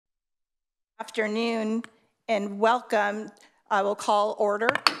Afternoon and welcome. I will call order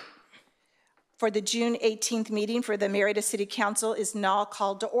for the June 18th meeting for the Murrieta City Council is now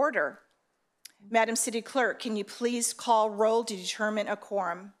called to order. Madam City Clerk, can you please call roll to determine a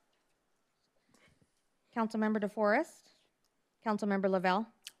quorum? Councilmember DeForest. Councilmember Lavelle.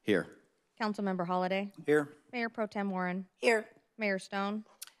 Here. Councilmember Holliday. Here. Mayor Pro Tem Warren. Here. Mayor Stone.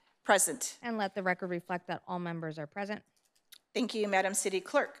 Present. And let the record reflect that all members are present. Thank you, Madam City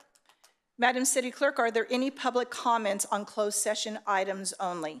Clerk. Madam City Clerk, are there any public comments on closed session items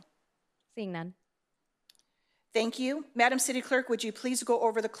only? Seeing none. Thank you. Madam City Clerk, would you please go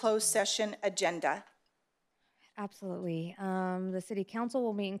over the closed session agenda? Absolutely. The City Council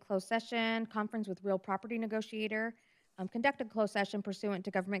will meet in closed session, conference with real property negotiator, conduct a closed session pursuant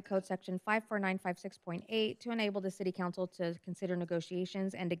to Government Code Section 54956.8 to enable the City Council to consider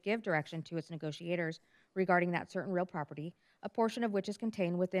negotiations and to give direction to its negotiators regarding that certain real property, a portion of which is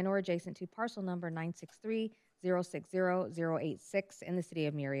contained within or adjacent to parcel number 963-060-086 in the City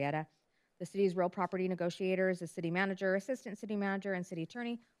of Murrieta. The city's real property negotiators, the city manager, assistant city manager, and city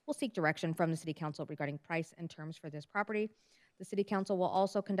attorney will seek direction from the City Council regarding price and terms for this property. The City Council will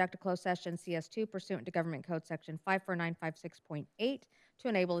also conduct a closed session CS2 pursuant to Government Code Section 54956.8 to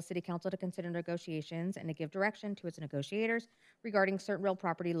enable the City Council to consider negotiations and to give direction to its negotiators regarding certain real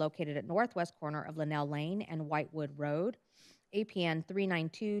property located at northwest corner of Linnell Lane and Whitewood Road, APN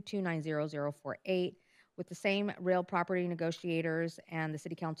 392-290-048. With the same real property negotiators and the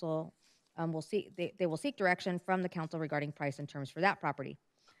City Council will seek direction from the council regarding price and terms for that property.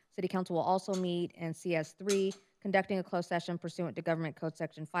 City Council will also meet in CS3, conducting a closed session pursuant to Government Code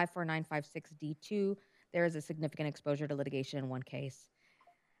Section 54956D2. There is a significant exposure to litigation in one case.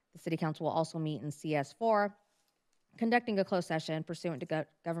 The City Council will also meet in CS4, conducting a closed session pursuant to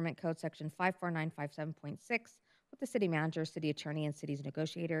Government Code Section 54957.6 with the city manager, city attorney, and city's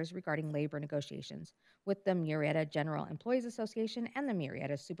negotiators regarding labor negotiations with the Murrieta General Employees Association and the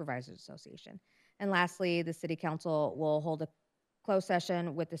Murrieta Supervisors Association. And lastly, the City Council will hold a closed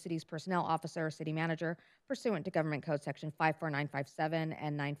session with the city's personnel officer, city manager, pursuant to Government Code Section 54957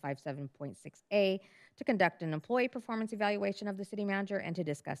 and 957.6A to conduct an employee performance evaluation of the city manager and to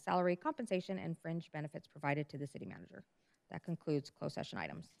discuss salary, compensation, and fringe benefits provided to the city manager. That concludes closed session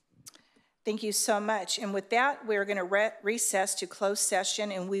items. Thank you so much. And with that, we're going to recess to closed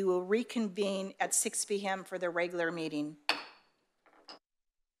session, and we will reconvene at 6 p.m. for the regular meeting.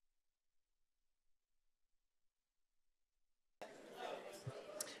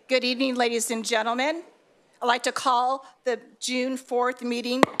 Good evening, ladies and gentlemen. I'd like to call the June 4th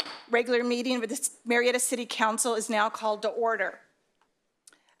meeting, regular meeting with the Murrieta City Council is now called to order.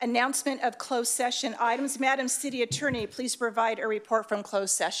 Announcement of closed session items. Madam City Attorney, please provide a report from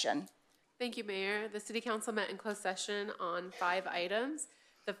closed session. Thank you, Mayor. The City Council met in closed session on 5 items.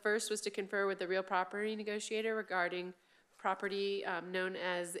 The first was to confer with the real property negotiator regarding property known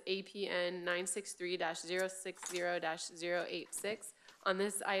as APN 963-060-086. On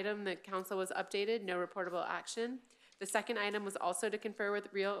this item, the council was updated, no reportable action. The second item was also to confer with the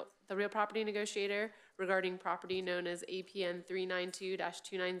real property negotiator regarding property known as APN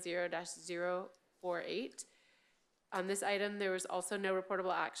 392-290-048. On this item, there was also no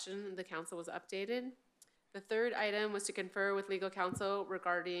reportable action. The council was updated. The third item was to confer with legal counsel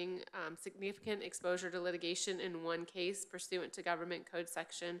regarding significant exposure to litigation in one case pursuant to Government Code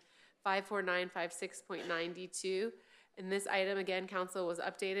Section 54956.9D2. In this item, again, council was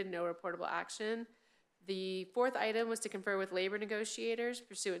updated, no reportable action. The fourth item was to confer with labor negotiators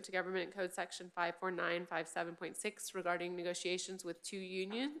pursuant to Government Code Section 54957.6 regarding negotiations with two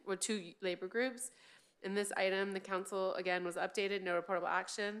labor groups. In this item, the council, again, was updated, no reportable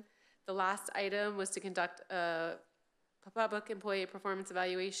action. The last item was to conduct a public employee performance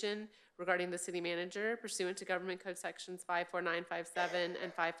evaluation regarding the city manager pursuant to Government Code Sections 54957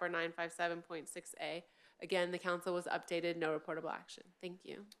 and 54957.6A. Again, the council was updated, no reportable action. Thank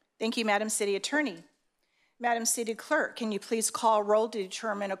you. Thank you, Madam City Attorney. Madam City Clerk, can you please call roll to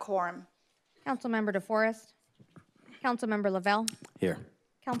determine a quorum? Councilmember DeForest. Councilmember Lavelle. Here.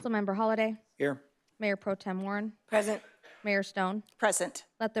 Councilmember Holliday. Here. Mayor Pro Tem Warren. Present. Mayor Stone. Present.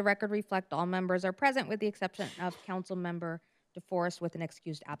 Let the record reflect all members are present with the exception of Councilmember DeForest with an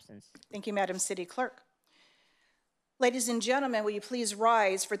excused absence. Thank you, Madam City Clerk. Ladies and gentlemen, will you please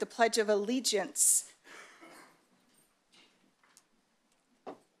rise for the Pledge of Allegiance?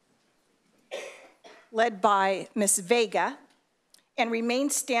 Led by Ms. Vega, and remain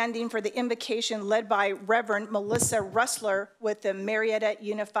standing for the invocation led by Reverend Melissa Russler with the Murrieta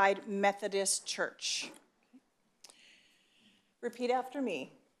Unified Methodist Church. Repeat after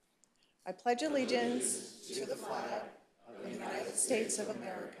me. I pledge allegiance to the flag of the United States of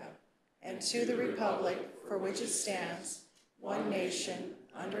America and to the republic for which it stands, one nation,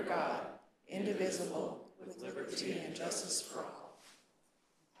 under God, indivisible, with liberty and justice for all.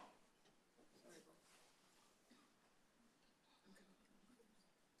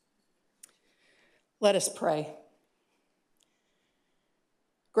 Let us pray.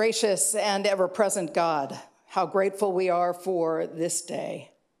 Gracious and ever-present God, how grateful we are for this day.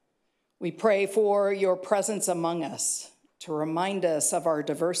 We pray for your presence among us to remind us of our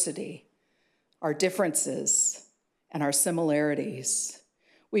diversity, our differences, and our similarities.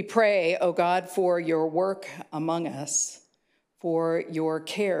 We pray, O God, for your work among us, for your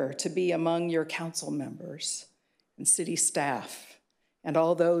care to be among your council members and city staff and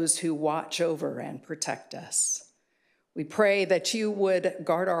all those who watch over and protect us. We pray that you would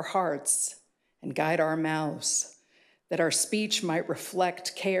guard our hearts and guide our mouths, that our speech might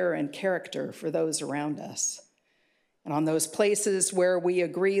reflect care and character for those around us. And on those places where we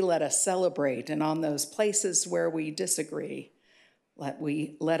agree, let us celebrate. And on those places where we disagree,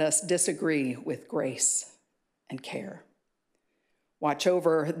 let us disagree with grace and care. Watch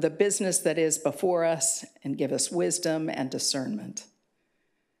over the business that is before us and give us wisdom and discernment.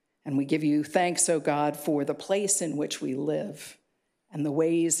 And we give you thanks, O God, for the place in which we live and the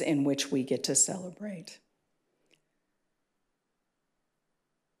ways in which we get to celebrate.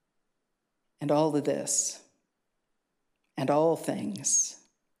 And all of this and all things,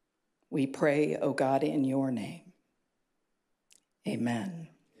 we pray, O God, in your name. Amen.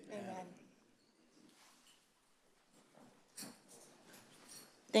 Amen.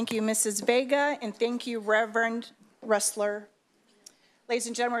 Thank you, Mrs. Vega, and thank you, Reverend Rustler. Ladies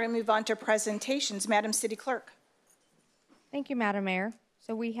and gentlemen, we're going to move on to presentations. Madam City Clerk. Thank you, Madam Mayor.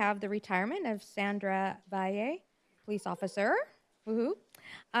 So we have the retirement of Sandra Valle, police officer. Woohoo.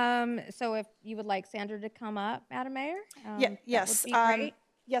 So if you would like Sandra to come up, Madam Mayor, Yes. that would be great.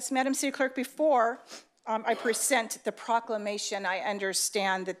 Yes, Madam City Clerk, before I present the proclamation, I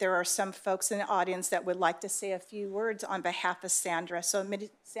understand that there are some folks in the audience that would like to say a few words on behalf of Sandra. So,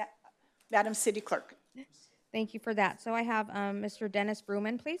 Madam City Clerk. Thank you for that. So I have Mr. Dennis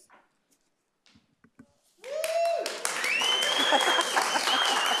Bruman, please.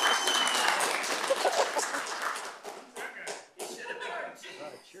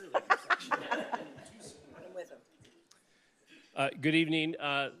 Good evening.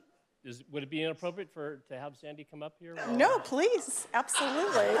 Would it be inappropriate to have Sandy come up here? No, please,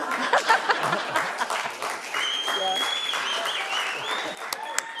 absolutely. Yeah.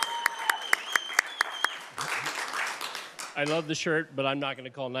 I love the shirt, but I'm not going to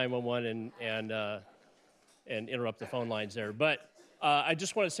call 911 and interrupt the phone lines there. But I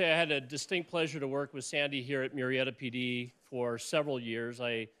just want to say I had a distinct pleasure to work with Sandy here at Murrieta PD for several years.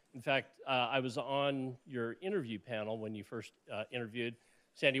 In fact, I was on your interview panel when you first interviewed.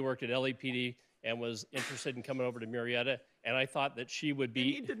 Sandy worked at LAPD and was interested in coming over to Murrieta, and I thought that she would be...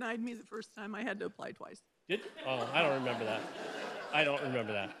 And he denied me the first time. I had to apply twice. Did? Oh, I don't remember that. I don't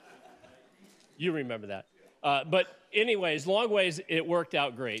remember that. You remember that. But anyways, long ways, it worked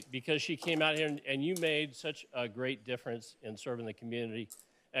out great because she came out here and you made such a great difference in serving the community.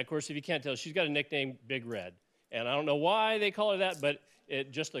 And of course, if you can't tell, she's got a nickname, Big Red. And I don't know why they call her that, but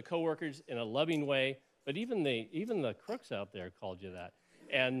just the coworkers in a loving way. But even the crooks out there called you that.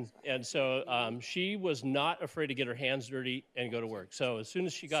 And so she was not afraid to get her hands dirty and go to work. So as soon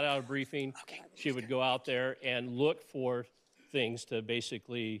as she got out of briefing, she would go out there and look for things to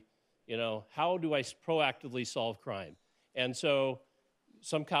basically, how do I proactively solve crime? And so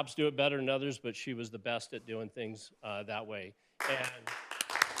some cops do it better than others, but she was the best at doing things that way.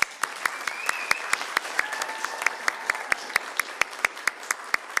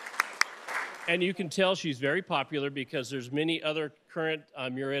 And you can tell she's very popular because there's many other current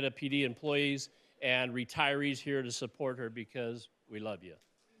Murrieta PD employees and retirees here to support her because we love you.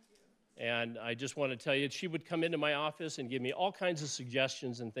 And I just want to tell you, she would come into my office and give me all kinds of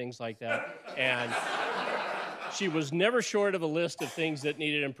suggestions and things like that. And she was never short of a list of things that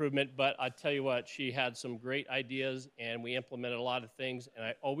needed improvement, but I tell you what, she had some great ideas and we implemented a lot of things. And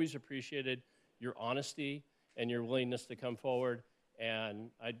I always appreciated your honesty and your willingness to come forward. And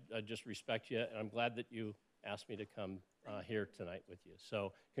I just respect you, and I'm glad that you asked me to come here tonight with you.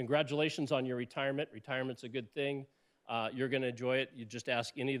 So congratulations on your retirement. Retirement's a good thing. You're going to enjoy it. You just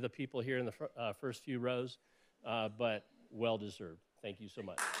ask any of the people here in the first few rows, but well-deserved. Thank you so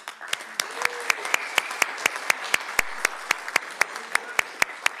much.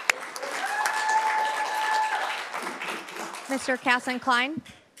 Mr. Casson Klein.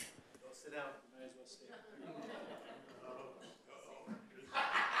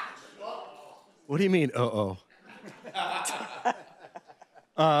 What do you mean, uh-oh?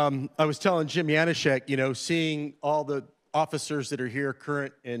 I was telling Jim Yanishek, you know, seeing all the officers that are here,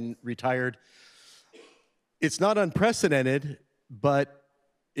 current and retired, it's not unprecedented, but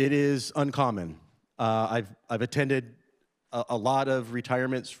it is uncommon. I've attended a lot of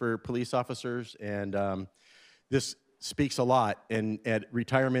retirements for police officers, and this speaks a lot. And at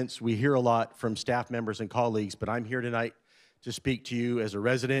retirements, we hear a lot from staff members and colleagues, but I'm here tonight to speak to you as a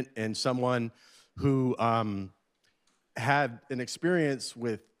resident and someone who had an experience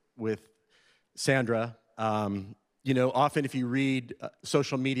with Sandra. You know, often if you read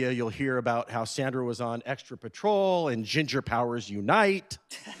social media, you'll hear about how Sandra was on Extra Patrol and Ginger Powers Unite.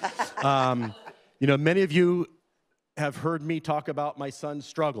 You know, many of you have heard me talk about my son's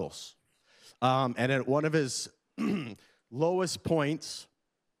struggles. And at one of his lowest points,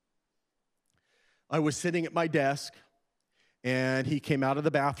 I was sitting at my desk, and he came out of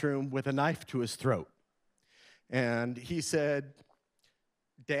the bathroom with a knife to his throat. And he said,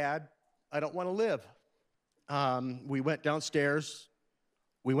 "Dad, I don't want to live." We went downstairs,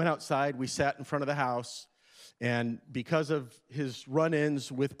 we went outside, we sat in front of the house, and because of his run-ins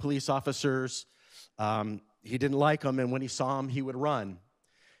with police officers, he didn't like them, and when he saw them, he would run.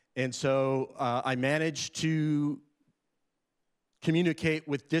 And so I managed to communicate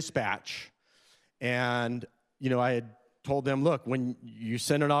with dispatch, and you know, I had told them, look, when you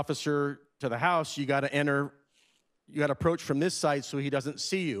send an officer to the house, you got to approach from this side so he doesn't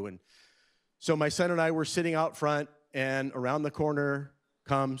see you. And so my son and I were sitting out front, and around the corner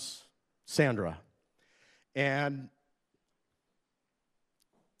comes Sandra. And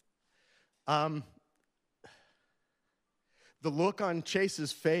the look on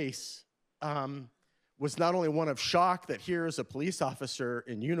Chase's face was not only one of shock that here is a police officer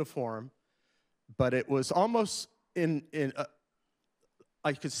in uniform, but it was almost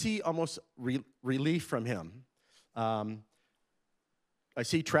I could see almost relief from him. I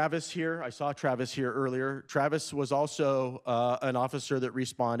see Travis here. I saw Travis here earlier. Travis was also an officer that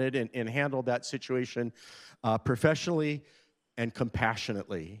responded and handled that situation professionally and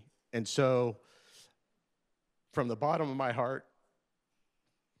compassionately. And so, from the bottom of my heart,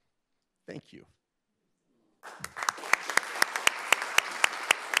 thank you.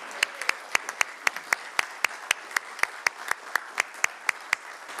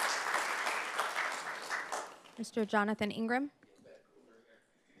 Mr. Jonathan Ingram.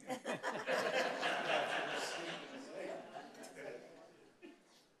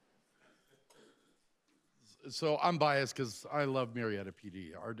 So I'm biased because I love Murrieta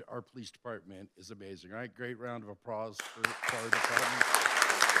PD. Our police department is amazing, right? Great round of applause for our department.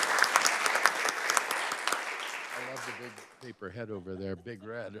 I love the big paper head over there, big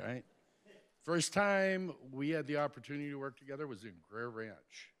red, right? First time we had the opportunity to work together was in Greer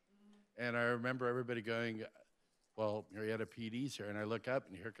Ranch. And I remember everybody going, well, Murrieta PD's here. And I look up,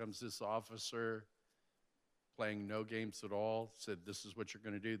 and here comes this officer playing no games at all, said, this is what you're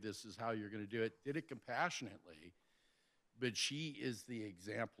going to do, this is how you're going to do it, did it compassionately, but she is the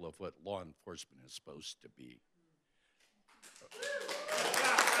example of what law enforcement is supposed to be.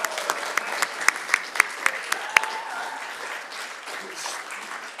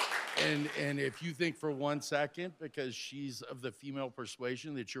 And if you think for 1 second, because she's of the female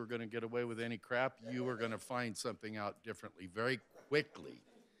persuasion, that you're going to get away with any crap, you are going to find something out differently very quickly,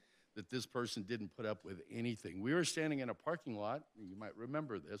 that this person didn't put up with anything. We were standing in a parking lot. You might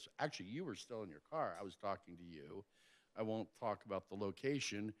remember this. Actually, you were still in your car. I was talking to you. I won't talk about the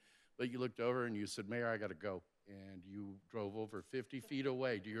location, but you looked over and you said, Mayor, I got to go. And you drove over 50 feet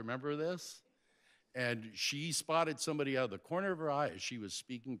away. Do you remember this? And she spotted somebody out of the corner of her eye as she was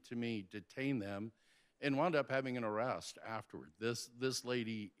speaking to me, detained them, and wound up having an arrest afterward. This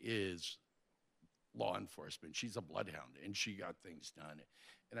lady is law enforcement. She's a bloodhound, and she got things done.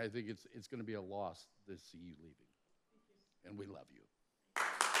 And I think it's going to be a loss to see you leaving. And we love you.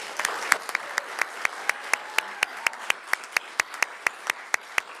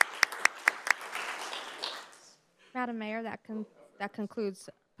 Madam Mayor, that concludes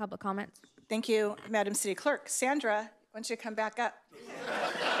public comments. Thank you, Madam City Clerk. Sandra, why don't you come back up?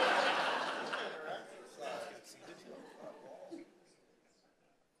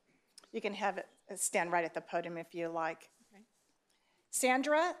 You can have it stand right at the podium if you like. Okay.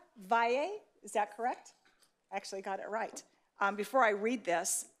 Sandra Valle, is that correct? I actually got it right. Before I read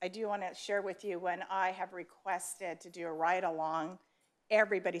this, I do want to share with you when I have requested to do a ride-along,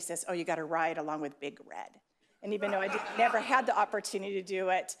 everybody says, oh, you got to ride along with Big Red. And even though I never had the opportunity to do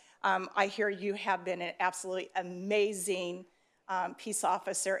it, I hear you have been an absolutely amazing peace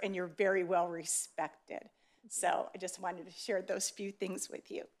officer, and you're very well respected. So I just wanted to share those few things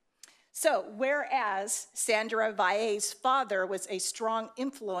with you. So, whereas Sandra Valle's father was a strong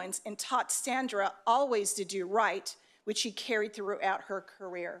influence and taught Sandra always to do right, which he carried throughout her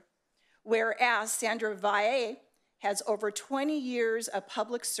career. Whereas Sandra Valle has over 20 years of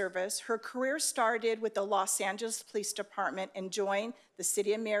public service, her career started with the Los Angeles Police Department and joined the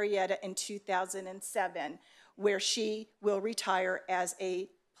city of Murrieta in 2007, where she will retire as a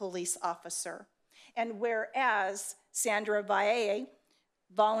police officer. And whereas Sandra Valle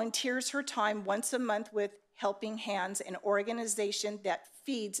volunteers her time once a month with Helping Hands, an organization that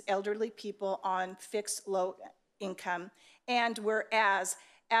feeds elderly people on fixed low income. And whereas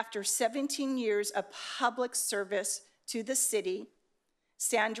after 17 years of public service to the city,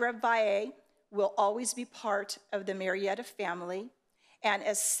 Sandra Valle will always be part of the Murrieta family. And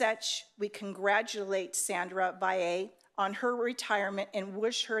as such, we congratulate Sandra Valle on her retirement and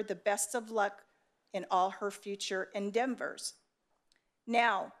wish her the best of luck in all her future endeavors.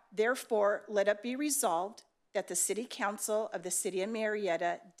 Now, therefore, let it be resolved that the City Council of the City of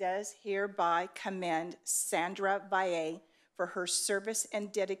Murrieta does hereby commend Sandra Valle for her service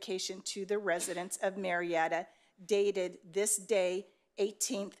and dedication to the residents of Murrieta, dated this day,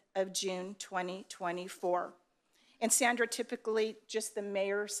 18th of June, 2024. And Sandra, typically just the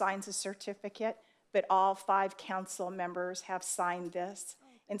mayor signs a certificate, but all 5 council members have signed this.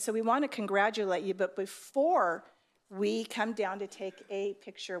 And so we want to congratulate you, but before we come down to take a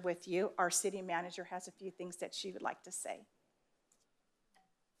picture with you, our city manager has a few things that she would like to say.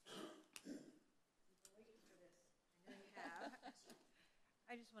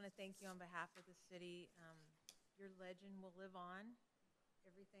 I just want to thank you on behalf of the city. Your legend will live on.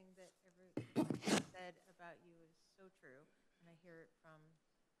 Everything that everyone said about you is so true, and I hear it from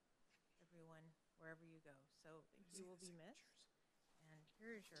everyone wherever you go. So you will be missed. And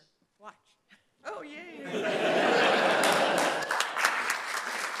here is your watch. Oh, yay.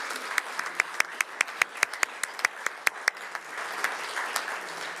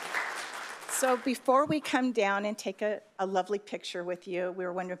 So before we come down and take a lovely picture with you, we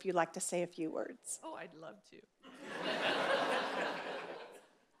were wondering if you'd like to say a few words. Oh, I'd love to.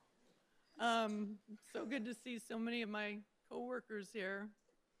 So good to see so many of my coworkers here.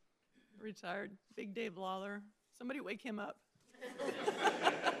 Retired Big Dave Lawler. Somebody wake him up.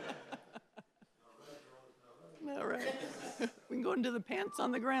 All right. We can go into the pants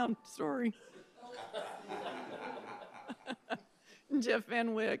on the ground story. Jeff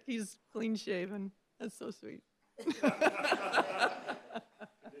Van Wyck, he's clean shaven. That's so sweet.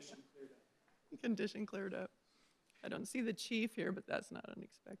 Condition cleared up. I don't see the chief here, but that's not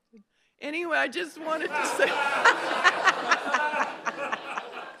unexpected. Anyway, I just wanted to say.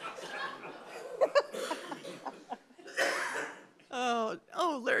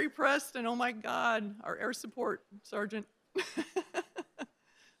 Oh, Larry Preston, oh my God, our air support sergeant.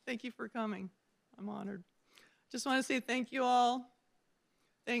 Thank you for coming. I'm honored. Just want to say thank you all.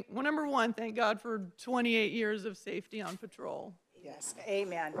 Number one, thank God for 28 years of safety on patrol. Yes,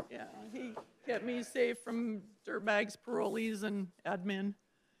 amen. Yeah, he kept me safe from dirtbags, parolees, and admin.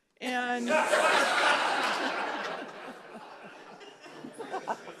 And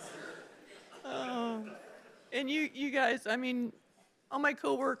and you guys, I mean, all my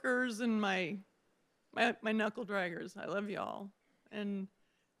coworkers and my knuckle draggers, I love y'all. And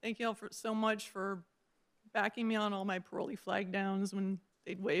thank y'all so much for backing me on all my parolee flag downs when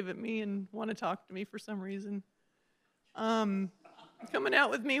they'd wave at me and want to talk to me for some reason. Coming out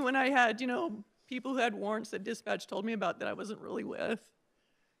with me when I had, people who had warrants that dispatch told me about that I wasn't really with.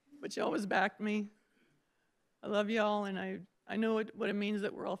 But y'all always backed me. I love y'all, and I know what it means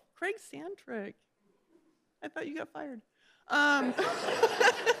that we're all, Craig Santrick. I thought you got fired.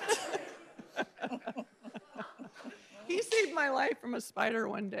 He saved my life from a spider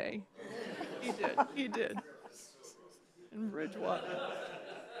one day. He did. In Bridgewater.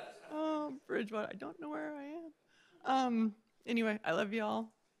 Oh, Bridgewater, I don't know where I am. Anyway, I love y'all.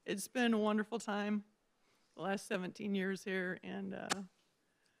 It's been a wonderful time, the last 17 years here, and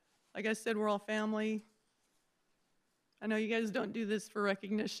like I said, we're all family. I know you guys don't do this for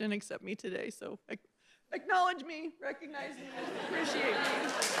recognition except me today, so acknowledge me, recognize me, appreciate me.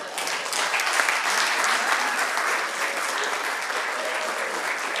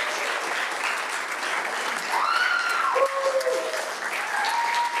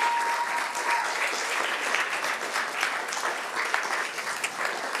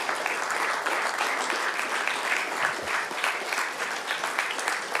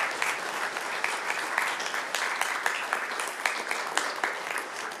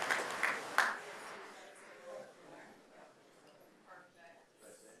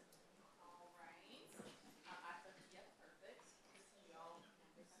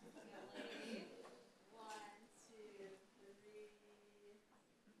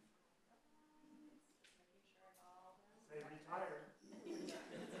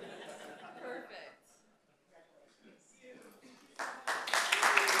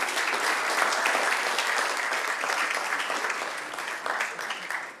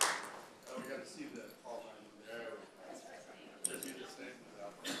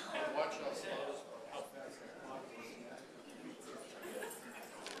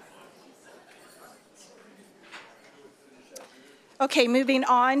 Okay, moving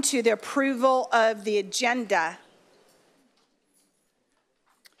on to the approval of the agenda.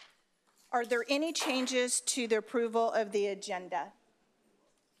 Are there any changes to the approval of the agenda?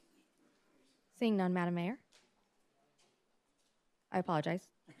 Seeing none, Madam Mayor. I apologize.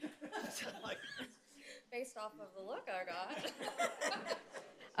 Based off of the look I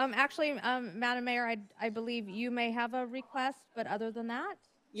got. Actually, Madam Mayor, I believe you may have a request, but other than that?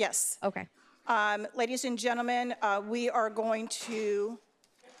 Yes. Okay. Ladies and gentlemen, we are going to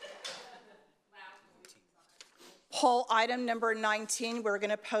pull item number 19. We're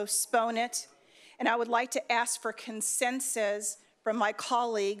going to postpone it. And I would like to ask for consensus from my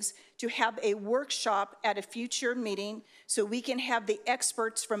colleagues to have a workshop at a future meeting so we can have the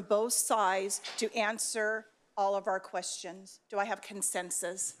experts from both sides to answer all of our questions. Do I have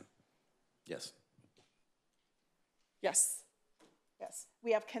consensus? Yes. Yes. Yes.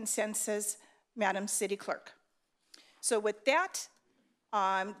 We have consensus, Madam City Clerk. So with that,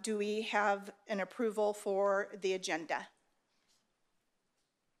 do we have an approval for the agenda?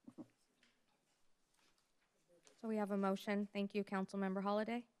 So we have a motion. Thank you, Councilmember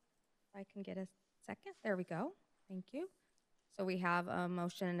Holliday. If I can get a second. There we go. Thank you. So we have a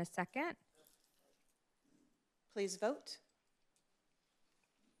motion and a second. Please vote.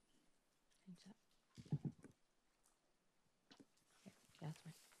 That's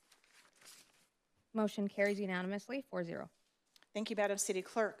fine. Motion carries unanimously, 4-0. Thank you, Madam City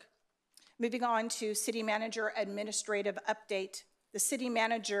Clerk. Moving on to City Manager Administrative Update. The City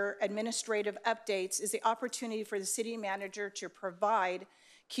Manager Administrative Updates is the opportunity for the City Manager to provide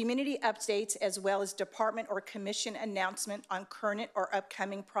community updates as well as department or commission announcement on current or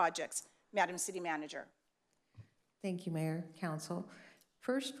upcoming projects. Madam City Manager. Thank you, Mayor, Council.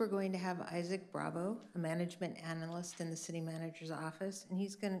 First, we're going to have Isaac Bravo, a management analyst in the City Manager's office, and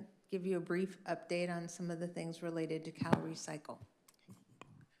he's going to give you a brief update on some of the things related to Cal Recycle.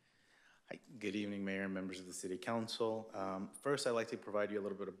 Hi, good evening, Mayor and members of the City Council. First, I'd like to provide you a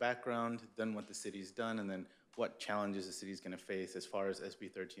little bit of background, then what the city's done, and then what challenges the city's going to face as far as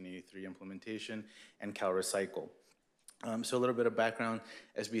SB 1383 implementation and Cal Recycle. So a little bit of background,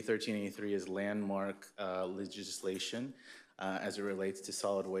 SB 1383 is landmark legislation as it relates to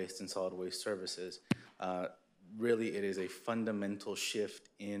solid waste and solid waste services. Really, it is a fundamental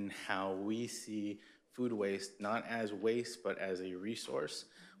shift in how we see food waste, not as waste, but as a resource,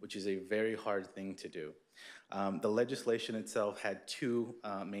 which is a very hard thing to do. The legislation itself had two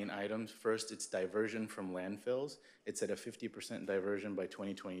main items. First, it's diversion from landfills. It's at a 50% diversion by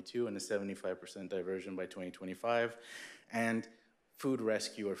 2022 and a 75% diversion by 2025. And food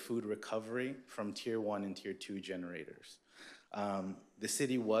rescue or food recovery from Tier 1 and Tier 2 generators. The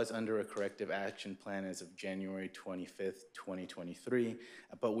city was under a corrective action plan as of January 25th, 2023,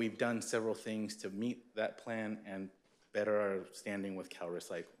 but we've done several things to meet that plan and better our standing with Cal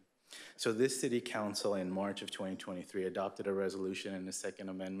Recycle. So this City Council in March of 2023 adopted a resolution and a second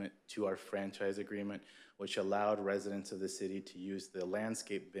amendment to our franchise agreement, which allowed residents of the city to use the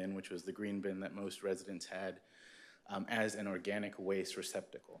landscape bin, which was the green bin that most residents had, as an organic waste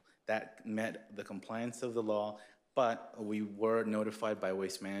receptacle. That met the compliance of the law, but we were notified by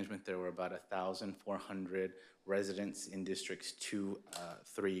Waste Management there were about 1,400 residents in districts 2,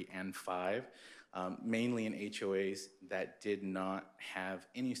 3, and 5, mainly in HOAs that did not have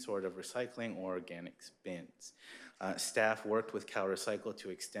any sort of recycling or organic bins. Staff worked with Cal Recycle to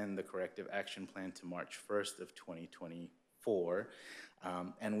extend the corrective action plan to March 1st of 2024,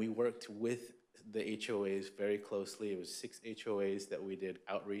 and we worked with the HOAs very closely. It was 6 HOAs that we did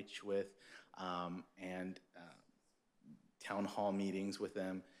outreach with and town hall meetings with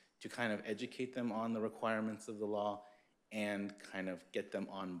them to kind of educate them on the requirements of the law and kind of get them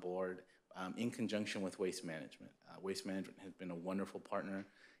on board in conjunction with Waste Management. Waste Management has been a wonderful partner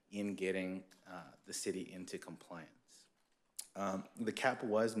in getting the city into compliance. The cap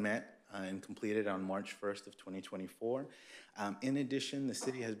was met and completed on March 1st of 2024. In addition, the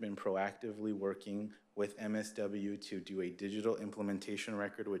city has been proactively working with MSW to do a digital implementation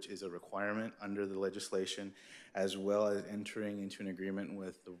record, which is a requirement under the legislation, as well as entering into an agreement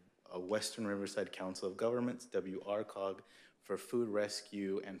with the Western Riverside Council of Governments, WRCOG, for food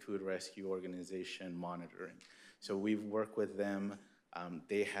rescue and food rescue organization monitoring. So we've worked with them.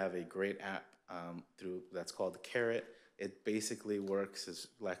 They have a great app that's called Carrot, It basically works, as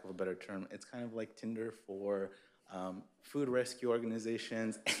lack of a better term, it's kind of like Tinder for food rescue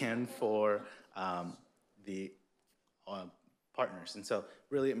organizations and for the partners. And so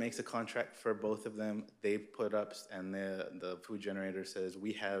really it makes a contract for both of them. They put up, and the food generator says,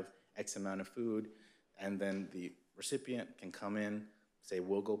 we have X amount of food, and then the recipient can come in, say,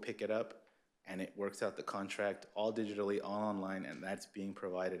 we'll go pick it up, and it works out the contract all digitally, all online, and that's being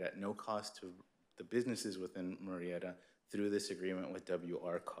provided at no cost to the businesses within Murrieta through this agreement with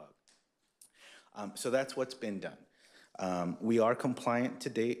WRCOG. So that's what's been done. We are compliant to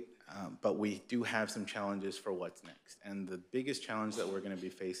date, but we do have some challenges for what's next. And the biggest challenge that we're going to be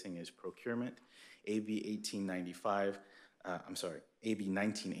facing is procurement. AB 1985,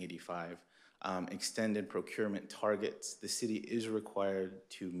 extended procurement targets. The city is required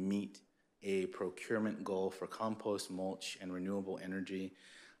to meet a procurement goal for compost, mulch, and renewable energy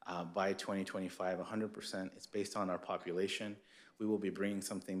by 2025, 100%. It's based on our population. We will be bringing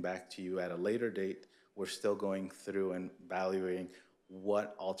something back to you at a later date. We're still going through and evaluating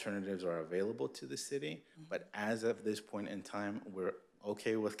what alternatives are available to the city. But as of this point in time, we're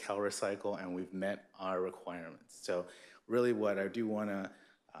okay with CalRecycle, and we've met our requirements. So really what I do want to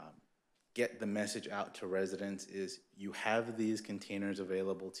get the message out to residents is you have these containers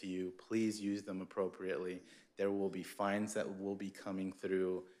available to you. Please use them appropriately. There will be fines that will be coming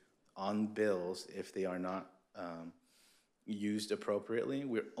through on bills if they are not used appropriately.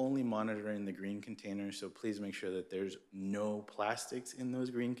 We're only monitoring the green containers, so please make sure that there's no plastics in those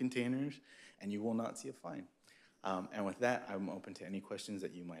green containers, and you will not see a fine. And with that, I'm open to any questions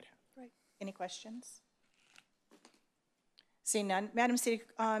that you might have. Right. Any questions? Seeing none. Madam City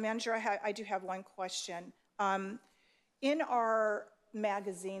Manager, I do have one question. In our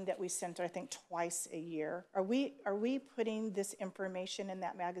magazine that we sent, I think, twice a year, are we putting this information in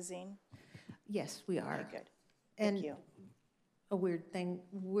that magazine? Yes, we are. Okay, good. And Thank you. a weird thing,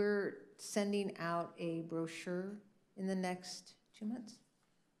 we're sending out a brochure in the next 2 months?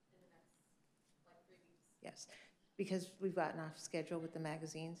 In the next, like 3 weeks. Yes, because we've gotten off schedule with the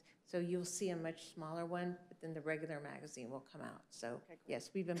magazines. So you'll see a much smaller one, but then the regular magazine will come out. So okay, yes,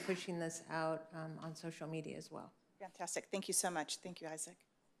 we've been pushing this out on social media as well. Fantastic. Thank you so much. Thank you, Isaac.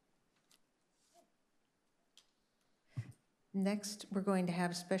 Next, we're going to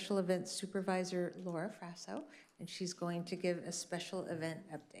have Special Events Supervisor Laura Frasso, and she's going to give a special event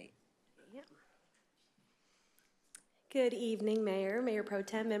update. Yeah. Good evening, Mayor, Mayor Pro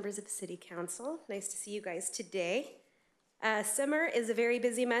Tem, members of the City Council. Nice to see you guys today. Summer is a very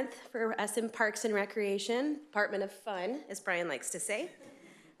busy month for us in Parks and Recreation, Department of Fun, as Brian likes to say.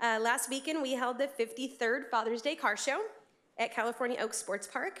 Last weekend, we held the 53rd Father's Day Car Show at California Oaks Sports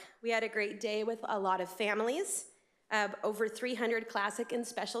Park. We had a great day with a lot of families, over 300 classic and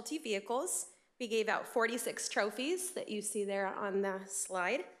specialty vehicles. We gave out 46 trophies that you see there on the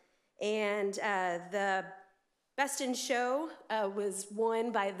slide. And the Best in Show was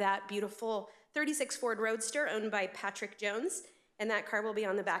won by that beautiful 36 Ford Roadster owned by Patrick Jones, and that car will be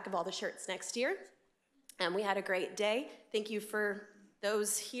on the back of all the shirts next year. We had a great day. Thank you for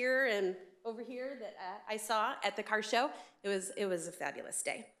those here and over here that I saw at the car show. It was a fabulous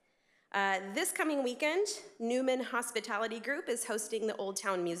day. This coming weekend, Newman Hospitality Group is hosting the Old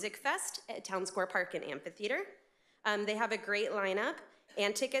Town Music Fest at Town Square Park and Amphitheater. They have a great lineup,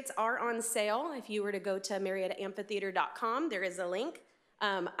 and tickets are on sale. If you were to go to MurrietaAmphitheater.com, there is a link.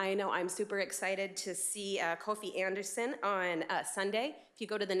 I know I'm super excited to see Kofi Anderson on Sunday. If you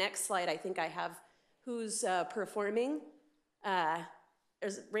go to the next slide, I think I have who's performing.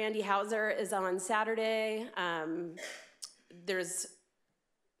 There's Randy Hauser is on Saturday.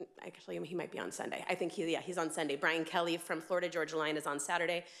 Actually, he might be on Sunday. I think he's on Sunday. Brian Kelly from Florida Georgia Line is on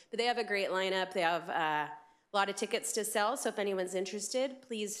Saturday. But they have a great lineup. They have a lot of tickets to sell, so if anyone's interested,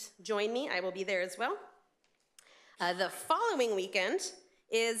 please join me. I will be there as well. The following weekend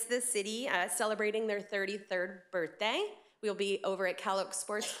is the city celebrating their 33rd birthday. We'll be over at Cal Oaks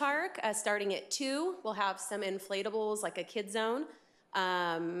Sports Park starting at 2. We'll have some inflatables like a kid zone.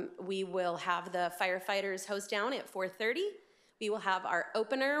 We will have the firefighters hose down at 4:30. We will have our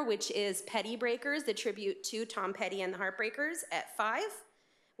opener, which is Petty Breakers, the tribute to Tom Petty and the Heartbreakers, at 5.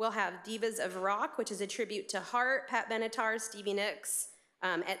 We'll have Divas of Rock, which is a tribute to Heart, Pat Benatar, Stevie Nicks,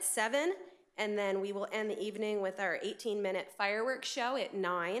 at 7. And then we will end the evening with our 18-minute fireworks show at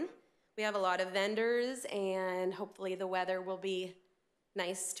 9. We have a lot of vendors, and hopefully the weather will be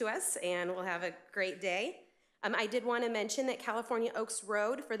nice to us, and we'll have a great day. I did want to mention that California Oaks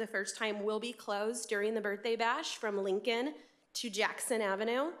Road, for the first time, will be closed during the birthday bash from Lincoln to Jackson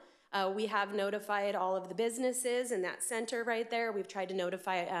Avenue. We have notified all of the businesses in that center right there. We've tried to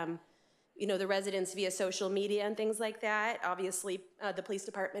notify the residents via social media and things like that. Obviously, the police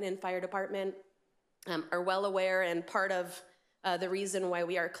department and fire department are well aware and part of the reason why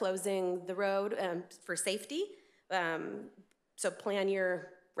we are closing the road for safety. So plan your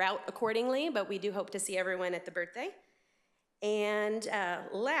route accordingly, but we do hope to see everyone at the birthday. And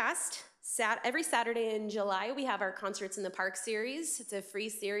every Saturday in July, we have our Concerts in the Park series. It's a free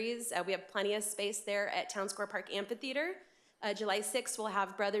series. We have plenty of space there at Town Square Park Amphitheater. July 6th, we'll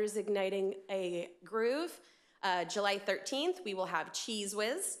have Brothers Igniting a Groove. July 13th, we will have Cheese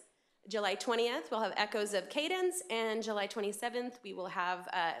Whiz. July 20th, we'll have Echoes of Cadence. And July 27th, we will have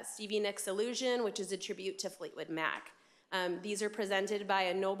Stevie Nicks Illusion, which is a tribute to Fleetwood Mac. These are presented by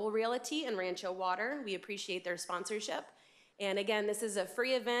a Noble Realty and Rancho Water. We appreciate their sponsorship. And again, this is a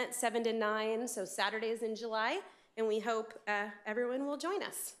free event, 7 to 9, so Saturdays in July, and we hope everyone will join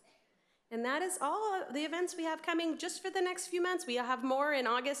us. And that is all the events we have coming just for the next few months. We have more in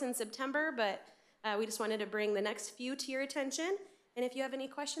August and September, but we just wanted to bring the next few to your attention. And if you have any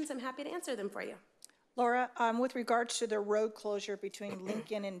questions, I'm happy to answer them for you. Laura, with regards to the road closure between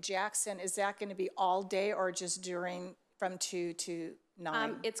Lincoln and Jackson, is that going to be all day or just from 2 to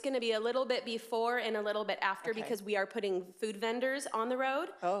 9? It's going to be a little bit before and a little bit after because we are putting food vendors on the road.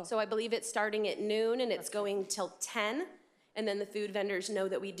 Oh. So I believe it's starting at noon and it's going till 10. And then the food vendors know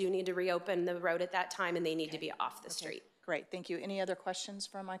that we do need to reopen the road at that time and they need to be off the street. Great, thank you. Any other questions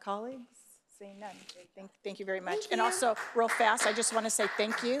from my colleagues? Seeing none. Thank you very much. And also, real fast, I just want to say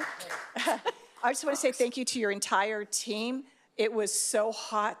thank you. I just want to say thank you to your entire team. It was so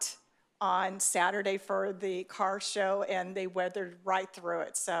hot on Saturday for the car show, and they weathered right through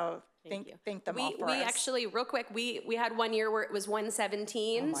it. So thank them all for us. We actually, real quick, we had one year where it was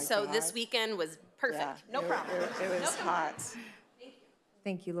 117. So this weekend was perfect. Yeah, no problem. It was hot.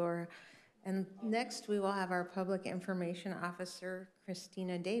 Thank you, Laura. And next, we will have our Public Information Officer,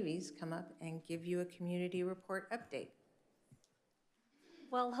 Christina Davies, come up and give you a community report update.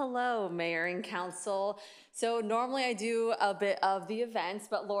 Well, hello, Mayor and Council. So normally I do a bit of the events,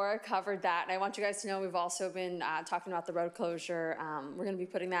 but Laura covered that. And I want you guys to know we've also been talking about the road closure. We're going to be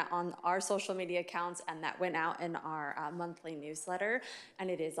putting that on our social media accounts, and that went out in our monthly newsletter,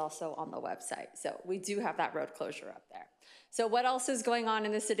 and it is also on the website. So we do have that road closure up there. So what else is going on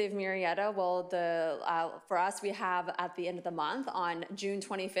in the city of Murrieta? Well, for us, we have at the end of the month, on June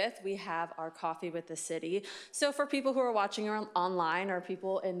 25th, we have our Coffee with the City. So for people who are watching online or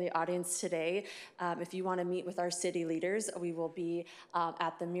people in the audience today, if you want to meet with our city leaders, we will be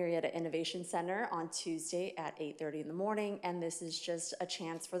at the Murrieta Innovation Center on Tuesday at 8:30 in the morning. And this is just a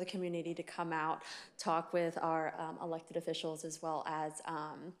chance for the community to come out, talk with our elected officials as well as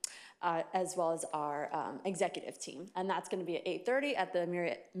our executive team. And that's going to be at 8:30 at the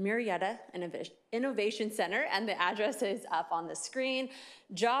Murrieta Innovation Center, and the address is up on the screen.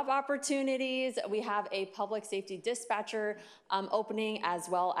 Job opportunities, we have a public safety dispatcher opening, as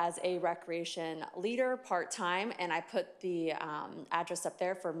well as a recreation leader part-time, and I put the address up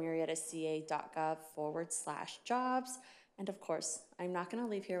there for murrietaca.gov/jobs. And of course, I'm not going to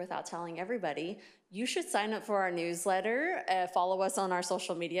leave here without telling everybody, you should sign up for our newsletter, follow us on our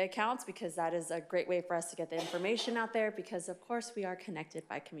social media accounts, because that is a great way for us to get the information out there, because of course we are connected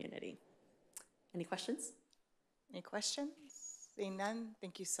by community. Any questions? Any questions? Seeing none,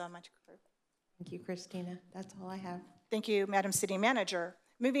 thank you so much. Thank you, Christina. That's all I have. Thank you, Madam City Manager.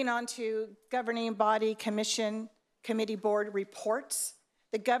 Moving on to governing body, commission, committee board reports.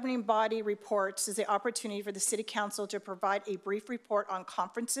 The governing body reports is the opportunity for the City Council to provide a brief report on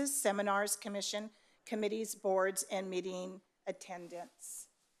conferences, seminars, committees, boards, and meeting attendance.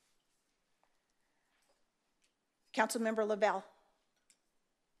 Councilmember Lavelle.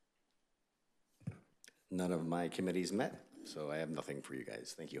 None of my committees met, so I have nothing for you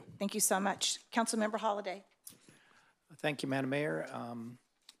guys. Thank you. Thank you so much. Councilmember Holliday. Thank you, Madam Mayor.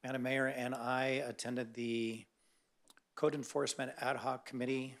 Madam Mayor and I attended the Code Enforcement Ad Hoc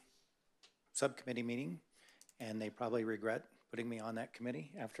Committee subcommittee meeting, and they probably regret putting me on that committee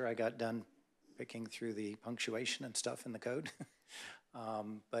after I got done picking through the punctuation and stuff in the code.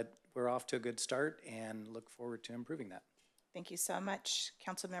 But we're off to a good start and look forward to improving that. Thank you so much,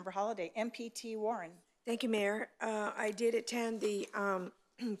 Councilmember Holliday. MPT Warren. Thank you, Mayor. I did attend the,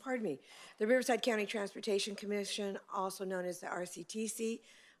 pardon me, the Riverside County Transportation Commission, also known as the RCTC,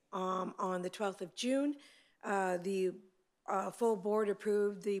 on the 12th of June. The full board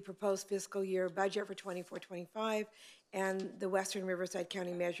approved the proposed fiscal year budget for 24-25 and the Western Riverside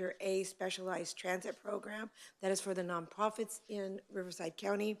County Measure A specialized transit program that is for the nonprofits in Riverside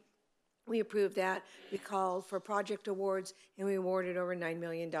County. We approved that. We called for project awards, and we awarded over $9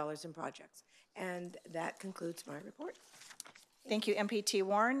 million in projects. And that concludes my report. Thank you, MPT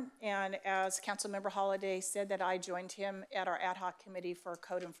Warren. And as Councilmember Holliday said, that I joined him at our ad hoc committee for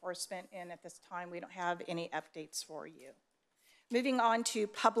code enforcement, and at this time, we don't have any updates for you. Moving on to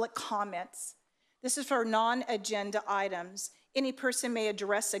public comments. This is for non-agenda items. Any person may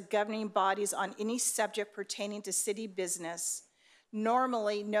address the governing bodies on any subject pertaining to city business.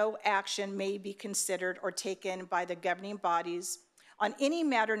 Normally, no action may be considered or taken by the governing bodies on any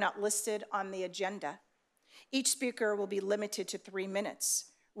matter not listed on the agenda. Each speaker will be limited to 3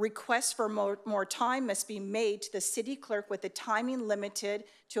 minutes. Requests for more time must be made to the city clerk with the timing limited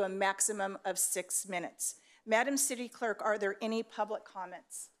to a maximum of 6 minutes. Madam City Clerk, are there any public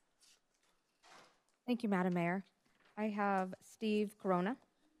comments? Thank you, Madam Mayor. I have Steve Corona.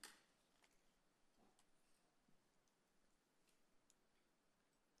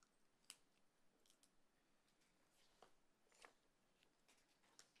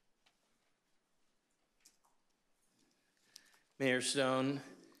 Mayor Stone,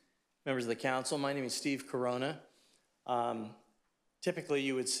 members of the council, my name is Steve Corona. Typically,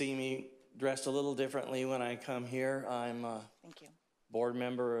 you would see me dressed a little differently when I come here. I'm a board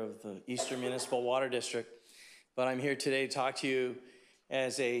member of the Eastern Municipal Water District, but I'm here today to talk to you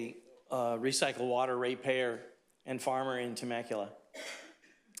as a recycled water ratepayer and farmer in Temecula.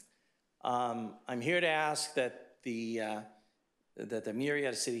 I'm here to ask that the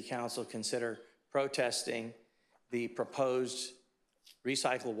Murrieta City Council consider protesting the proposed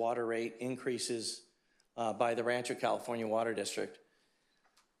recycled water rate increases by the Rancho California Water District.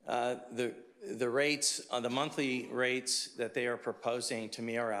 The rates, the monthly rates that they are proposing to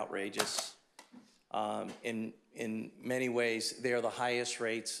me are outrageous. In many ways, they are the highest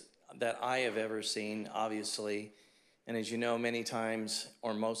rates that I have ever seen, obviously. And as you know, many times,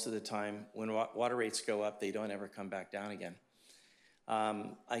 or most of the time, when water rates go up, they don't ever come back down again.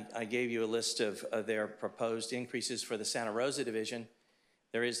 I gave you a list of their proposed increases for the Santa Rosa division.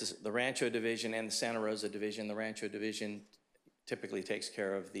 There is the Rancho division and the Santa Rosa division. The Rancho division typically takes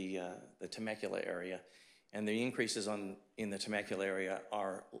care of the Temecula area, and the increases in the Temecula area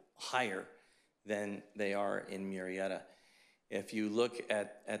are higher than they are in Murrieta. If you look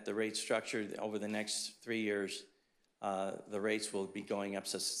at the rate structure over the next 3 years, the rates will be going up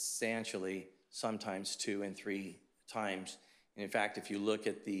substantially, sometimes 2 and 3 times. And in fact, if you look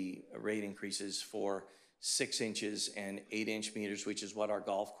at the rate increases for 6 inches and 8-inch meters, which is what our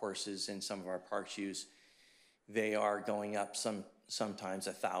golf courses and some of our parks use, they are going up sometimes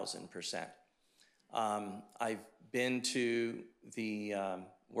 1,000%. I've been to the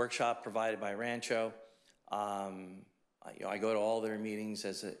workshop provided by Rancho. I go to all their meetings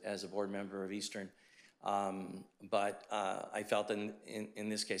as a board member of Eastern, but I felt in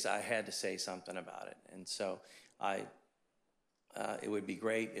this case I had to say something about it, and so it would be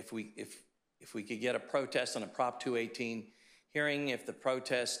great if we could get a protest on a Prop 218 hearing. If the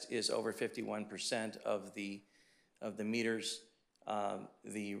protest is over 51% of the meters,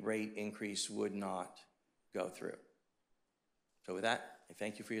 the rate increase would not go through. So with that, I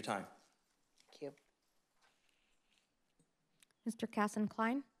thank you for your time. Thank you. Mr. Casson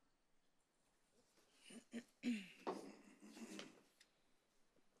Klein.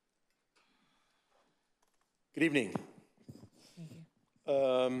 Good evening.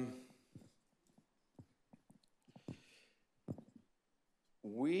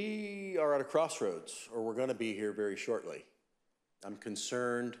 We are at a crossroads, or we're going to be here very shortly. I'm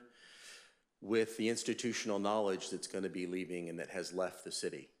concerned with the institutional knowledge that's going to be leaving and that has left the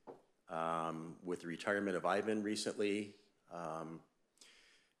city. With the retirement of Ivan recently,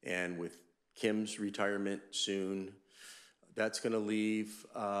 and with Kim's retirement soon, that's going to leave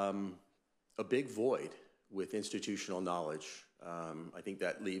a big void with institutional knowledge. I think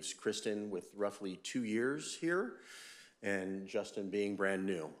that leaves Kristen with roughly 2 years here, and Justin being brand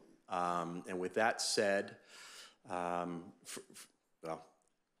new. And with that said, well,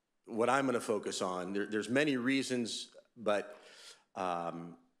 what I'm going to focus on, there's many reasons, but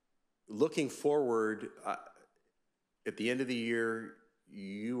looking forward, at the end of the year,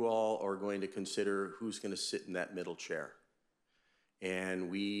 you all are going to consider who's going to sit in that middle chair.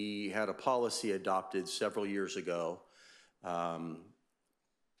 And we had a policy adopted several years ago. I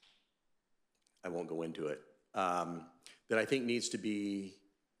won't go into it, that I think needs to be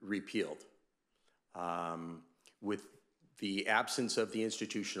repealed. With the absence of the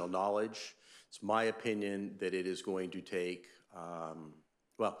institutional knowledge, it's my opinion that it is going to take,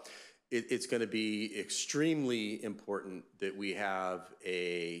 it's going to be extremely important that we have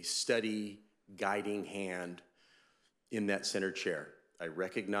a steady guiding hand in that center chair. I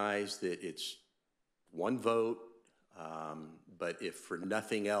recognize that it's one vote, but if for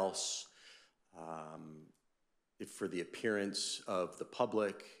nothing else, for the appearance of the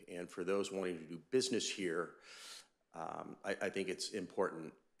public and for those wanting to do business here, I think it's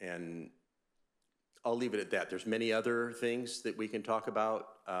important. And I'll leave it at that. There's many other things that we can talk about.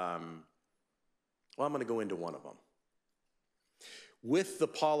 Well, I'm going to go into one of them. With the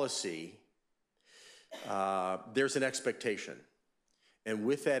policy, there's an expectation. And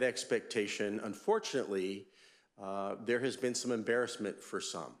with that expectation, unfortunately, there has been some embarrassment for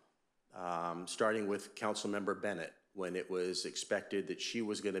some, starting with Councilmember Bennett, when it was expected that she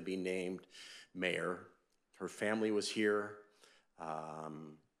was going to be named mayor. Her family was here.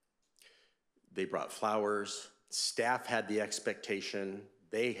 They brought flowers. Staff had the expectation.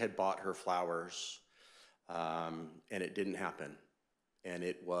 They had bought her flowers, and it didn't happen. And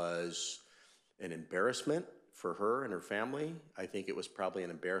it was an embarrassment for her and her family. I think it was probably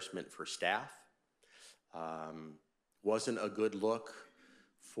an embarrassment for staff. Wasn't a good look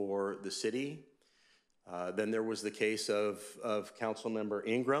for the city. Then there was the case of Councilmember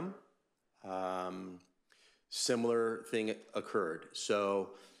Ingram. Similar thing occurred.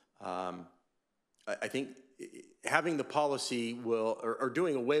 So I think having the policy or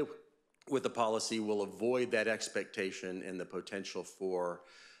doing away with the policy will avoid that expectation and the potential for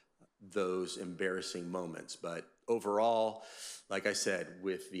those embarrassing moments. But overall, like I said,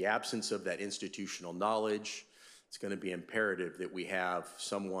 with the absence of that institutional knowledge, it's going to be imperative that we have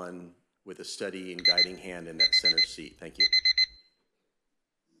someone with a steady and guiding hand in that center seat. Thank you.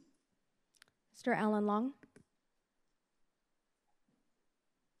 Mr. Alan Long.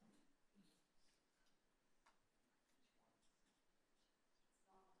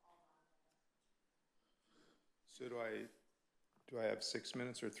 So do I have 6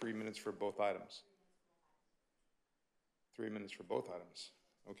 minutes or 3 minutes for both items? 3 minutes for both items.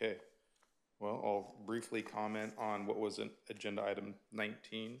 Okay. Well, I'll briefly comment on what was an agenda item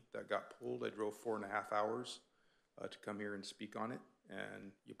 19 that got pulled. I drove 4.5 hours to come here and speak on it,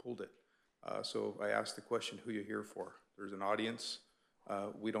 and you pulled it. So I asked the question, who you here for? There's an audience.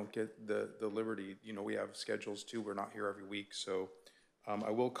 We don't get the liberty, you know, we have schedules too. We're not here every week. So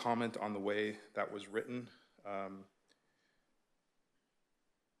I will comment on the way that was written.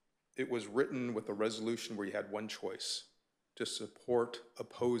 It was written with a resolution where you had one choice: to support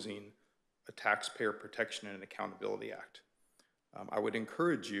opposing a Taxpayer Protection and Accountability Act. I would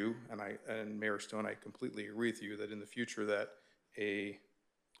encourage you, and Mayor Stone, I completely agree with you, that in the future that a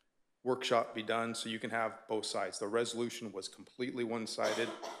workshop be done so you can have both sides. The resolution was completely one-sided.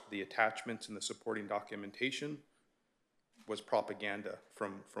 The attachments and the supporting documentation was propaganda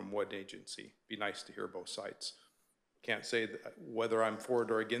from one agency. Be nice to hear both sides. Can't say that whether I'm for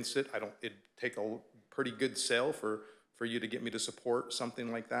it or against it. It'd take a pretty good sale for you to get me to support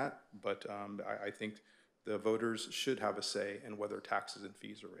something like that. But I think the voters should have a say in whether taxes and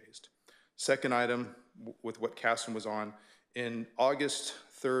fees are raised. Second item, with what Casson was on, in August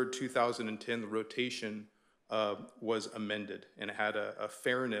 3rd, 2010, the rotation was amended, and it had a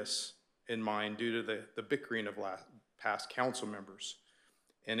fairness in mind due to the bickering of past council members.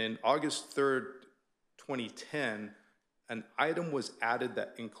 And in August 3rd, 2010, an item was added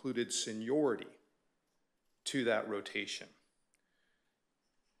that included seniority to that rotation.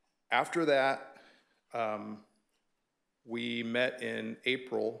 After that, we met in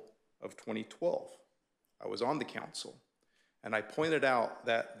April of 2012. I was on the council, and I pointed out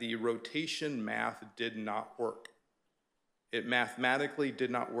that the rotation math did not work. It mathematically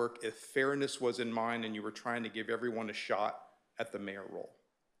did not work if fairness was in mind and you were trying to give everyone a shot at the mayor role.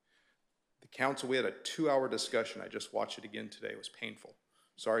 The council, we had a 2-hour discussion. I just watched it again today. It was painful.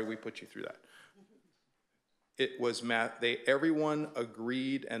 Sorry we put you through that. It was everyone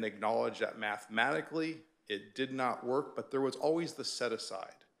agreed and acknowledged that mathematically it did not work, but there was always the set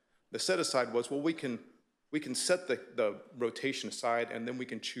aside. The set aside was, well, we can set the rotation aside and then we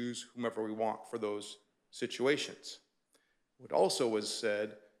can choose whomever we want for those situations. What also was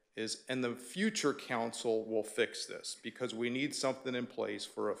said is, and the future council will fix this because we need something in place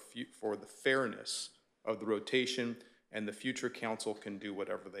for the fairness of the rotation, and the future council can do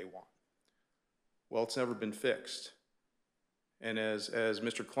whatever they want. Well, it's never been fixed. And as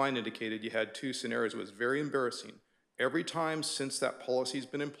Mr. Klein indicated, you had two scenarios. It was very embarrassing. Every time since that policy's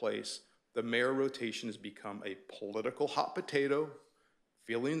been in place, the mayor rotation has become a political hot potato.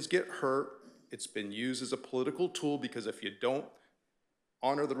 Feelings get hurt. It's been used as a political tool because if you don't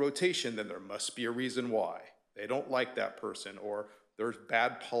honor the rotation, then there must be a reason why. They don't like that person, or there's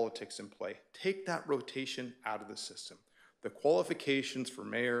bad politics in play. Take that rotation out of the system. The qualifications for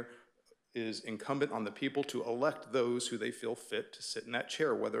mayor is incumbent on the people to elect those who they feel fit to sit in that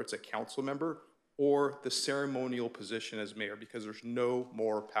chair, whether it's a council member or the ceremonial position as mayor, because there's no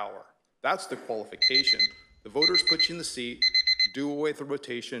more power. That's the qualification The voters put you in the seat, do away with the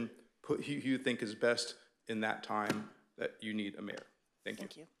rotation, put who you think is best in that time that you need a mayor. Thank you.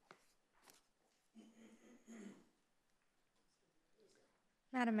 Thank you.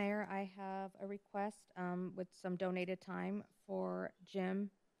 Madam Mayor, I have a request with some donated time for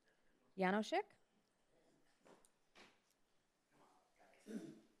Jim Janoschek.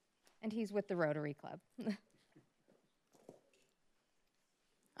 And he's with the Rotary Club.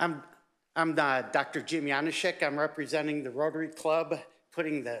 I'm Dr. Jim Janoschek. I'm representing the Rotary Club,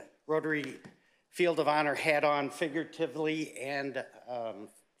 putting the Rotary Field of Honor hat on figuratively and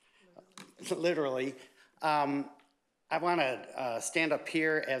literally. I want to stand up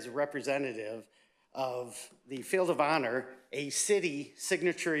here as a representative of the Field of Honor, a city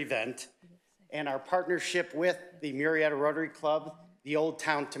signature event, and our partnership with the Murrieta Rotary Club, the Old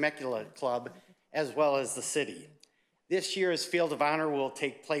Town Temecula Club, as well as the city. This year's Field of Honor will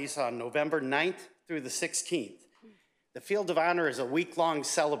take place on November 9th through the 16th. The Field of Honor is a week-long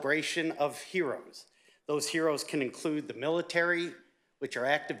celebration of heroes. Those heroes can include the military, which are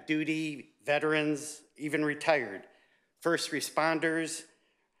active duty, veterans, even retired, first responders,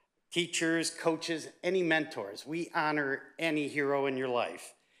 teachers, coaches, any mentors. We honor any hero in your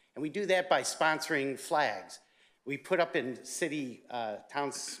life. And we do that by sponsoring flags. We put up in City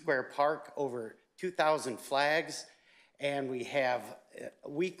Town Square Park over 2,000 flags, and we have a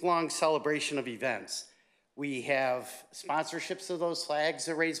week-long celebration of events. We have sponsorships of those flags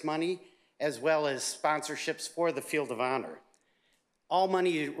that raise money, as well as sponsorships for the Field of Honor. All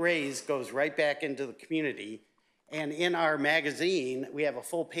money raised goes right back into the community. And in our magazine, we have a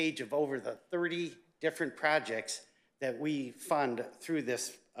full page of over the 30 different projects that we fund through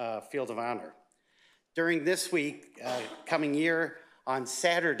this Field of Honor. During this week, coming year, on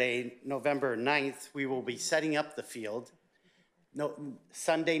Saturday, November 9th, we will be setting up the field.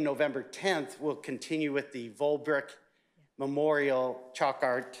 Sunday, November 10th, we'll continue with the Volbrick Memorial Chalk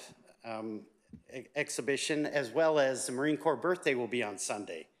Art exhibition, as well as the Marine Corps birthday will be on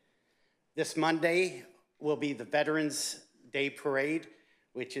Sunday. This Monday will be the Veterans Day Parade,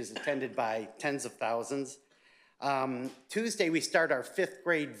 which is attended by tens of thousands. Tuesday, we start our 5th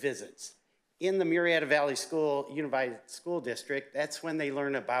grade visits. In the Murrieta Valley Unified School District, that's when they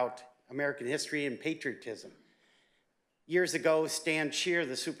learn about American history and patriotism. Years ago, Stan Shear,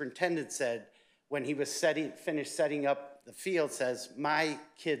 the superintendent, said, when he was finished setting up the field, says, my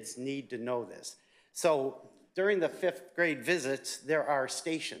kids need to know this. So during the 5th grade visits, there are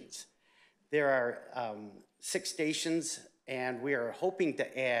stations. There are 6 stations, and we are hoping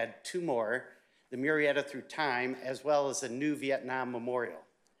to add 2 more, the Murrieta Through Time, as well as a new Vietnam Memorial.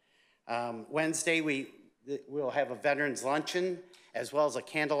 Wednesday, we'll have a veterans luncheon, as well as a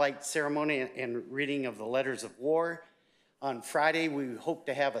candlelight ceremony and reading of the Letters of War. On Friday, we hope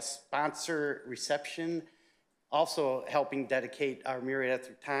to have a sponsor reception, also helping dedicate our Murrieta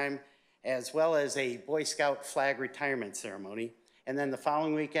Through Time, as well as a Boy Scout flag retirement ceremony. And then the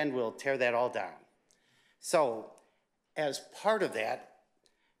following weekend, we'll tear that all down. So as part of that,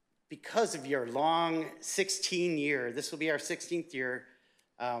 because of your long 16-year, this will be our 16th year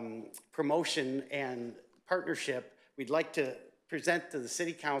promotion and partnership, we'd like to present to the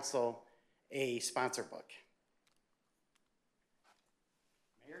City Council a sponsor book.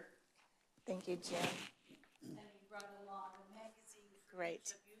 Mayor? Thank you, Jim. And you brought along a magazine for Great.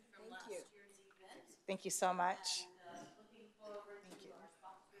 each of you from last year's event. Thank you so much. And looking forward to our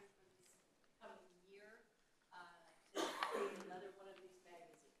sponsors for this coming year to create another one of these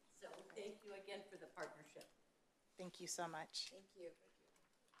magazines. So thank you again for the partnership. Thank you so much. Thank you.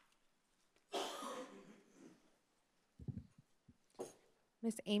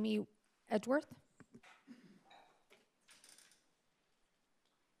 Miss Amy Edgeworth.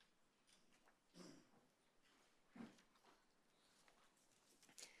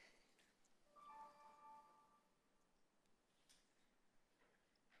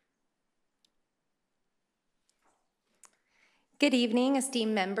 Good evening,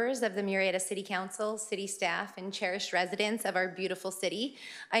 esteemed members of the Murrieta City Council, city staff, and cherished residents of our beautiful city.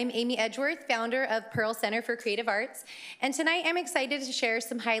 I'm Amy Edgeworth, founder of Pearl Center for Creative Arts, and tonight I'm excited to share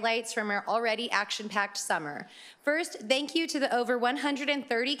some highlights from our already action-packed summer. First, thank you to the over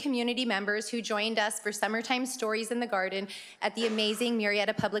 130 community members who joined us for Summertime Stories in the Garden at the amazing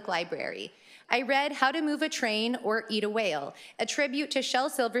Murrieta Public Library. I read How to Move a Train or Eat a Whale, a tribute to Shel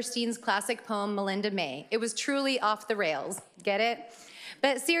Silverstein's classic poem, Melinda May. It was truly off the rails. Get it?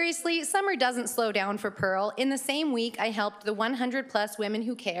 But seriously, summer doesn't slow down for Pearl. In the same week, I helped the 100+ women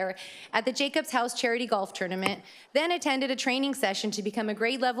who care at the Jacobs House Charity Golf Tournament, then attended a training session to become a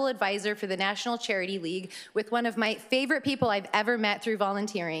grade level advisor for the National Charity League with one of my favorite people I've ever met through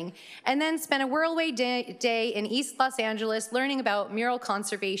volunteering, and then spent a whirlwind day in East Los Angeles learning about mural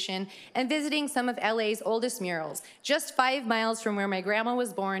conservation and visiting some of LA's oldest murals, just 5 miles from where my grandma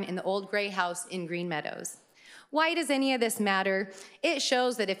was born in the old gray house in Green Meadows. Why does any of this matter? It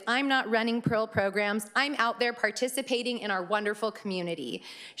shows that if I'm not running Pearl programs, I'm out there participating in our wonderful community,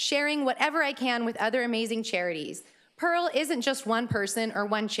 sharing whatever I can with other amazing charities. Pearl isn't just one person or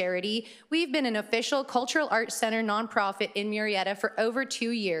one charity. We've been an official cultural arts center nonprofit in Murrieta for over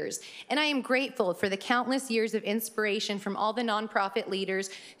 2 years, and I am grateful for the countless years of inspiration from all the nonprofit leaders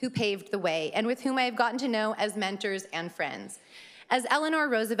who paved the way and with whom I have gotten to know as mentors and friends. As Eleanor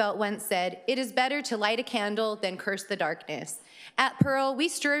Roosevelt once said, it is better to light a candle than curse the darkness. At Pearl, we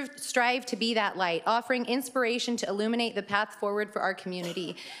strive to be that light, offering inspiration to illuminate the path forward for our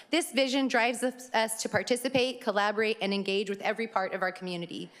community. This vision drives us to participate, collaborate, and engage with every part of our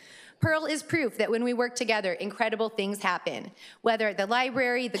community. Pearl is proof that when we work together, incredible things happen. Whether at the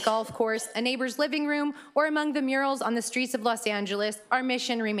library, the golf course, a neighbor's living room, or among the murals on the streets of Los Angeles, our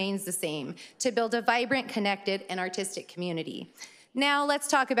mission remains the same: to build a vibrant, connected, and artistic community. Now let's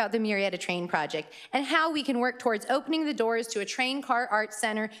talk about the Murrieta Train Project and how we can work towards opening the doors to a train car arts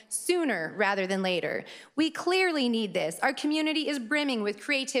center sooner rather than later. We clearly need this. Our community is brimming with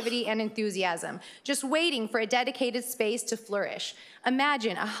creativity and enthusiasm, just waiting for a dedicated space to flourish.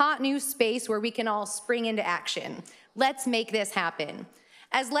 Imagine a hot new space where we can all spring into action. Let's make this happen.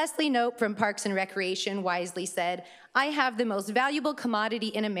 As Leslie Knope from Parks and Recreation wisely said, I have the most valuable commodity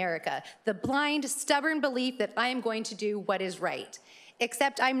in America, the blind, stubborn belief that I am going to do what is right.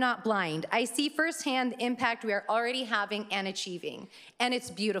 Except I'm not blind. I see firsthand the impact we are already having and achieving, and it's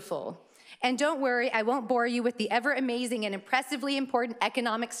beautiful. And don't worry, I won't bore you with the ever amazing and impressively important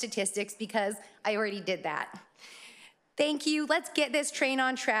economic statistics because I already did that. Thank you. Let's get this train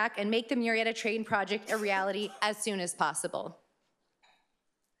on track and make the Murrieta Train Project a reality as soon as possible.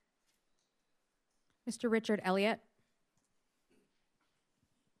 Mr. Richard Elliott.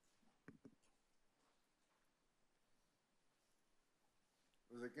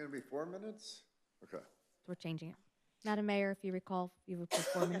 Was it going to be 4 minutes? Okay. We're changing it. Madam Mayor, if you recall, you were for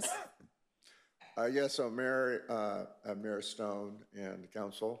 4 minutes. Yes, so Mayor Stone and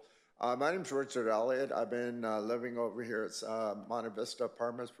Council. My name is Richard Elliott. I've been living over here at Monte Vista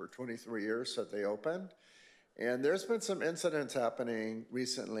Apartments for 23 years since they opened. And there's been some incidents happening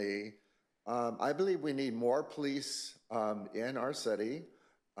recently. I believe we need more police in our city.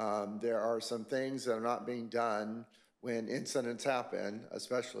 There are some things that are not being done when incidents happen,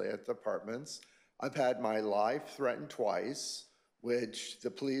 especially at the apartments. I've had my life threatened twice, which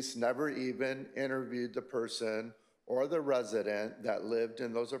the police never even interviewed the person or the resident that lived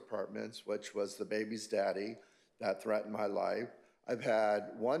in those apartments, which was the baby's daddy that threatened my life. I've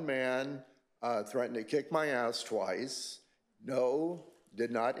had one man threaten to kick my ass twice. No, did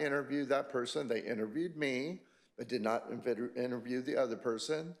not interview that person. They interviewed me, but did not interview the other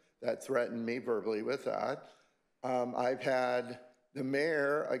person that threatened me verbally with that. I've had the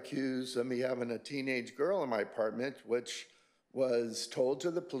mayor accuse of me having a teenage girl in my apartment, which was told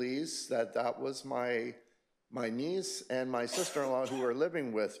to the police that that was my niece and my sister-in-law who were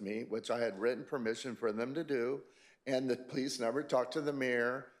living with me, which I had written permission for them to do. And the police never talked to the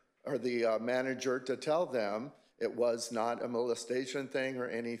mayor or the manager to tell them it was not a molestation thing or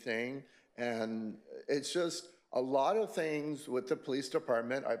anything. And it's just a lot of things with the police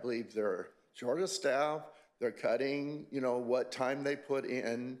department. I believe they're short of staff. They're cutting, what time they put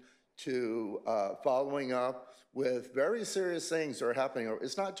in to following up with very serious things that are happening.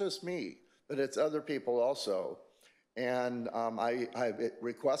 It's not just me, but it's other people also. And I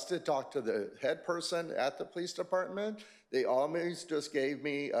requested to talk to the head person at the police department. They always just gave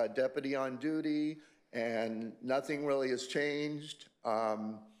me a deputy on duty, and nothing really has changed.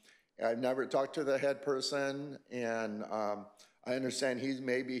 I've never talked to the head person, and I understand he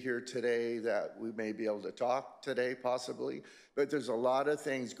may be here today, that we may be able to talk today possibly, but there's a lot of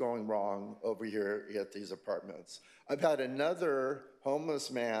things going wrong over here at these apartments. I've had another homeless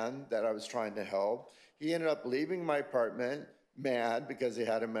man that I was trying to help. He ended up leaving my apartment mad because he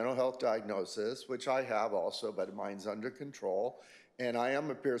had a mental health diagnosis, which I have also, but mine's under control. And I am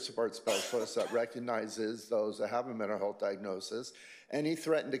a peer support specialist that recognizes those that have a mental health diagnosis. And he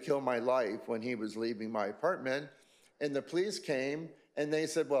threatened to kill my life when he was leaving my apartment. And the police came and they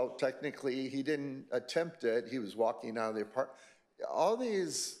said, well, technically he didn't attempt it. He was walking out of the apartment. All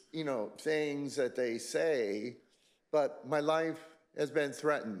these, things that they say, but my life has been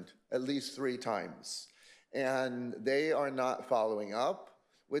threatened at least 3 times. And they are not following up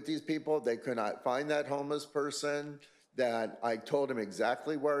with these people. They could not find that homeless person that I told him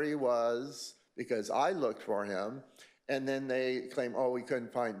exactly where he was because I looked for him. And then they claim, oh, we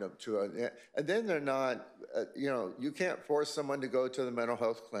couldn't find him to it. And then they're not, you can't force someone to go to the mental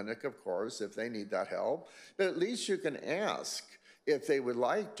health clinic, of course, if they need that help. But at least you can ask if they would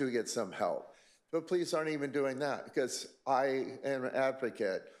like to get some help. But police aren't even doing that because I am an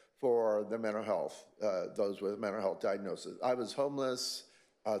advocate for the mental health, those with mental health diagnosis. I was homeless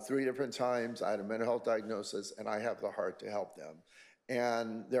 3 different times. I had a mental health diagnosis, and I have the heart to help them.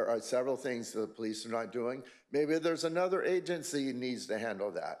 And there are several things that the police are not doing. Maybe there's another agency that needs to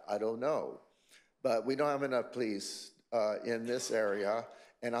handle that. I don't know. But we don't have enough police in this area,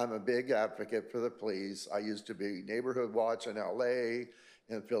 and I'm a big advocate for the police. I used to be neighborhood watch in LA, in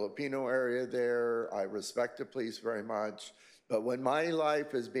the Filipino area there. I respect the police very much. But when my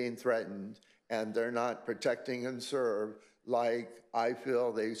life is being threatened and they're not protecting and serve like I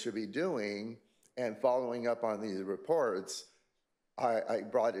feel they should be doing and following up on these reports, I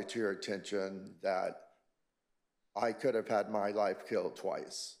brought it to your attention that I could have had my life killed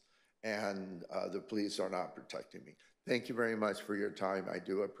twice, and the police are not protecting me. Thank you very much for your time. I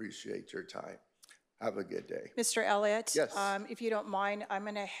do appreciate your time. Have a good day. Mr. Elliott? Yes. If you don't mind, I'm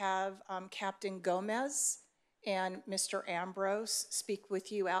going to have Captain Gomez and Mr. Ambrose speak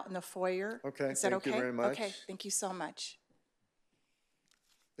with you out in the foyer. Okay, Is that thank okay? you very much. Okay, thank you so much.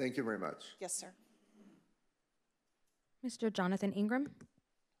 Thank you very much. Yes, sir. Mr. Jonathan Ingram.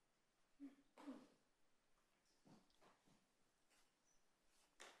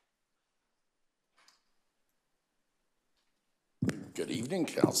 Good evening,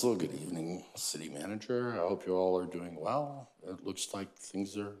 council. Good evening, city manager. I hope you all are doing well. It looks like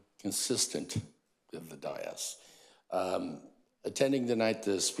things are consistent with the dais. Attending tonight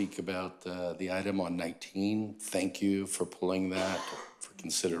to speak about the item on 19. Thank you for pulling that for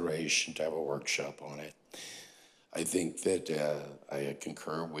consideration to have a workshop on it. I think that I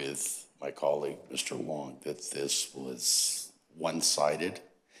concur with my colleague, Mr. Wong, that this was one-sided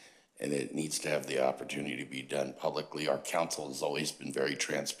and it needs to have the opportunity to be done publicly. Our council has always been very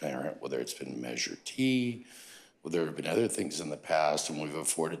transparent, whether it's been Measure T, whether there have been other things in the past, and we've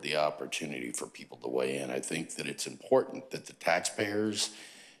afforded the opportunity for people to weigh in. I think that it's important that the taxpayers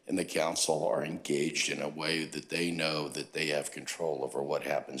and the council are engaged in a way that they know that they have control over what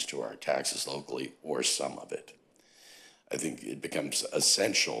happens to our taxes locally, or some of it. I think it becomes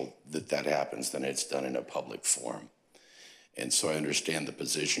essential that that happens, then it's done in a public forum. And so I understand the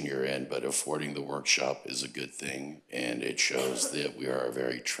position you're in, but affording the workshop is a good thing, and it shows that we are a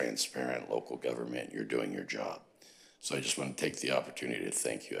very transparent local government. You're doing your job. So I just want to take the opportunity to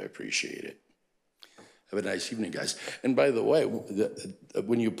thank you. I appreciate it. Have a nice evening, guys. And by the way,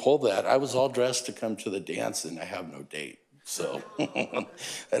 when you pulled that, I was all dressed to come to the dance, and I have no date. So I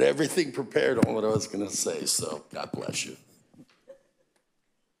had everything prepared on what I was going to say. So God bless you.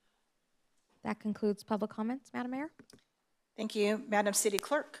 That concludes public comments, Madam Mayor. Thank you, Madam City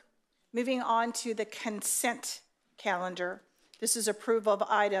Clerk. Moving on to the consent calendar. This is approval of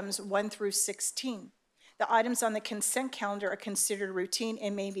items 1 through 16. The items on the consent calendar are considered routine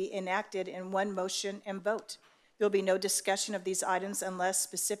and may be enacted in one motion and vote. There will be no discussion of these items unless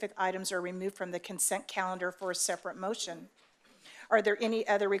specific items are removed from the consent calendar for a separate motion. Are there any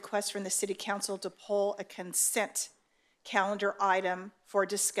other requests from the City Council to pull a consent calendar item for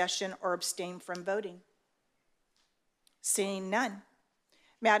discussion or abstain from voting? Seeing none.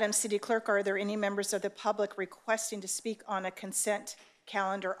 Madam City Clerk, are there any members of the public requesting to speak on a consent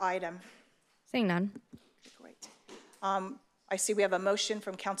calendar item? Seeing none. Great. I see we have a motion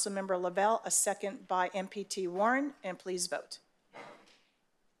from Councilmember Lavelle, a second by MPT Warren, and please vote.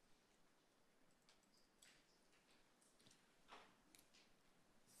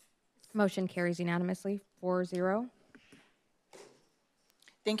 Motion carries unanimously, 4-0.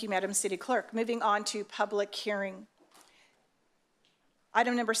 Thank you, Madam City Clerk. Moving on to public hearing.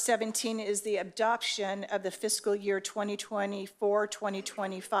 Item number 17 is the adoption of the fiscal year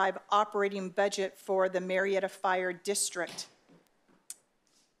 2024-2025 operating budget for the Murrieta Fire District.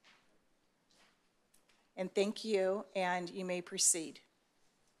 And thank you, and you may proceed.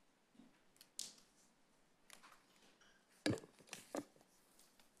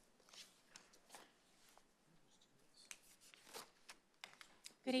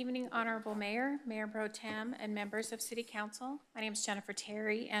 Good evening, Honorable Mayor, Mayor Pro Tem, and members of City Council. My name is Jennifer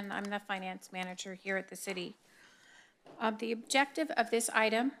Terry, and I'm the Finance Manager here at the City. The objective of this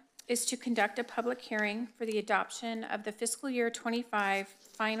item is to conduct a public hearing for the adoption of the fiscal year 25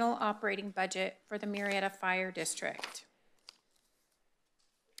 final operating budget for the Murrieta Fire District.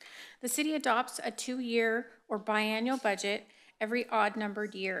 The city adopts a 2-year or biannual budget every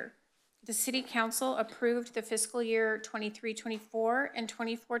odd-numbered year. The City Council approved the fiscal year 23-24 and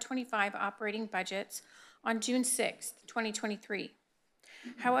 24-25 operating budgets on June 6, 2023.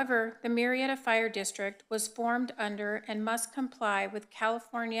 However, the Murrieta Fire District was formed under and must comply with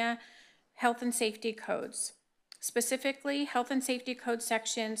California health and safety codes, specifically Health and Safety Code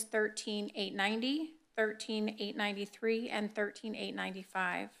Sections 13890, 13893, and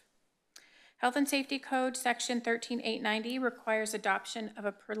 13895. Health and Safety Code Section 13890 requires adoption of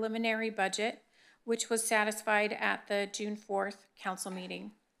a preliminary budget, which was satisfied at the June 4th council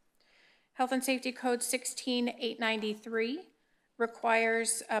meeting. Health and Safety Code 16893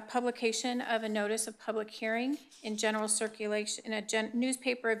 requires a publication of a notice of public hearing in general circulation, in a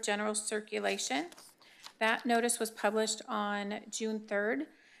newspaper of general circulation. That notice was published on June 3rd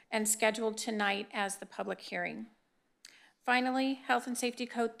and scheduled tonight as the public hearing. Finally, Health and Safety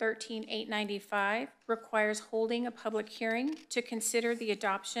Code 13895 requires holding a public hearing to consider the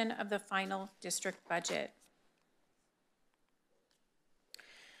adoption of the final district budget.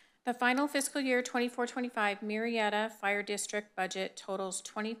 The final fiscal year 24-25 Murrieta Fire District budget totals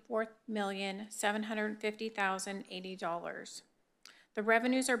 $24,750,080. The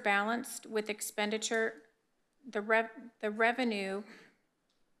revenues are balanced with expenditure. The revenues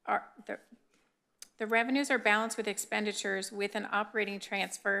are balanced with expenditures with an operating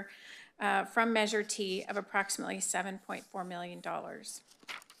transfer from Measure T of approximately $7.4 million.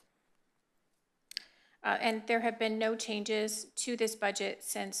 And there have been no changes to this budget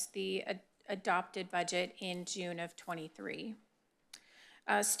since the adopted budget in June of 23.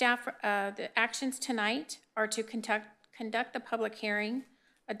 The actions tonight are to conduct the public hearing,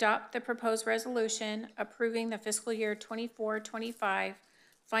 adopt the proposed resolution approving the fiscal year 24-25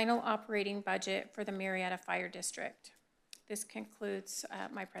 final operating budget for the Murrieta Fire District. This concludes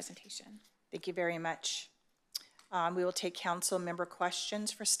my presentation. Thank you very much. We will take council member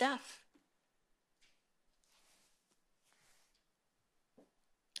questions for staff.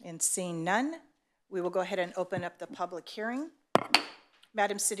 And seeing none, we will go ahead and open up the public hearing.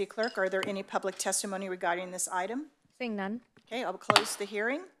 Madam City Clerk, are there any public testimony regarding this item? Seeing none. Okay, I'll close the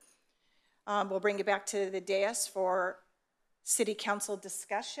hearing. We'll bring it back to the dais for City Council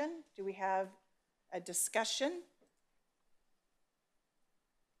discussion. Do we have a discussion?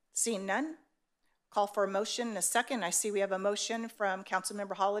 Seeing none, call for a motion and a second. I see we have a motion from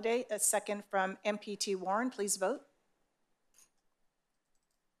Councilmember Holliday, a second from MPT Warren. Please vote.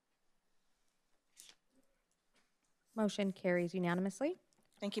 Motion carries unanimously.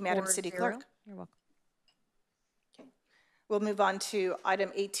 Thank you, Madam City 4-0. Clerk. You're welcome. Okay. We'll move on to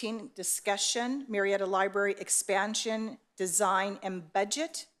item 18, discussion, Murrieta Library expansion, design, and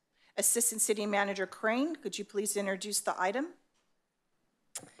budget. Assistant City Manager Crane, could you please introduce the item?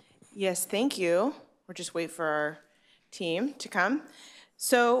 Yes, thank you. We'll just wait for our team to come.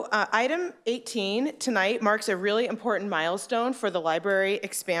 So item 18 tonight marks a really important milestone for the library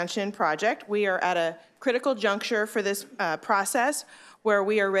expansion project. We are at a critical juncture for this process where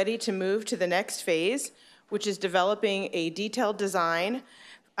we are ready to move to the next phase, which is developing a detailed design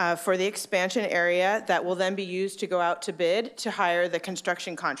for the expansion area that will then be used to go out to bid to hire the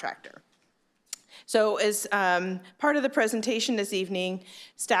construction contractor. So as part of the presentation this evening,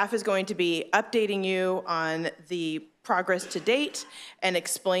 staff is going to be updating you on the progress to date and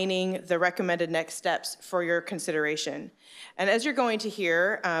explaining the recommended next steps for your consideration. And as you're going to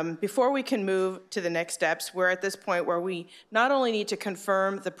hear, before we can move to the next steps, we're at this point where we not only need to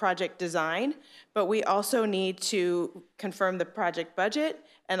confirm the project design, but we also need to confirm the project budget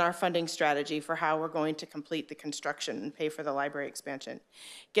and our funding strategy for how we're going to complete the construction and pay for the library expansion.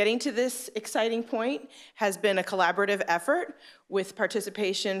 Getting to this exciting point has been a collaborative effort with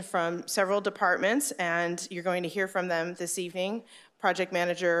participation from several departments, and you're going to hear from them this evening. Project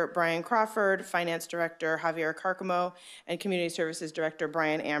Manager Brian Crawford, Finance Director Javier Carcamo, and Community Services Director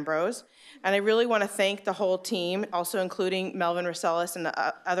Brian Ambrose. And I really want to thank the whole team, also including Melvin Rosales and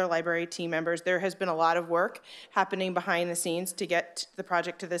the other library team members. There has been a lot of work happening behind the scenes to get the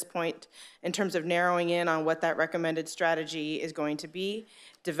project to this point in terms of narrowing in on what that recommended strategy is going to be,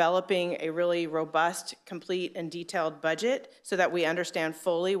 developing a really robust, complete, and detailed budget so that we understand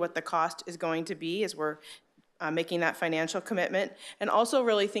fully what the cost is going to be as we're making that financial commitment, and also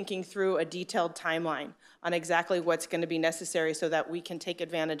really thinking through a detailed timeline on exactly what's going to be necessary so that we can take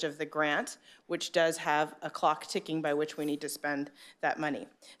advantage of the grant, which does have a clock ticking by which we need to spend that money.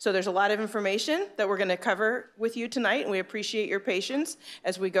 So there's a lot of information that we're going to cover with you tonight, and we appreciate your patience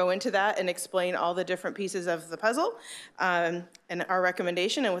as we go into that and explain all the different pieces of the puzzle and our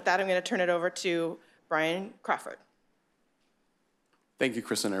recommendation. And with that, I'm going to turn it over to Brian Crawford. Thank you,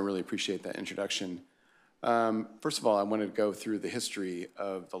 Kristen. I really appreciate that introduction. First of all, I wanted to go through the history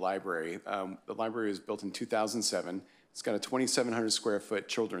of the library. The library was built in 2007. It's got a 2,700 square foot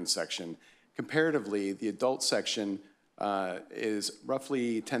children's section. Comparatively, the adult section is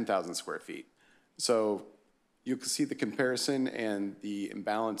roughly 10,000 square feet. So you can see the comparison and the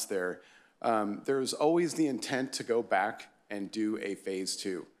imbalance there. There's always the intent to go back and do a phase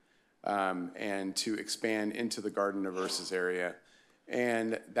 2 and to expand into the Garden of Verses area.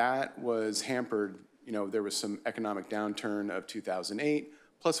 And that was hampered, you know, there was some economic downturn of 2008,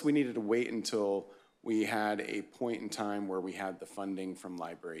 plus we needed to wait until we had a point in time where we had the funding from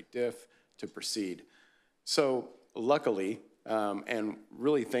Library Diff to proceed. So luckily, and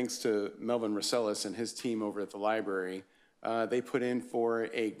really thanks to Melvin Rosellis and his team over at the library, they put in for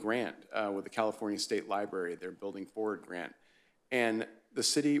a grant with the California State Library, their Building Forward grant. And the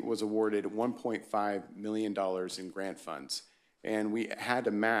city was awarded $1.5 million in grant funds. And we had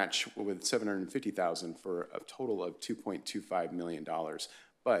to match with $750,000 for a total of $2.25 million.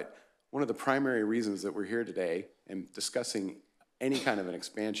 But one of the primary reasons that we're here today and discussing any kind of an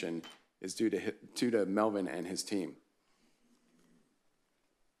expansion is due to Melvin and his team.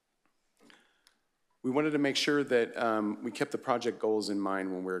 We wanted to make sure that we kept the project goals in mind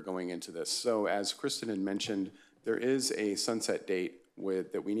when we were going into this. So as Kristen had mentioned, there is a sunset date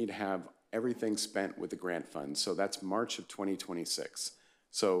that we need to have everything spent with the grant fund. So that's March of 2026.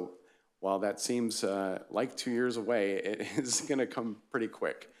 So while that seems like 2 years away, it is gonna come pretty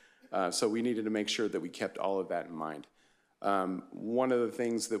quick. So we needed to make sure that we kept all of that in mind. One of the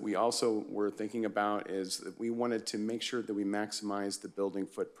things that we also were thinking about is that we wanted to make sure that we maximize the building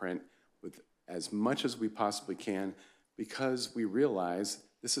footprint with as much as we possibly can, because we realize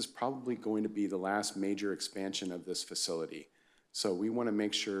this is probably going to be the last major expansion of this facility. So we want to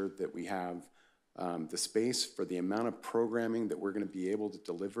make sure that we have the space for the amount of programming that we're going to be able to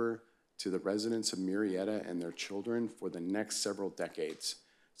deliver to the residents of Murrieta and their children for the next several decades.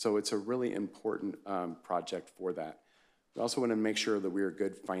 So it's a really important project for that. We also want to make sure that we are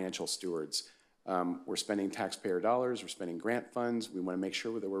good financial stewards. We're spending taxpayer dollars, we're spending grant funds. We want to make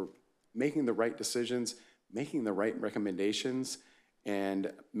sure that we're making the right decisions, making the right recommendations,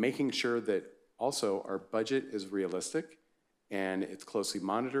 and making sure that also our budget is realistic and it's closely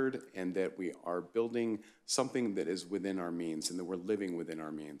monitored, and that we are building something that is within our means and that we're living within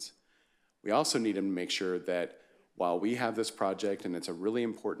our means. We also need to make sure that while we have this project, and it's a really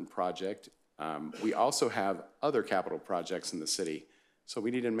important project, we also have other capital projects in the city. So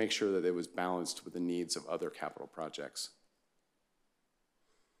we need to make sure that it was balanced with the needs of other capital projects.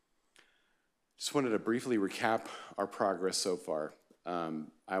 Just wanted to briefly recap our progress so far.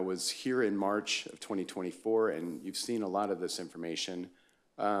 I was here in March of 2024, and you've seen a lot of this information.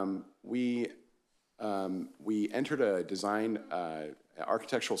 We entered a design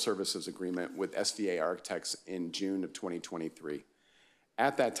architectural services agreement with SVA Architects in June of 2023.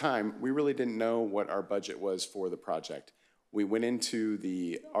 At that time, we really didn't know what our budget was for the project. We went into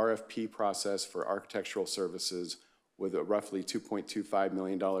the RFP process for architectural services with a roughly $2.25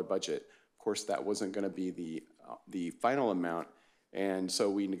 million budget. Of course, that wasn't going to be the final amount. And so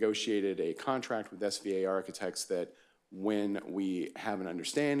we negotiated a contract with SVA Architects that when we have an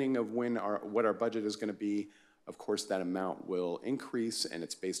understanding of what our budget is going to be, of course, that amount will increase, and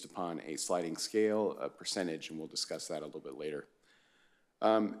it's based upon a sliding scale, a percentage, and we'll discuss that a little bit later.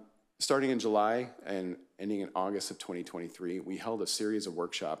 Starting in July and ending in August of 2023, we held a series of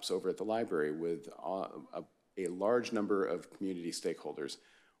workshops over at the library with a large number of community stakeholders.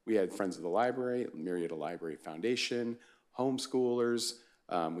 We had Friends of the Library, Murrieta Library Foundation, homeschoolers,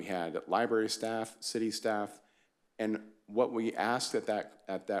 we had library staff, city staff, and what we asked at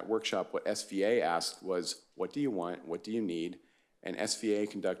that workshop, what SVA asked was, what do you want, what do you need? And SVA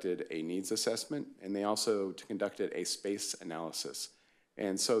conducted a needs assessment, and they also conducted a space analysis.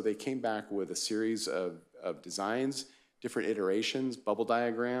 And so they came back with a series of designs, different iterations, bubble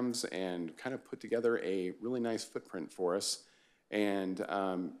diagrams, and kind of put together a really nice footprint for us. And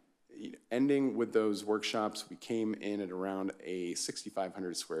ending with those workshops, we came in at around a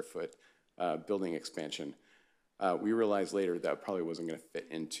 6,500 square foot building expansion. We realized later that probably wasn't going to fit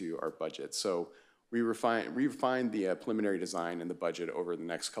into our budget. So we refined the preliminary design and the budget over the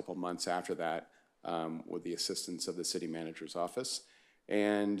next couple months after that with the assistance of the city manager's office.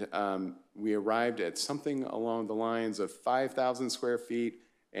 And we arrived at something along the lines of 5,000 square feet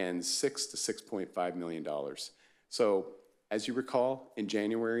and $6 to $6.5 million. So as you recall, in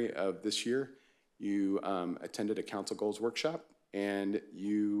January of this year, you attended a council goals workshop, and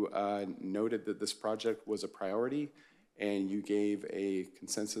you noted that this project was a priority, and you gave a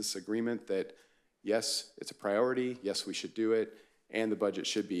consensus agreement that, yes, it's a priority, yes, we should do it, and the budget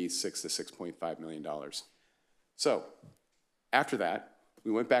should be $6 to $6.5 million. So after that,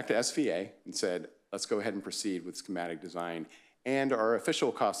 we went back to SVA and said, let's go ahead and proceed with schematic design and our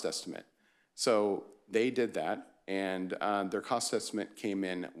official cost estimate. So they did that, and their cost estimate came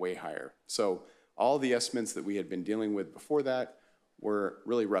in way higher. So all the estimates that we had been dealing with before that were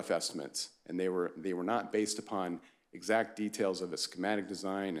really rough estimates, and they were not based upon exact details of a schematic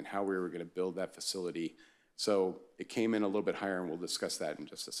design and how we were going to build that facility. So it came in a little bit higher, and we'll discuss that in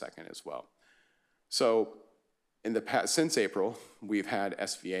just a second as well. So in the past, since April, we've had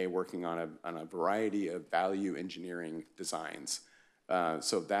SVA working on a variety of value engineering designs.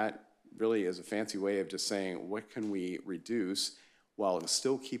 So that really is a fancy way of just saying, what can we reduce while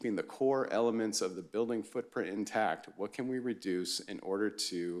still keeping the core elements of the building footprint intact? What can we reduce in order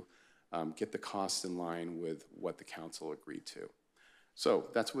to get the costs in line with what the council agreed to? So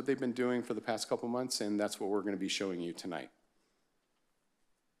that's what they've been doing for the past couple months, and that's what we're going to be showing you tonight.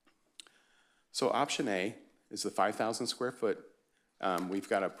 So option A is the 5,000 square foot. We've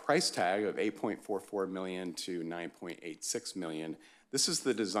got a price tag of $8.44 million to $9.86 million. This is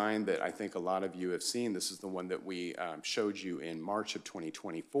the design that I think a lot of you have seen. This is the one that we showed you in March of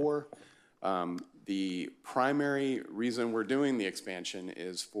 2024. The primary reason we're doing the expansion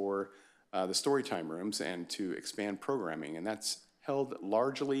is for the storytime rooms and to expand programming, and that's held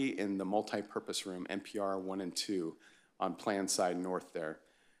largely in the multi-purpose room, NPR 1 and 2, on Plan Side North there.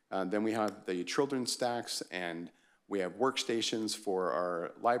 Then we have the children's stacks, and we have workstations for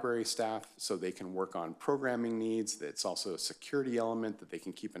our library staff so they can work on programming needs. It's also a security element that they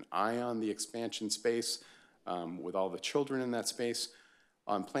can keep an eye on the expansion space with all the children in that space.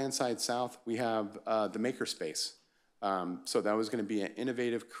 On Plan Side South, we have the maker space. So that was going to be an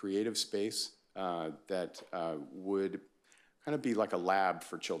innovative, creative space that would kind of be like a lab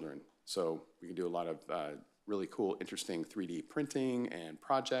for children. So we can do a lot of really cool, interesting 3D printing and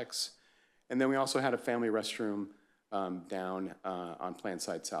projects. And then we also had a family restroom down on Plan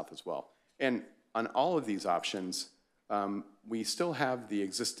Side South as well. And on all of these options, we still have the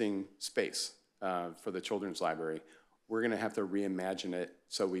existing space for the children's library. We're gonna have to reimagine it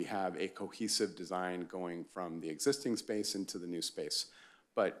so we have a cohesive design going from the existing space into the new space.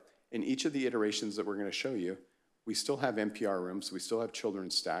 But in each of the iterations that we're gonna show you, we still have NPR rooms, we still have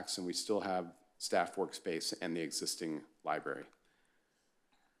children's stacks, and we still have staff workspace and the existing library.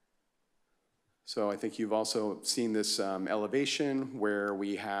 So I think you've also seen this elevation where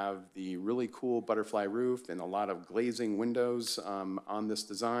we have the really cool butterfly roof and a lot of glazing windows on this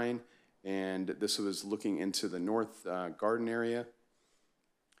design. And this was looking into the north garden area.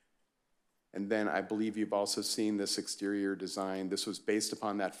 And then I believe you've also seen this exterior design. This was based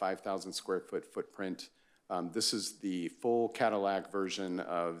upon that 5,000 square foot footprint. This is the full Cadillac version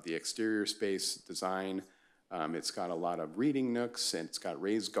of the exterior space design. It's got a lot of reading nooks, and it's got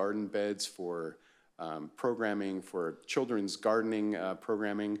raised garden beds for programming, for children's gardening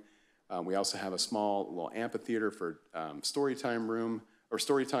programming. We also have a small little amphitheater for storytime room, or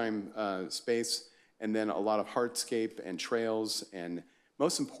storytime space, and then a lot of hardscape and trails, and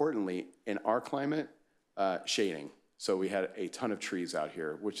most importantly, in our climate, shading. So we had a ton of trees out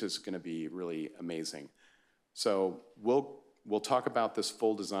here, which is gonna be really amazing. So we'll talk about this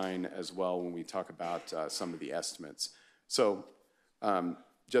full design as well when we talk about some of the estimates. So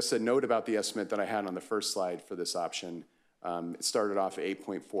just a note about the estimate that I had on the first slide for this option. It started off at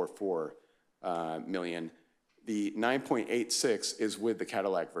 $8.44 million. The 9.86 is with the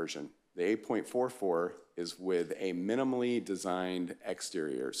Cadillac version. The 8.44 is with a minimally designed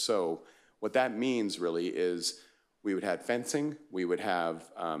exterior. So what that means really is we would have fencing, we would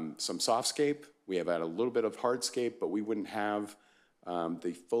have some softscape, we have had a little bit of hardscape, but we wouldn't have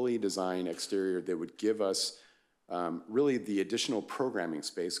the fully designed exterior that would give us really the additional programming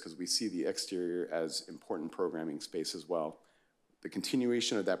space, because we see the exterior as important programming space as well. The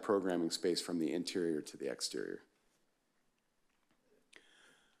continuation of that programming space from the interior to the exterior.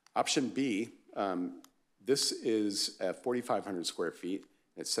 Option B, this is 4,500 square feet.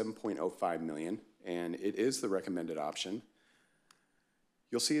 It's $7.05 million, and it is the recommended option.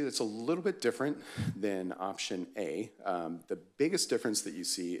 You'll see that it's a little bit different than option A. The biggest difference that you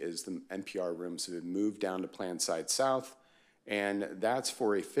see is the NPR rooms have moved down to Plan Side South, and that's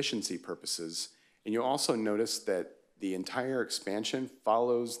for efficiency purposes. And you'll also notice that the entire expansion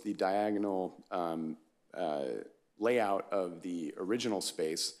follows the diagonal layout of the original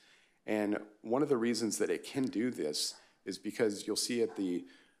space. And one of the reasons that it can do this is because you'll see at the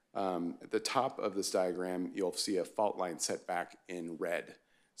top of this diagram, you'll see a fault line setback in red.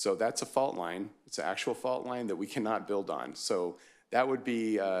 So that's a fault line. It's an actual fault line that we cannot build on. So that would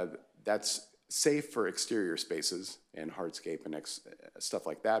be, that's safe for exterior spaces and hardscape and stuff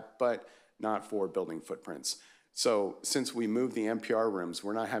like that, but not for building footprints. So since we moved the NPR rooms,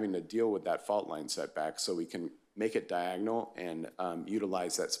 we're not having to deal with that fault line setback, so we can make it diagonal and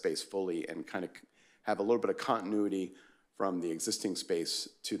utilize that space fully and kind of have a little bit of continuity from the existing space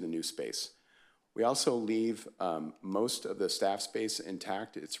to the new space. We also leave most of the staff space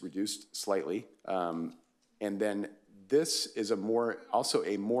intact. It's reduced slightly. And then this is also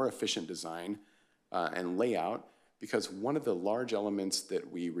a more efficient design and layout, because one of the large elements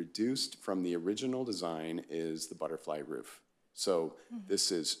that we reduced from the original design is the butterfly roof. So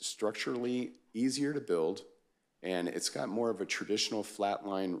this is structurally easier to build, and it's got more of a traditional flat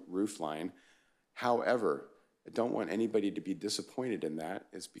line roof line. However, I don't want anybody to be disappointed in that,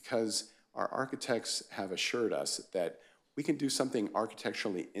 is because our architects have assured us that we can do something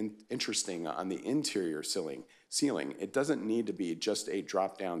architecturally interesting on the interior ceiling. It doesn't need to be just a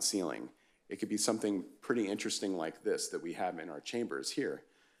drop-down ceiling. It could be something pretty interesting like this that we have in our chambers here.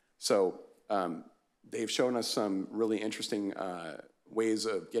 So they've shown us some really interesting ways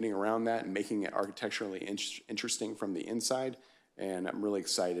of getting around that and making it architecturally interesting from the inside, and I'm really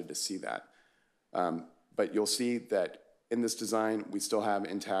excited to see that. But you'll see that in this design, we still have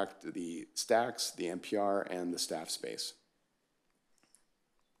intact the stacks, the NPR, and the staff space.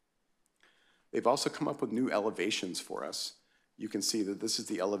 They've also come up with new elevations for us. You can see that this is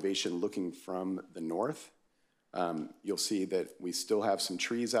the elevation looking from the north. You'll see that we still have some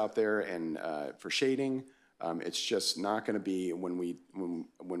trees out there and for shading. It's just not going to be, when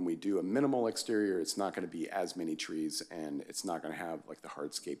we do a minimal exterior, it's not going to be as many trees, and it's not going to have like the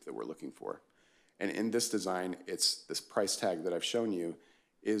hardscape that we're looking for. And in this design, it's this price tag that I've shown you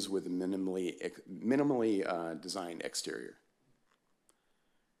is with a minimally designed exterior.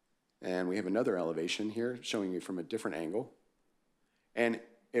 And we have another elevation here showing you from a different angle. And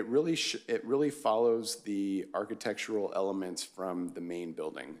it really follows the architectural elements from the main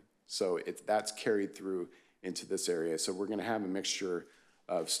building. So that's carried through into this area. So we're gonna have a mixture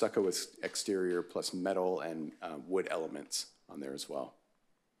of stucco exterior plus metal and wood elements on there as well.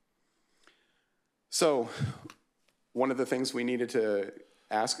 So one of the things we needed to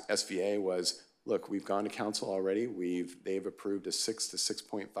ask SVA was, look, we've gone to council already. They've approved a $6 to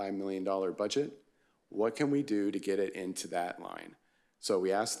 $6.5 million budget. What can we do to get it into that line? So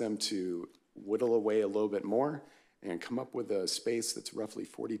we asked them to whittle away a little bit more and come up with a space that's roughly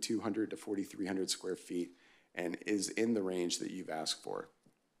 4,200 to 4,300 square feet and is in the range that you've asked for.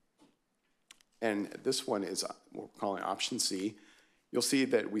 And this one is what we're calling option C. You'll see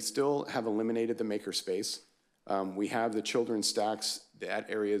that we still have eliminated the makerspace. We have the children's stacks. That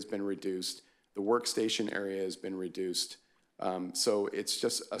area has been reduced. The workstation area has been reduced. So it's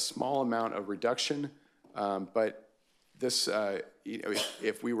just a small amount of reduction, but this,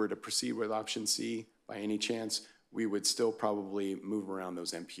 if we were to proceed with option C by any chance, we would still probably move around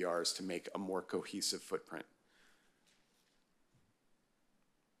those NPRs to make a more cohesive footprint.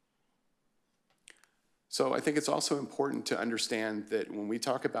 So I think it's also important to understand that when we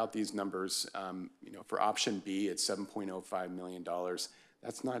talk about these numbers, for option B, it's $7.05 million.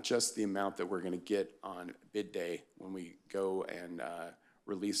 That's not just the amount that we're going to get on bid day when we go and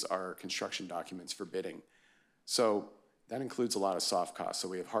release our construction documents for bidding. So that includes a lot of soft costs. So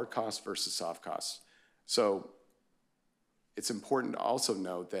we have hard costs versus soft costs. So it's important to also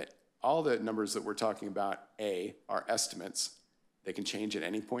note that all the numbers that we're talking about, A, are estimates. They can change at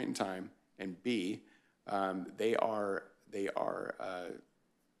any point in time. And B, they are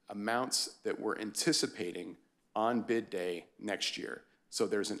amounts that we're anticipating on bid day next year. So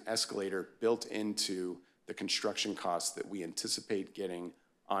there's an escalator built into the construction costs that we anticipate getting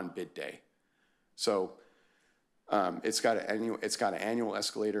on bid day. So it's got an annual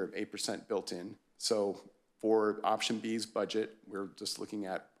escalator of 8% built in. So for option B's budget, we're just looking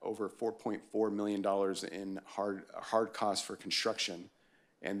at over $4.4 million in hard costs for construction.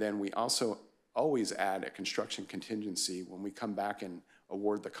 And then we also always add a construction contingency when we come back and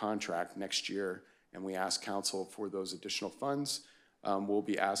award the contract next year and we ask council for those additional funds. We'll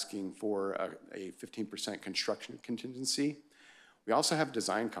be asking for a 15% construction contingency. We also have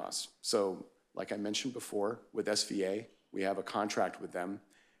design costs. So like I mentioned before, with SVA, we have a contract with them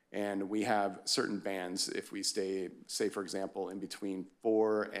and we have certain bands. If we stay, say for example, in between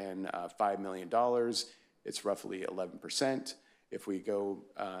 $4 and $5 million, it's roughly 11%. If we go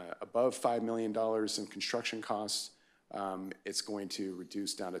above $5 million in construction costs, it's going to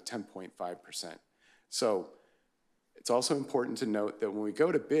reduce down to 10.5%. So it's also important to note that when we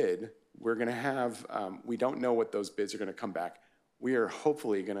go to bid, we're going to have, we don't know what those bids are going to come back. We are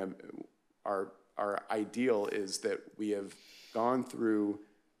hopefully going to, our ideal is that we have gone through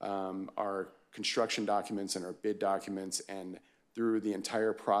our construction documents and our bid documents, and through the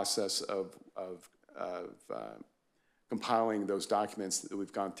entire process of compiling those documents that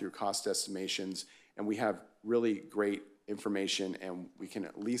we've gone through cost estimations, and we have really great information, and we can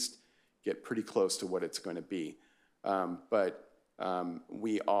at least get pretty close to what it's going to be. But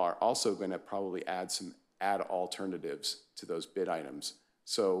we are also going to probably add alternatives to those bid items.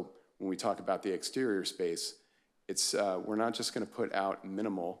 So when we talk about the exterior space, it's we're not just going to put out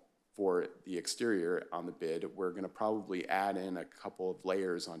minimal for the exterior on the bid. We're going to probably add in a couple of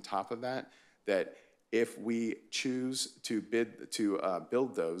layers on top of that, that if we choose to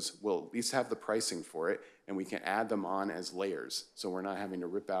build those, we'll at least have the pricing for it, and we can add them on as layers. So we're not having to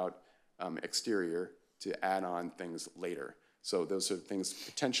rip out exterior to add on things later. So those are things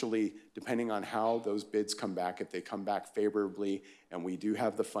potentially, depending on how those bids come back, if they come back favorably and we do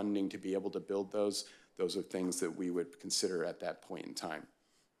have the funding to be able to build those are things that we would consider at that point in time.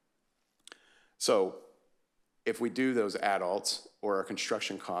 So if we do those add-alts or our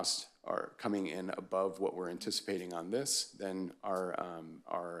construction costs are coming in above what we're anticipating on this, then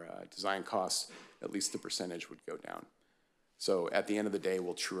our design costs, at least the percentage, would go down. So at the end of the day,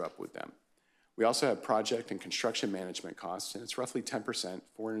 we'll true up with them. We also have project and construction management costs, and it's roughly 10%,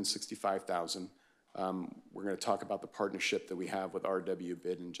 $465,000. We're going to talk about the partnership that we have with RW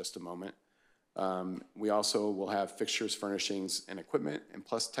Bid in just a moment. We also will have fixtures, furnishings, and equipment, and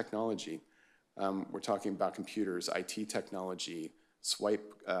plus technology. We're talking about computers, IT technology,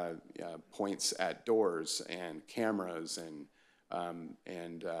 swipe points at doors, and cameras, and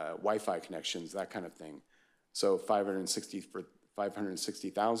Wi-Fi connections, that kind of thing. So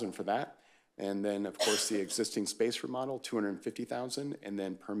 $560,000 for that. And then, of course, the existing space remodel, $250,000, and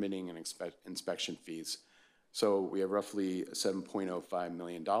then permitting and inspection fees. So we have roughly $7.05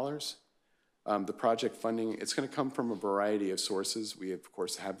 million. The project funding, it's going to come from a variety of sources. We, of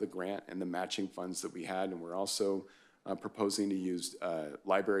course, have the grant and the matching funds that we had, and we're also proposing to use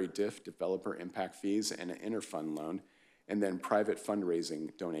library DIF, developer impact fees, and an interfund loan, and then private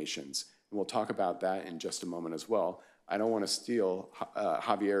fundraising donations. And we'll talk about that in just a moment as well. I don't want to steal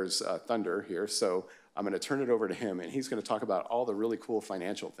Javier's thunder here, so I'm going to turn it over to him, and he's going to talk about all the really cool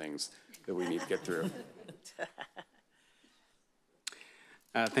financial things that we need to get through.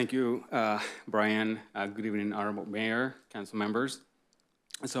 Thank you, Brian. Good evening, Honorable Mayor, council members.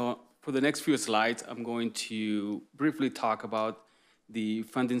 So for the next few slides, I'm going to briefly talk about the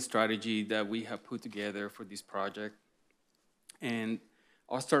funding strategy that we have put together for this project. And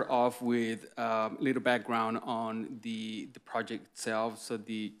I'll start off with a little background on the project itself. So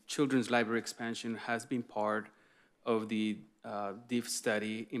the Children's Library expansion has been part of the DIF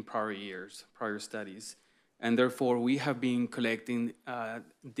study in prior studies. And therefore, we have been collecting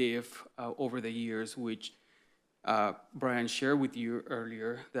DIF over the years, which Brian shared with you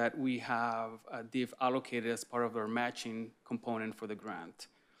earlier, that we have DIF allocated as part of our matching component for the grant.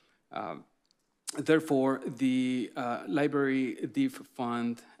 Therefore, the library DIF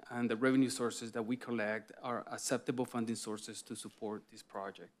fund and the revenue sources that we collect are acceptable funding sources to support this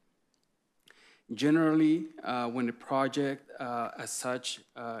project. Generally, when the project as such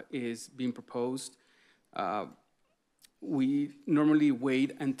is being proposed, we normally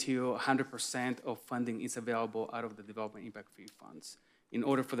wait until 100% of funding is available out of the development impact fee funds in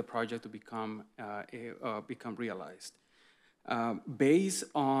order for the project to become realized. Based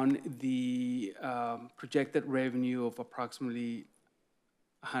on the projected revenue of approximately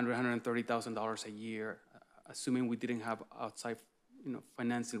 $130,000 a year, assuming we didn't have outside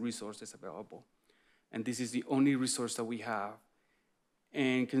financing resources available, and this is the only resource that we have,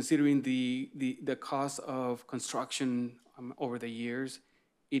 and considering the cost of construction over the years,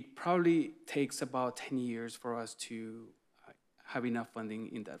 it probably takes about 10 years for us to have enough funding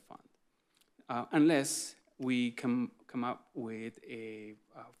in that fund, unless we come up with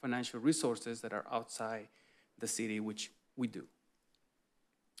financial resources that are outside the city, which we do.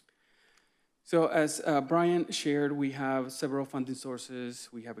 So as Brian shared, we have several funding sources.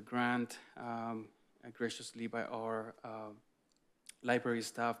 We have a grant graciously by our library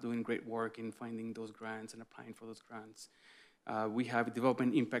staff doing great work in finding those grants and applying for those grants. We have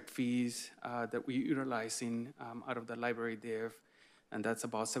development impact fees that we're utilizing out of the library DIF, and that's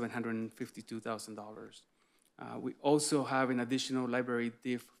about $752,000. We also have an additional library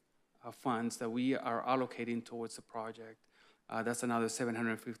DIF funds that we are allocating towards the project. That's another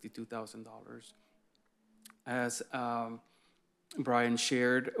 $752,000. As Brian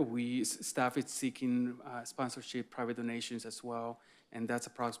shared, staff is seeking sponsorship, private donations as well, and that's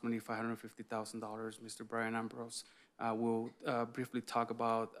approximately $550,000. Mr. Brian Ambrose will briefly talk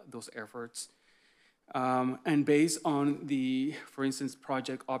about those efforts. And based on the, for instance,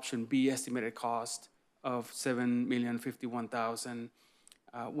 project option B estimated cost of $7,051,000,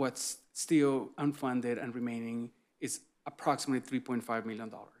 what's still unfunded and remaining is approximately $3.5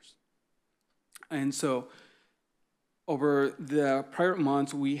 million. And so over the prior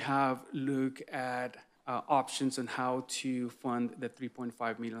months, we have looked at options on how to fund the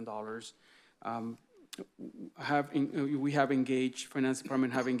 $3.5 million. We have engaged, Finance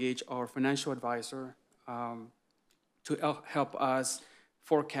Department have engaged our financial advisor to help us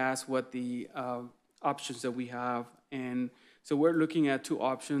forecast what the options that we have. And so we're looking at two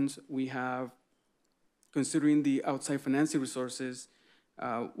options. We have, considering the outside financing resources,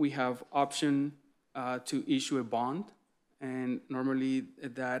 we have option to issue a bond. And normally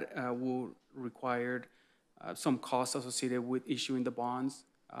that will require some costs associated with issuing the bonds,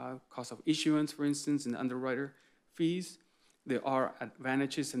 cost of issuance, for instance, and underwriter fees. There are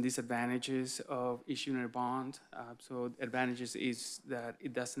advantages and disadvantages of issuing a bond. So advantages is that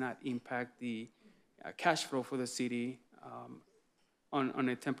it does not impact the cash flow for the city on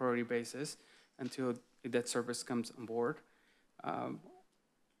a temporary basis until the debt service comes on board.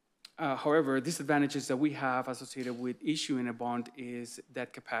 However, disadvantages that we have associated with issuing a bond is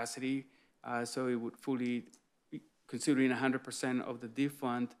debt capacity. So it would fully, considering 100% of the DIF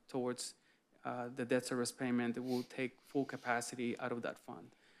fund towards the debt service payment, it will take full capacity out of that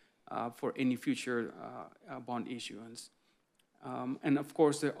fund for any future bond issuance. And of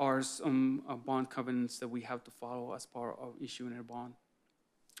course, there are some bond covenants that we have to follow as part of issuing a bond.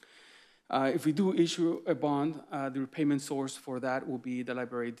 If we do issue a bond, the repayment source for that will be the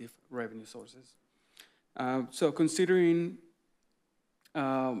library DIF revenue sources. So considering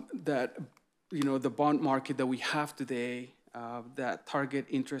that, the bond market that we have today, that target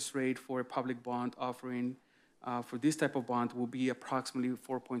interest rate for a public bond offering for this type of bond will be approximately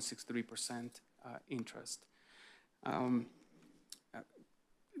 4.63% interest.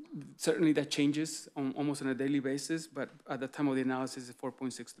 Certainly that changes almost on a daily basis, but at the time of the analysis, it's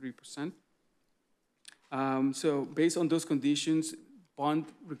 4.63%. So based on those conditions,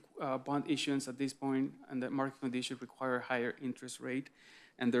 bond issuance at this point and the market conditions require a higher interest rate,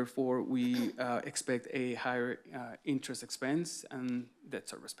 and therefore we expect a higher interest expense and debt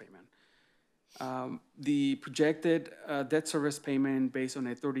service payment. The projected debt service payment based on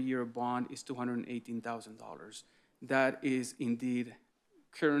a 30-year bond is $218,000. That is indeed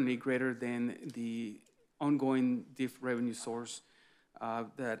currently greater than the ongoing DIF revenue source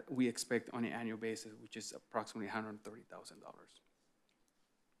that we expect on an annual basis, which is approximately $130,000.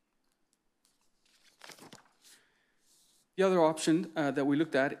 The other option that we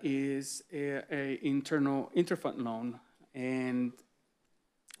looked at is a interfund loan, and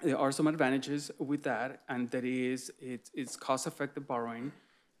there are some advantages with that, and that is it's cost-effective borrowing.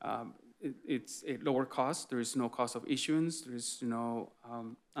 It's a lower cost. There is no cost of issuance. There is no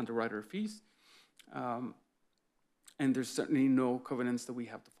underwriter fees. And there's certainly no covenants that we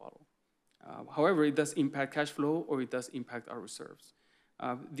have to follow. However, it does impact cash flow or it does impact our reserves.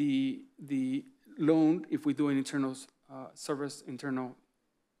 The loan, if we do an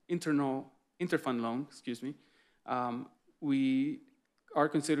interfund loan, we are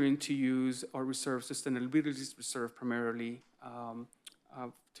considering to use our reserve, sustainability reserve primarily,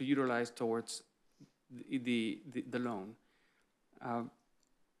 to utilize towards the loan.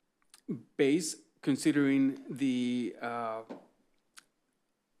 Considering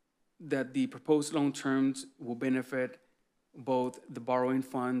that the proposed loan terms will benefit both the borrowing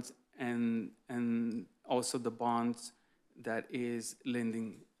funds and also the bonds that is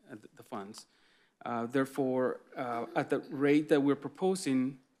lending the funds. Therefore, at the rate that we're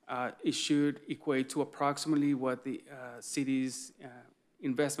proposing, it should equate to approximately what the city's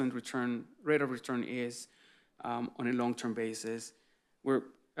investment rate of return is on a long-term basis. We're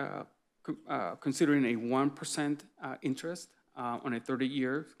considering a 1% interest on a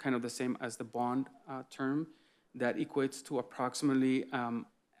 30-year, kind of the same as the bond term. That equates to approximately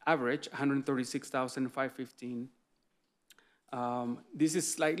average $136,515. This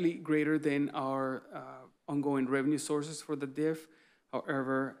is slightly greater than our ongoing revenue sources for the DIF.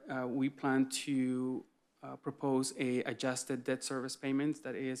 However, we plan to propose a adjusted debt service payments,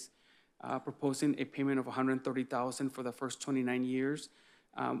 that is proposing a payment of $130,000 for the first 29 years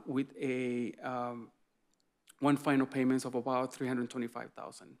with a one final payment of about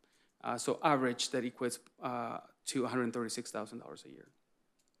 $325,000. So average that equates to $136,000 a year.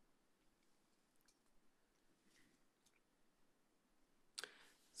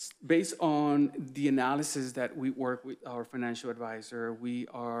 Based on the analysis that we work with our financial advisor, we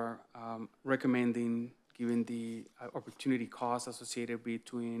are recommending, given the opportunity cost associated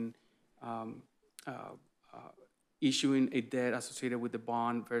between issuing a debt associated with the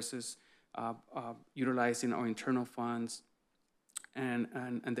bond versus utilizing our internal funds and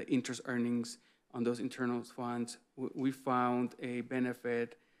the interest earnings on those internal funds, we found a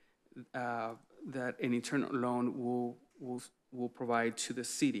benefit that an internal loan will provide to the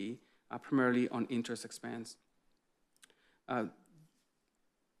city, primarily on interest expense.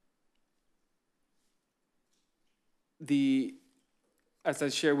 As I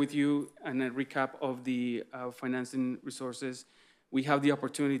share with you, and a recap of the financing resources, we have the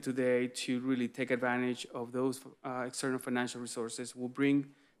opportunity today to really take advantage of those external financial resources. We'll bring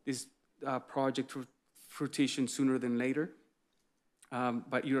this project to fruition sooner than later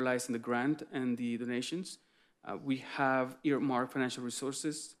by utilizing the grant and the donations. We have earmarked financial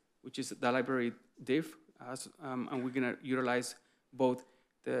resources, which is the library DIF, and we're gonna utilize both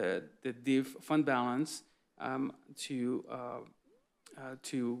the DIF fund balance to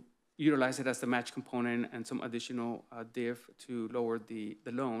utilize it as the match component and some additional DIF to lower the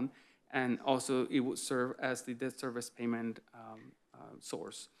loan. And also it would serve as the debt service payment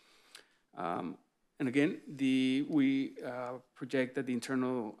source. And again, we project that the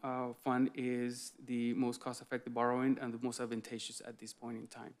internal fund is the most cost-effective borrowing and the most advantageous at this point in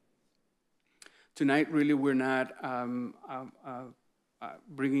time. Tonight, really, we're not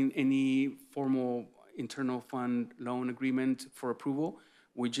bringing any formal internal fund loan agreement for approval.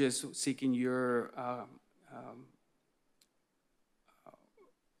 We're just seeking your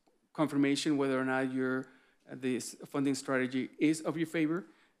confirmation whether or not this funding strategy is of your favor.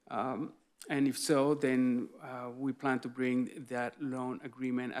 And if so, then we plan to bring that loan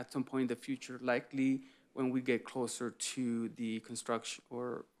agreement at some point in the future, likely when we get closer to the construction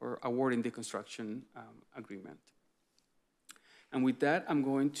or awarding the construction agreement. And with that, I'm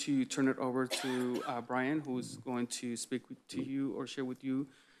going to turn it over to Brian, who's going to speak to you or share with you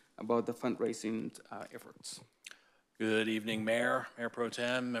about the fundraising efforts. Good evening, Mayor, Mayor Pro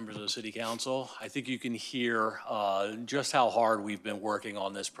Tem, members of the City Council. I think you can hear just how hard we've been working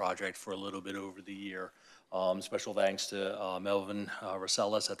on this project for a little bit over the year. Special thanks to Melvin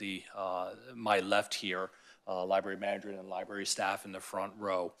Rossellas at my left here, library manager and library staff in the front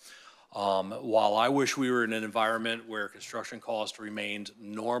row. While I wish we were in an environment where construction costs remained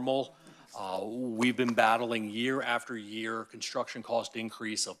normal, we've been battling year after year construction cost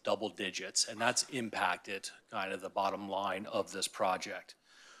increase of double digits, and that's impacted kind of the bottom line of this project.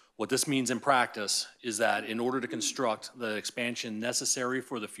 What this means in practice is that in order to construct the expansion necessary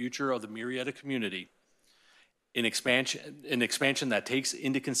for the future of the Murrieta community, an expansion that takes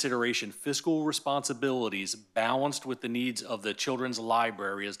into consideration fiscal responsibilities balanced with the needs of the children's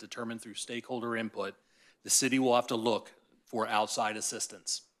library as determined through stakeholder input, the city will have to look for outside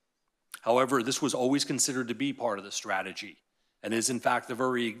assistance. However, this was always considered to be part of the strategy and is in fact the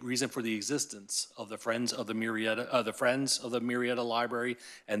very reason for the existence of the Friends of the Murrieta Library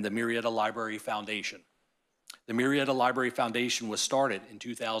and the Murrieta Library Foundation. The Murrieta Library Foundation was started in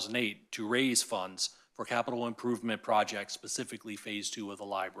 2008 to raise funds for capital improvement projects, specifically Phase 2 of the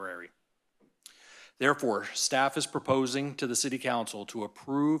library. Therefore, staff is proposing to the City Council to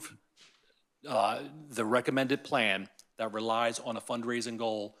approve the recommended plan that relies on a fundraising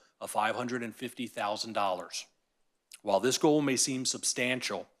goal of $550,000. While this goal may seem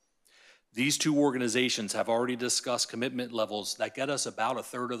substantial, these two organizations have already discussed commitment levels that get us about a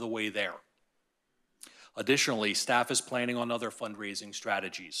third of the way there. Additionally, staff is planning on other fundraising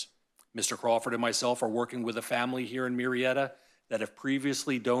strategies. Mr. Crawford and myself are working with a family here in Murrieta that have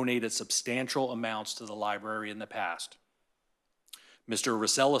previously donated substantial amounts to the library in the past. Mr.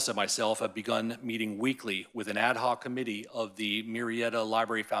 Rossellas and myself have begun meeting weekly with an ad hoc committee of the Murrieta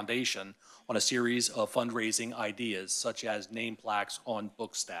Library Foundation on a series of fundraising ideas, such as name plaques on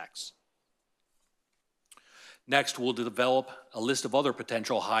book stacks. Next, we'll develop a list of other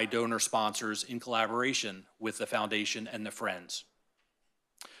potential high donor sponsors in collaboration with the foundation and the Friends.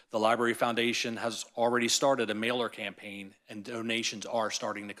 The Library Foundation has already started a mailer campaign and donations are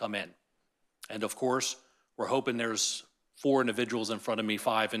starting to come in. And of course, we're hoping there's 4 individuals in front of me,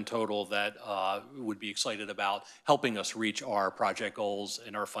 5 in total, that would be excited about helping us reach our project goals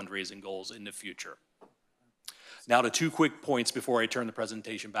and our fundraising goals in the future. Now to 2 quick points before I turn the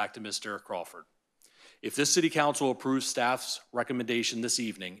presentation back to Mr. Crawford. If this City Council approves staff's recommendation this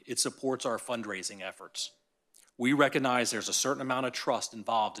evening, it supports our fundraising efforts. We recognize there's a certain amount of trust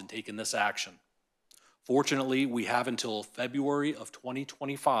involved in taking this action. Fortunately, we have until February of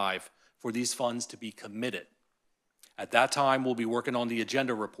 2025 for these funds to be committed. At that time, we'll be working on the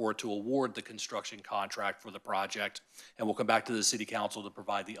agenda report to award the construction contract for the project, and we'll come back to the City Council to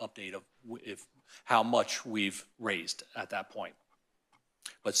provide the update of how much we've raised at that point.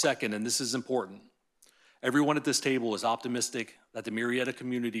 But second, and this is important, Everyone at this table is optimistic that the Murrieta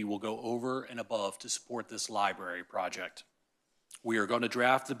community will go over and above to support this library project. We are going to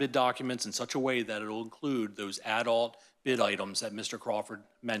draft the bid documents in such a way that it'll include those adult bid items that Mr. Crawford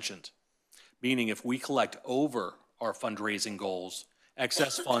mentioned, meaning if we collect over our fundraising goals,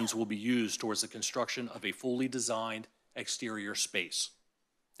 excess funds will be used towards the construction of a fully designed exterior space.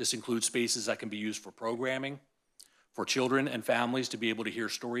 This includes spaces that can be used for programming, for children and families to be able to hear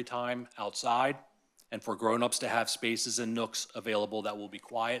story time outside, and for grown-ups to have spaces and nooks available that will be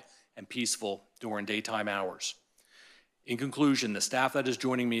quiet and peaceful during daytime hours. In conclusion, the staff that is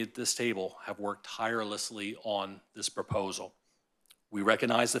joining me at this table have worked tirelessly on this proposal. We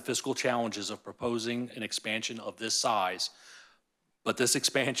recognize the fiscal challenges of proposing an expansion of this size, but this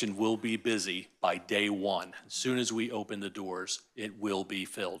expansion will be busy by day one. As soon as we open the doors, it will be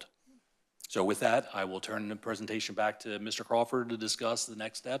filled. So with that, I will turn the presentation back to Mr. Crawford to discuss the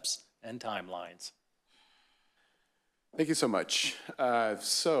next steps and timelines. Thank you so much.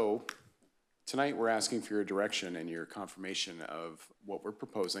 So tonight we're asking for your direction and your confirmation of what we're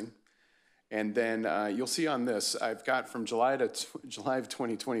proposing. And then you'll see on this, I've got from July of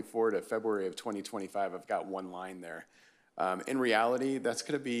 2024 to February of 2025, I've got one line there. In reality, that's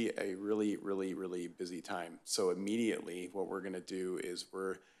going to be a really, really, really busy time. So immediately what we're going to do is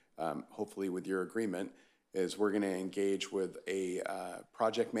we're, hopefully with your agreement, is we're going to engage with a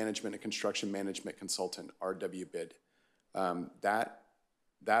project management and construction management consultant, RW Bid.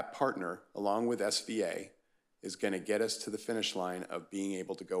 That partner, along with SVA, is going to get us to the finish line of being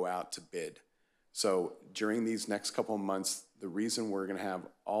able to go out to bid. So during these next couple of months, the reason we're going to have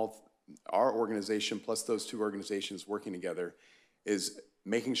all our organization plus those two organizations working together is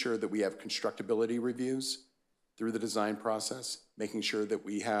making sure that we have constructability reviews through the design process, making sure that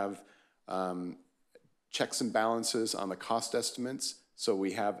we have checks and balances on the cost estimates so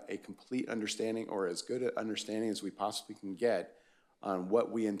we have a complete understanding or as good an understanding as we possibly can get on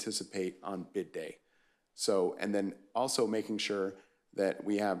what we anticipate on bid day. So, and then also making sure that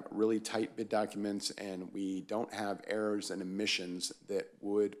we have really tight bid documents and we don't have errors and omissions that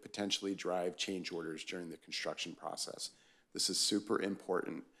would potentially drive change orders during the construction process. This is super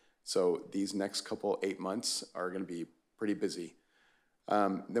important. So these next couple 8 months are going to be pretty busy.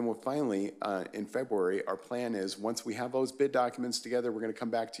 Then we'll finally, in February, our plan is once we have those bid documents together, we're going to come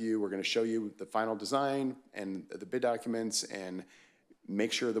back to you. We're going to show you the final design and the bid documents and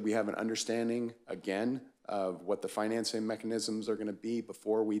make sure that we have an understanding, again, of what the financing mechanisms are going to be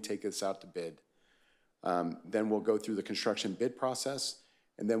before we take this out to bid. Then we'll go through the construction bid process,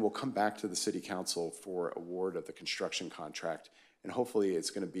 and then we'll come back to the City Council for award of the construction contract. And hopefully it's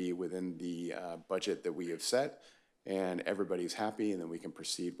going to be within the budget that we have set, and everybody's happy, and then we can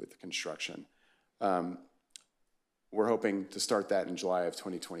proceed with the construction. We're hoping to start that in July of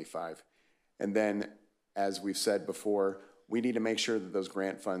 2025. And then, as we've said before, we need to make sure that those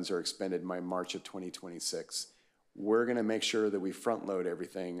grant funds are expended by March of 2026. We're going to make sure that we front load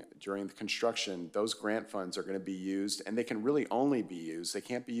everything during the construction. Those grant funds are going to be used, and they can really only be used. They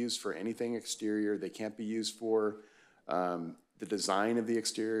can't be used for anything exterior. They can't be used for the design of the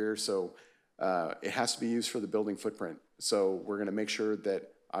exterior. So it has to be used for the building footprint. So we're going to make sure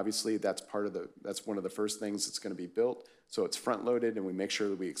that obviously that's one of the first things that's going to be built. So it's front loaded, and we make sure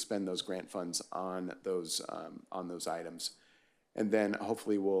that we expend those grant funds on those items. And then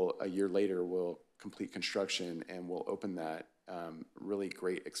hopefully a year later, we'll complete construction and we'll open that really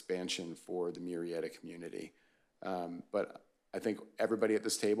great expansion for the Murrieta community. But I think everybody at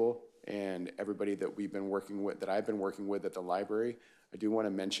this table and everybody that we've been working with, that I've been working with at the library, I do want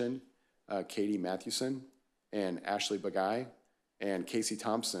to mention Katie Mathewson and Ashley Bagay and Casey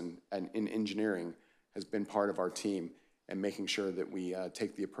Thompson in engineering has been part of our team and making sure that we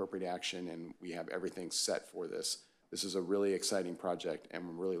take the appropriate action and we have everything set for this. This is a really exciting project, and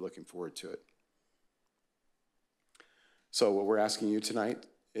we're really looking forward to it. So what we're asking you tonight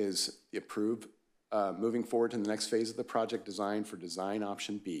is approve moving forward to the next phase of the project design for design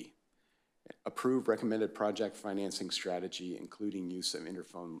option B. Approve recommended project financing strategy, including use of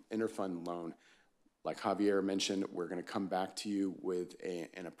interfund loan. Like Javier mentioned, we're going to come back to you with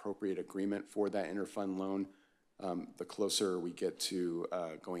an appropriate agreement for that interfund loan the closer we get to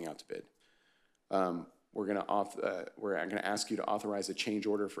going out to bid. We're going to ask you to authorize a change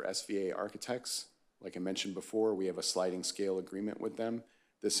order for SVA Architects. Like I mentioned before, we have a sliding scale agreement with them.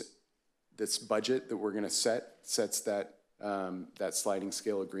 This budget that we're going to sets that sliding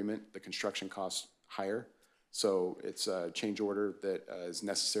scale agreement, the construction costs higher. So it's a change order that is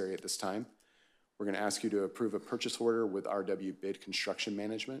necessary at this time. We're going to ask you to approve a purchase order with RW Bid Construction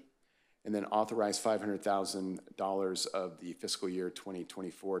Management. and then authorize $500,000 of the fiscal year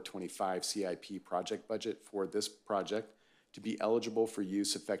 2024-25 CIP project budget for this project to be eligible for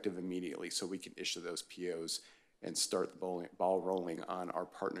use effective immediately, so we can issue those POs and start the ball rolling on our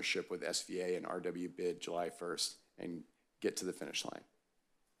partnership with SVA and RW bid July 1st and get to the finish line.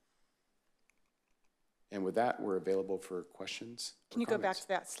 And with that, we're available for questions. Can you go back to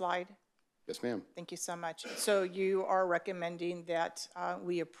that slide? Yes, ma'am. Thank you so much. So you are recommending that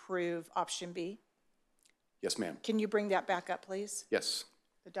we approve option B? Yes, ma'am. Can you bring that back up, please? Yes.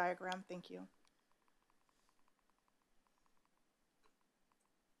 The diagram, thank you.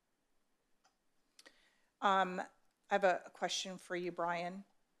 I have a question for you, Brian.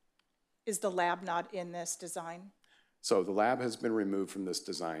 Is the lab not in this design? So the lab has been removed from this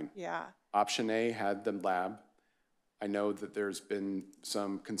design. Yeah. Option A had the lab. I know that there's been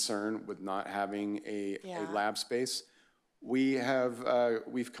some concern with not having a lab space. We've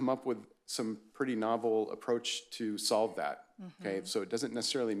come up with some pretty novel approach to solve that. Okay, so it doesn't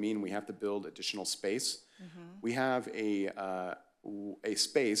necessarily mean we have to build additional space. We have a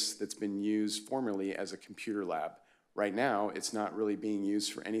space that's been used formerly as a computer lab. Right now, it's not really being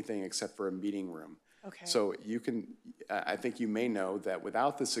used for anything except for a meeting room. Okay. So you can, I think you may know that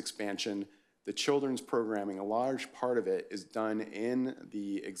without this expansion, the children's programming, a large part of it is done in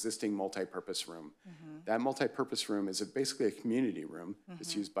the existing multipurpose room. That multipurpose room is basically a community room.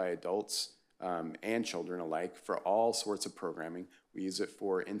 It's used by adults and children alike for all sorts of programming. We use it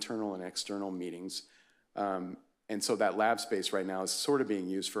for internal and external meetings. And so that lab space right now is sort of being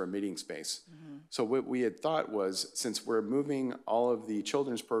used for a meeting space. So what we had thought was, since we're moving all of the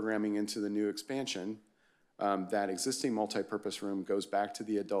children's programming into the new expansion, that existing multipurpose room goes back to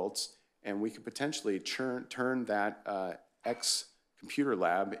the adults, and we could potentially turn that computer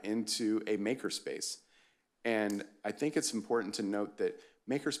lab into a makerspace. And I think it's important to note that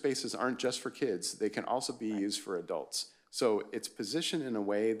makerspaces aren't just for kids, they can also be used for adults. So it's positioned in a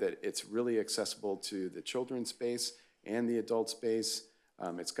way that it's really accessible to the children's space and the adult space.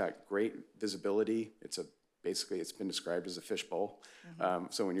 It's got great visibility. Basically, it's been described as a fishbowl.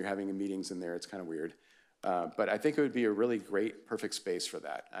 So when you're having meetings in there, it's kind of weird. But I think it would be a really great, perfect space for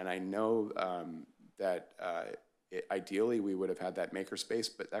that. And I know that ideally we would have had that makerspace,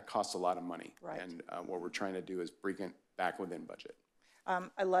 but that costs a lot of money. Right. And what we're trying to do is bring it back within budget.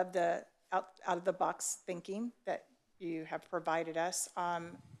 I love the out of the box thinking that you have provided us.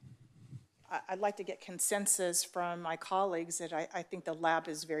 I'd like to get consensus from my colleagues that I think the lab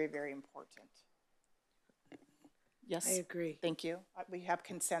is very, very important. Yes? I agree. Thank you. We have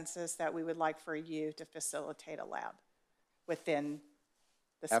consensus that we would like for you to facilitate a lab within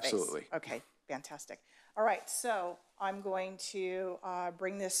the space. Absolutely. Okay, fantastic. All right, so I'm going to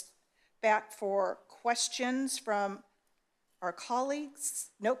bring this back for questions from our colleagues.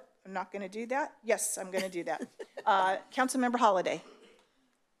 Nope, I'm not going to do that. Yes, I'm going to do that. Councilmember Holliday.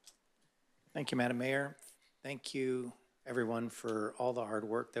 Thank you, Madam Mayor. Thank you, everyone, for all the hard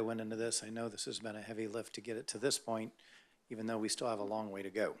work that went into this. I know this has been a heavy lift to get it to this point, even though we still have a long way to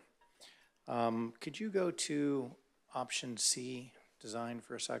go. Could you go to option C, design,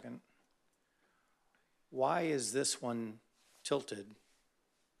 for a second? Why is this one tilted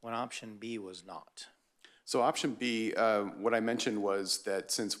when option B was not? So option B, what I mentioned was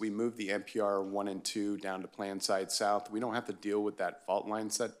that since we moved the NPR 1 and 2 down to Plan Side South, we don't have to deal with that fault line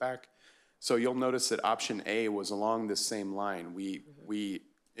setback. So you'll notice that option A was along this same line.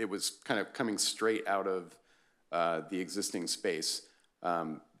 It was kind of coming straight out of the existing space.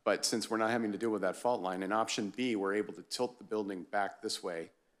 But since we're not having to deal with that fault line, in option B, we're able to tilt the building back this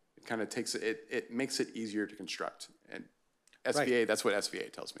way. It kind of takes it makes it easier to construct. And SVA, Right. That's what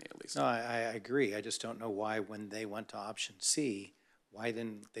SVA tells me, at least. No, I agree. I just don't know why, when they went to option C, why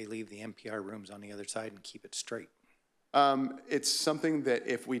didn't they leave the NPR rooms on the other side and keep it straight? It's something that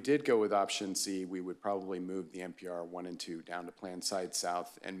if we did go with option C, we would probably move the NPR 1 and 2 down to Plan Side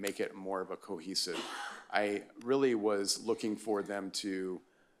South and make it more of a cohesive. I really was looking for them to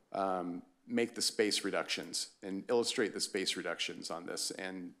make the space reductions and illustrate the space reductions on this,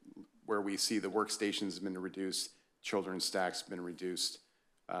 and where we see the workstations have been reduced, children's stacks have been reduced.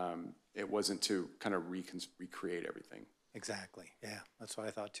 It wasn't to kind of recreate everything. Exactly, yeah, that's what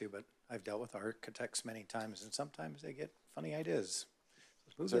I thought too, but I've dealt with architects many times, and sometimes they get funny ideas.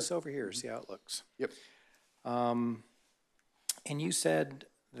 Let's move this over here, see how it looks. Yep. And you said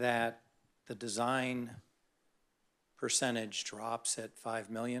that the design percentage drops at 5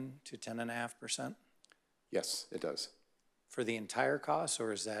 million to 10.5%? Yes, it does. For the entire cost,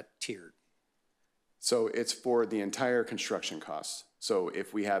 or is that tiered? So it's for the entire construction cost. So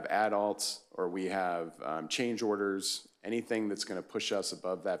if we have adults or we have change orders, anything that's going to push us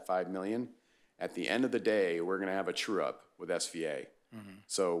above that 5 million, at the end of the day, we're going to have a true up with SVA.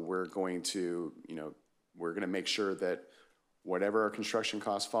 So we're going to, we're going to make sure that whatever our construction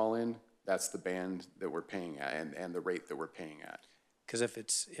costs fall in, that's the band that we're paying at and the rate that we're paying at. Because if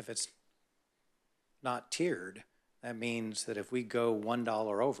it's not tiered, that means that if we go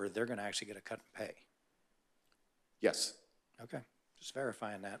 $1 over, they're going to actually get a cut in pay. Yes. Okay, just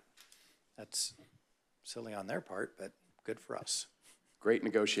verifying that. That's silly on their part, but good for us. Great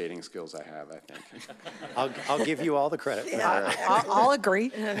negotiating skills I have, I think. I'll give you all the credit for that. I'll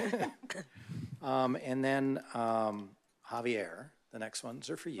agree. And then Javier, the next ones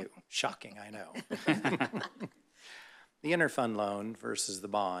are for you. Shocking, I know. The interfund loan versus the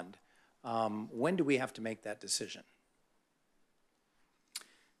bond. When do we have to make that decision?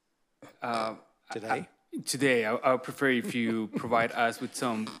 Today? Today, I would prefer if you provide us with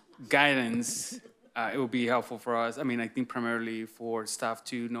some guidance. It would be helpful for us. I mean, I think primarily for staff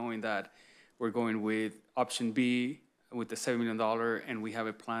too, knowing that we're going with option B with the $7 million, and we have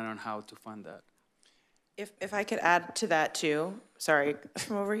a plan on how to fund that. If I could add to that too, sorry,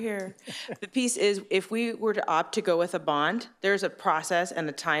 from over here. The piece is, if we were to opt to go with a bond, there's a process and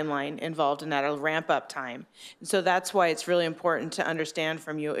a timeline involved in that, a ramp-up time. And so that's why it's really important to understand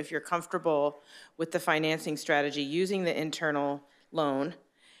from you if you're comfortable with the financing strategy using the internal loan,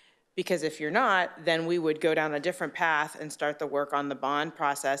 because if you're not, then we would go down a different path and start the work on the bond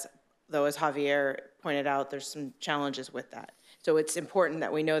process, though as Javier pointed out, there's some challenges with that. So it's important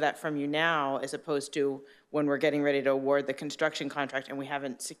that we know that from you now, as opposed to when we're getting ready to award the construction contract and we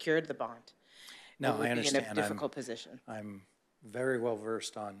haven't secured the bond. No, I understand. In a difficult position. I'm very well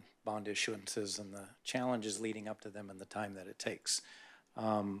versed on bond issuances and the challenges leading up to them and the time that it takes.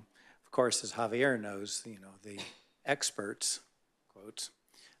 Of course, as Javier knows, the experts, quotes,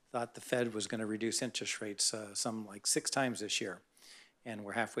 thought the Fed was going to reduce interest rates some like 6 times this year. And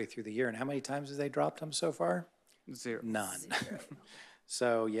we're halfway through the year. And how many times have they dropped them so far? 0. None.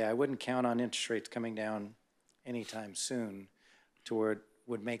 So yeah, I wouldn't count on interest rates coming down anytime soon to where it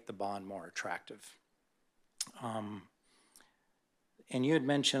would make the bond more attractive. And you had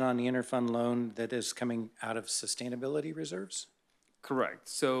mentioned on the interfund loan that is coming out of sustainability reserves? Correct.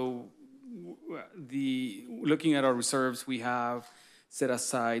 So looking at our reserves, we have set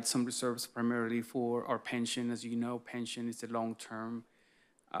aside some reserves primarily for our pension. As you know, pension is a long-term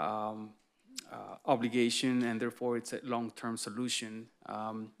obligation, and therefore it's a long-term solution.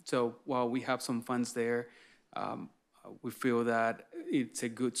 So while we have some funds there, we feel that it's a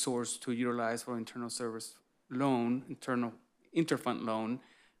good source to utilize for internal service loan, interfund loan,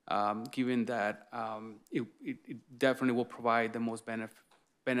 given that it definitely will provide the most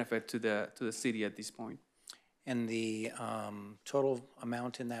benefit to the city at this point. And the total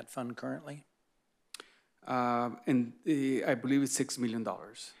amount in that fund currently? And I believe it's $6 million.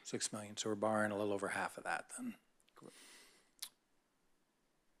 $6 million, so we're borrowing a little over half of that then. Correct.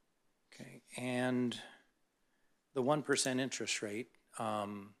 Okay, and the 1% interest rate,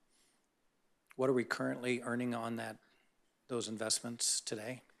 what are we currently earning on those investments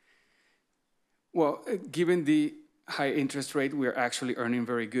today? Well, given the high interest rate, we're actually earning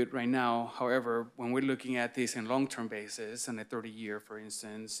very good right now. However, when we're looking at this in long-term basis, on a 30-year, for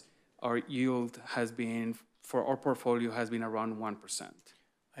instance, our yield has been, for our portfolio, has been around 1%.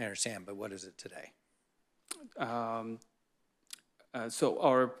 I understand, but what is it today?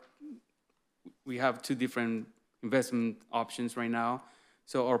 So we have 2 different investment options right now.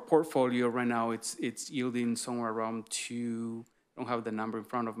 So our portfolio right now, it's yielding somewhere around 2, I don't have the number in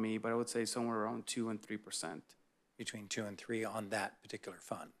front of me, but I would say somewhere around 2 and 3%. Between 2 and 3 on that particular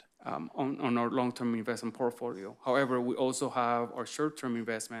fund? On our long-term investment portfolio. However, we also have our short-term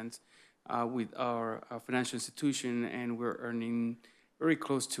investments with our financial institution, and we're earning very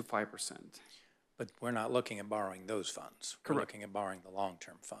close to 5%. But we're not looking at borrowing those funds. Correct. We're looking at borrowing the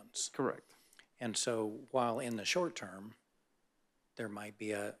long-term funds. Correct. And so while in the short term, there might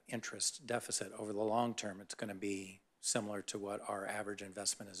be an interest deficit, over the long term, it's going to be similar to what our average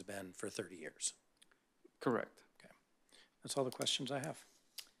investment has been for 30 years. Correct. Okay. That's all the questions I have.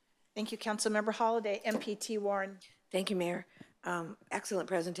 Thank you, Councilmember Holliday. MPT Warren. Thank you, Mayor. Excellent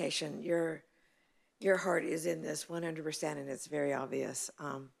presentation. Your heart is in this 100%, and it's very obvious.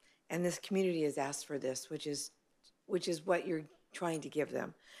 And this community has asked for this, which is what you're trying to give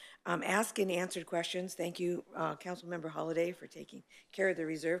them. Ask and answered questions. Thank you, Councilmember Holliday, for taking care of the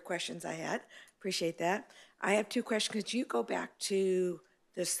reserve questions I had. Appreciate that. I have 2 questions. Could you go back to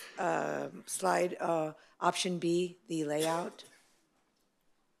this slide, option B, the layout?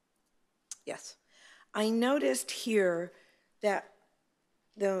 Yes. I noticed here that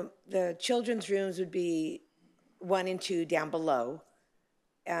the children's rooms would be 1 and 2 down below.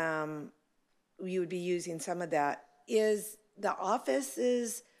 You would be using some of that. Is the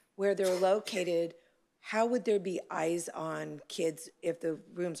offices where they're located, how would there be eyes on kids if the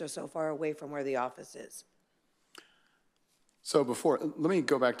rooms are so far away from where the office is? So let me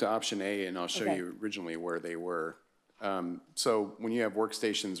go back to option A, and I'll show Okay. you originally where they were. So when you have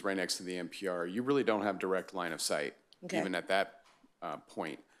workstations right next to the NPR, you really don't have direct line of sight, Okay. even at that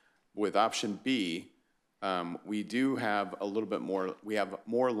point. With option B, we do have a little bit more, we have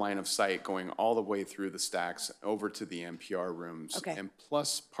more line of sight going all the way through the stacks over to the NPR rooms. Okay. And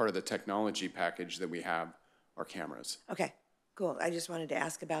plus, part of the technology package that we have are cameras. Okay, cool. I just wanted to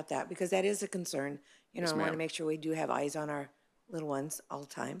ask about that because that is a concern. You know, Yes, I want to ma'am. make sure we do have eyes on our little ones all the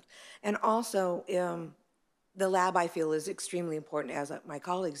time. And also, the lab I feel is extremely important, as my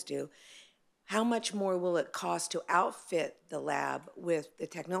colleagues do. How much more will it cost to outfit the lab with the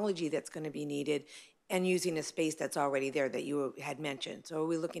technology that's going to be needed and using a space that's already there that you had mentioned? So are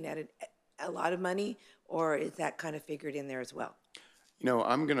we looking at a lot of money, or is that kind of figured in there as well? You know,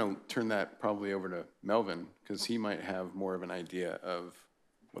 I'm going to turn that probably over to Melvin, because he might have more of an idea of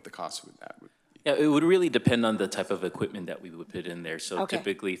what the cost of that would be. Yeah, it would really depend on the type of equipment that we would put in there. So Okay.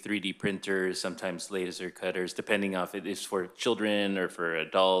 typically 3D printers, sometimes laser cutters, depending on if it is for children or for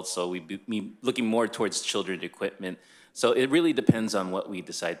adults. So we'd be looking more towards children equipment. So it really depends on what we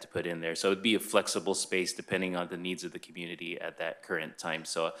decide to put in there. So it'd be a flexible space depending on the needs of the community at that current time.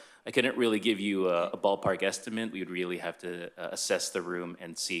 So I couldn't really give you a ballpark estimate. We would really have to assess the room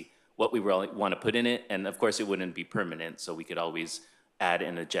and see what we really want to put in it. And of course, it wouldn't be permanent, so we could always add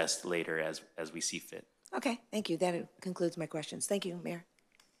and adjust later as we see fit. Okay, thank you. That concludes my questions. Thank you, Mayor.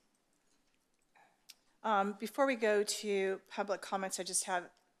 Before we go to public comments, I just have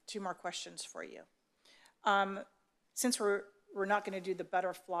 2 more questions for you. Since we're not going to do the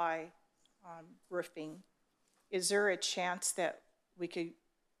butterfly roofing, is there a chance that we could,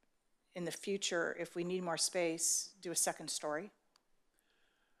 in the future, if we need more space, do a second story?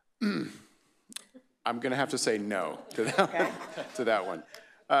 I'm going to have to say no to that, to that one.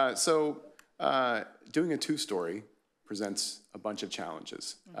 Doing a 2-story presents a bunch of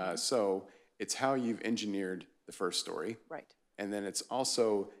challenges. So it's how you've engineered the first story. Right. And then it's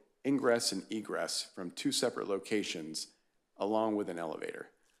also ingress and egress from 2 separate locations along with an elevator.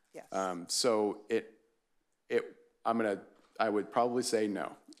 Yes. I would probably say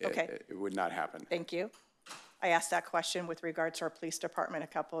no. Okay. It would not happen. Thank you. I asked that question with regard to our police department a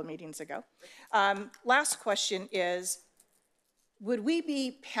couple of meetings ago. Last question is, would we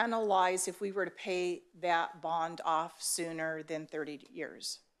be penalized if we were to pay that bond off sooner than 30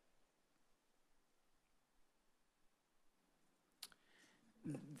 years?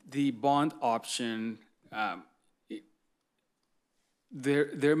 The bond option,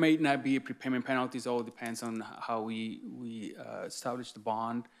 there may not be a prepayment penalty. It all depends on how we establish the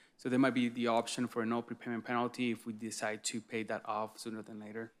bond. So there might be the option for no prepayment penalty if we decide to pay that off sooner than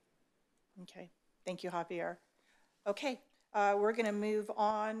later. Okay, thank you, Javier. Okay, we're going to move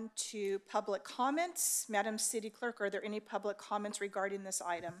on to public comments. Madam City Clerk, are there any public comments regarding this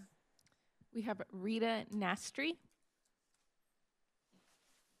item? We have Rita Nastri.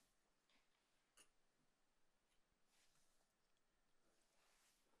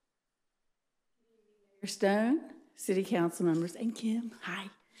 Stone, City Council members, and Kim,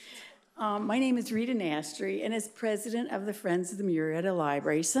 hi. My name is Rita Nastri, and as president of the Friends of the Murrieta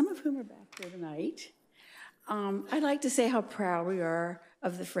Library, some of whom are back there tonight, I'd like to say how proud we are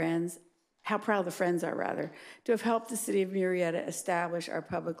of the Friends, how proud the Friends are, rather, to have helped the city of Murrieta establish our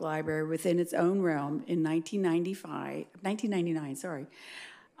public library within its own realm in 1999, sorry.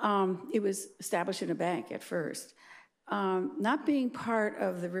 It was established in a bank at first. Not being part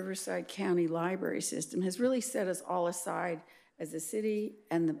of the Riverside County library system has really set us all aside as a city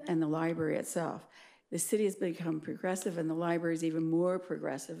and the library itself. The city has become progressive and the library is even more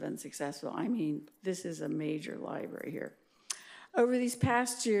progressive and successful. I mean, this is a major library here. Over these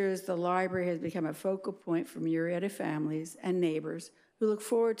past years, the library has become a focal point for Murrieta families and neighbors who look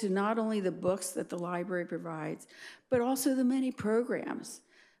forward to not only the books that the library provides, but also the many programs,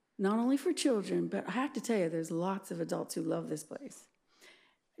 not only for children, but I have to tell you, there's lots of adults who love this place.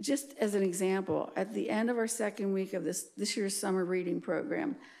 Just as an example, at the end of our second week of this year's summer reading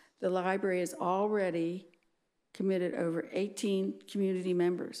program, the library has already committed over 18 community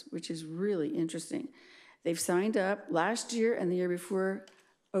members, which is really interesting. They've signed up. Last year and the year before,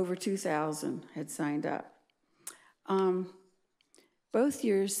 over 2,000 had signed up. Both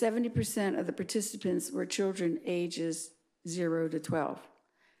years, 70% of the participants were children ages 0 to 12.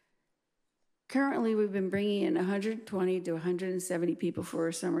 Currently, we've been bringing in 120 to 170 people for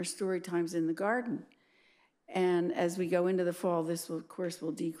our summer story times in the garden. And as we go into the fall, this will, of course,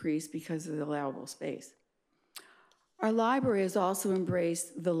 will decrease because of the allowable space. Our library has also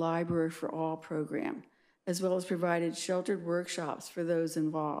embraced the Library for All program, as well as provided sheltered workshops for those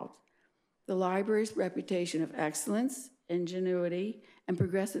involved. The library's reputation of excellence, ingenuity, and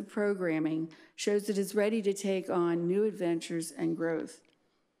progressive programming shows it is ready to take on new adventures and growth.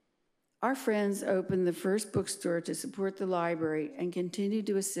 Our friends opened the first bookstore to support the library and continue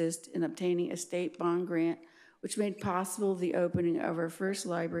to assist in obtaining a state bond grant, which made possible the opening of our first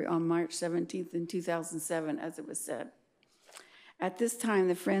library on March 17th in 2007, as it was said. At this time,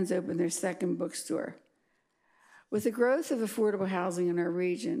 the Friends opened their second bookstore. With the growth of affordable housing in our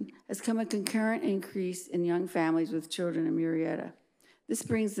region has come a concurrent increase in young families with children in Murrieta. This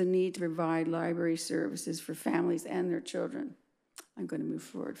brings the need to provide library services for families and their children. I'm going to move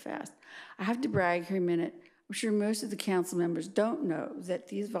forward fast. I have to brag here a minute. I'm sure most of the council members don't know that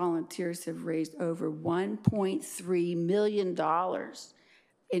these volunteers have raised over $1.3 million in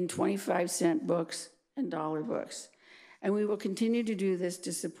 25-cent books and dollar books. And we will continue to do this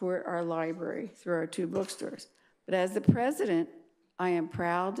to support our library through our 2 bookstores. But as the president, I am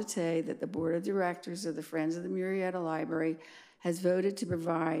proud to say that the board of directors of the Friends of the Murrieta Library has voted to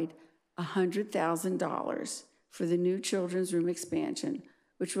provide $100,000 for the new children's room expansion,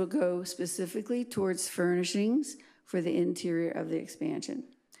 which will go specifically towards furnishings for the interior of the expansion.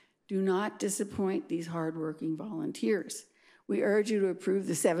 Do not disappoint these hardworking volunteers. We urge you to approve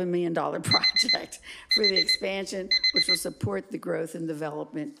the $7 million project for the expansion, which will support the growth and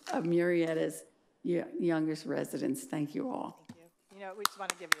development of Murrieta's youngest residents. Thank you all. Thank you. You know, we just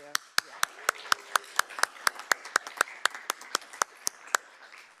want to give you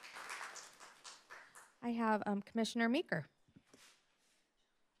I have Commissioner Meeker.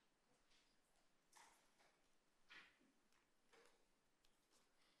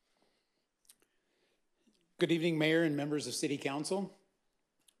 Good evening, Mayor and members of City Council.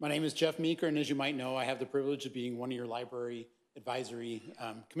 My name is Jeff Meeker, and as you might know, I have the privilege of being one of your Library Advisory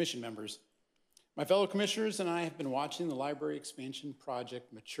Commission members. My fellow commissioners and I have been watching the library expansion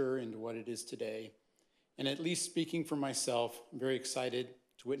project mature into what it is today, and at least speaking for myself, I'm very excited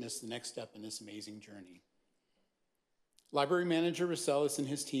to witness the next step in this amazing journey. Library Manager Rossellis and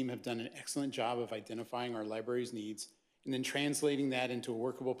his team have done an excellent job of identifying our library's needs and then translating that into a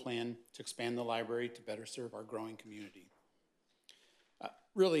workable plan to expand the library to better serve our growing community. I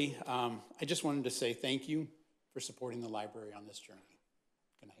just wanted to say thank you for supporting the library on this journey.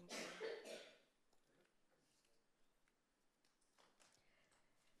 Good night.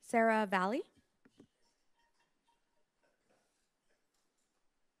 Sarah Valley.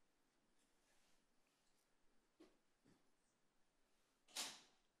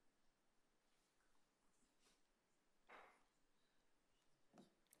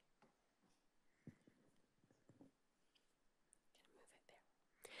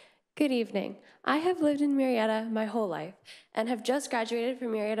 Good evening. I have lived in Murrieta my whole life and have just graduated from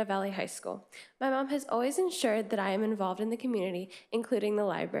Murrieta Valley High School. My mom has always ensured that I am involved in the community, including the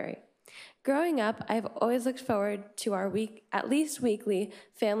library. Growing up, I have always looked forward to our at least weekly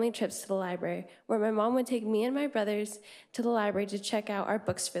family trips to the library, where my mom would take me and my brothers to the library to check out our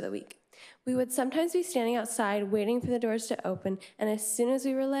books for the week. We would sometimes be standing outside waiting for the doors to open, and as soon as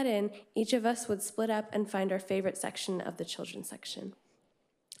we were let in, each of us would split up and find our favorite section of the children's section.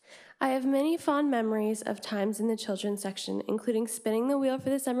 I have many fond memories of times in the children's section, including spinning the wheel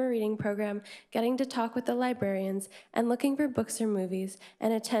for the summer reading program, getting to talk with the librarians, and looking for books or movies,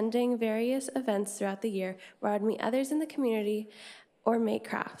 and attending various events throughout the year where I'd meet others in the community or make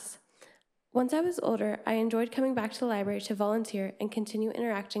crafts. Once I was older, I enjoyed coming back to the library to volunteer and continue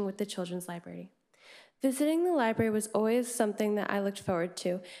interacting with the children's library. Visiting the library was always something that I looked forward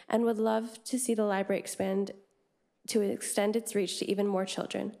to and would love to see the library expand to extend its reach to even more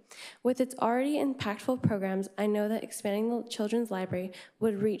children. With its already impactful programs, I know that expanding the children's library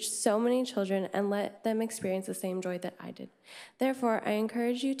would reach so many children and let them experience the same joy that I did. Therefore, I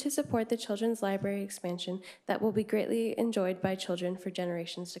encourage you to support the children's library expansion that will be greatly enjoyed by children for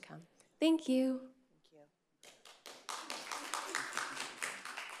generations to come. Thank you.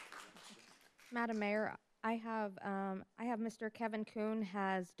 Madam Mayor, I have Mr. Kevin Kuhn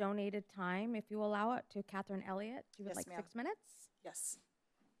has donated time, if you allow it, to Catherine Elliott. You would Yes, like ma'am. 6 minutes? Yes.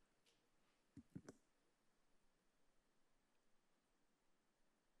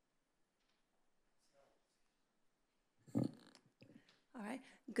 All right.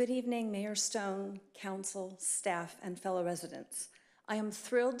 Good evening, Mayor Stone, council, staff, and fellow residents. I am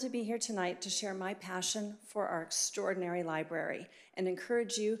thrilled to be here tonight to share my passion for our extraordinary library and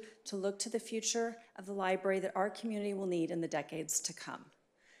encourage you to look to the future of the library that our community will need in the decades to come.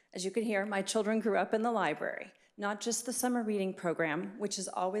 As you can hear, my children grew up in the library, not just the summer reading program, which is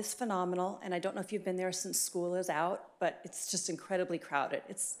always phenomenal, and I don't know if you've been there since school is out, but it's just incredibly crowded.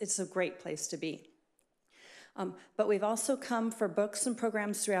 It's a great place to be. But we've also come for books and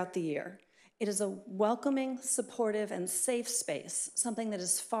programs throughout the year. It is a welcoming, supportive, and safe space, something that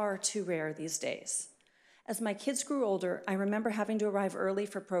is far too rare these days. As my kids grew older, I remember having to arrive early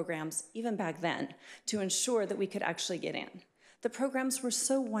for programs, even back then, to ensure that we could actually get in. The programs were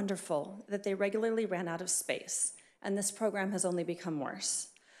so wonderful that they regularly ran out of space, and this program has only become worse.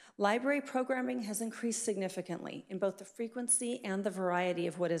 Library programming has increased significantly in both the frequency and the variety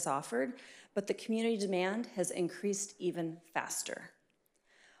of what is offered, but the community demand has increased even faster.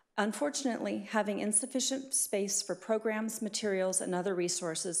 Unfortunately, having insufficient space for programs, materials, and other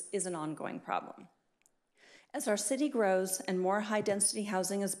resources is an ongoing problem. As our city grows and more high-density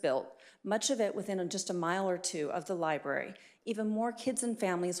housing is built, much of it within just a mile or two of the library, even more kids and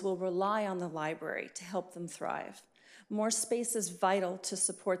families will rely on the library to help them thrive. More space is vital to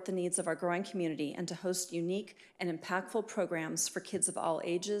support the needs of our growing community and to host unique and impactful programs for kids of all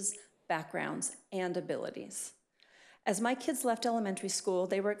ages, backgrounds, and abilities. As my kids left elementary school,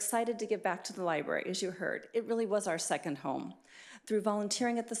 they were excited to give back to the library, as you heard. It really was our second home. Through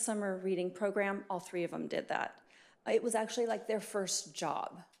volunteering at the summer reading program, all three of them did that. It was actually like their first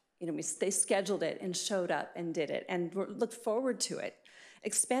job. They scheduled it and showed up and did it and looked forward to it.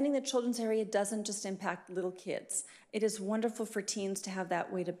 Expanding the children's area doesn't just impact little kids. It is wonderful for teens to have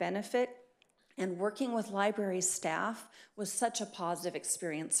that way to benefit, and working with library staff was such a positive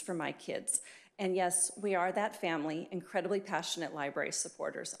experience for my kids. And yes, we are that family, incredibly passionate library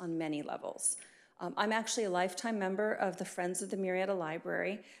supporters on many levels. I'm actually a lifetime member of the Friends of the Murrieta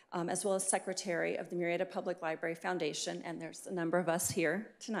Library, as well as secretary of the Murrieta Public Library Foundation, and there's a number of us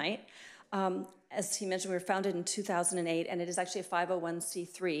here tonight. As he mentioned, we were founded in 2008, and it is actually a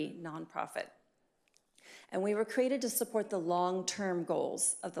 501c3 nonprofit. And we were created to support the long-term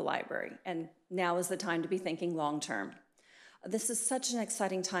goals of the library, and now is the time to be thinking long-term. This is such an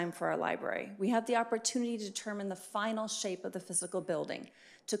exciting time for our library. We have the opportunity to determine the final shape of the physical building,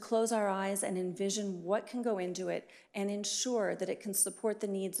 to close our eyes and envision what can go into it and ensure that it can support the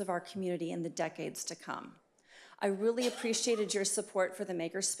needs of our community in the decades to come. I really appreciated your support for the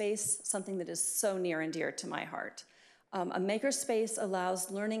makerspace, something that is so near and dear to my heart. A makerspace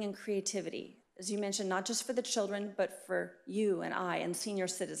allows learning and creativity, as you mentioned, not just for the children, but for you and I and senior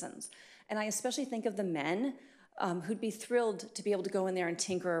citizens. And I especially think of the men who'd be thrilled to be able to go in there and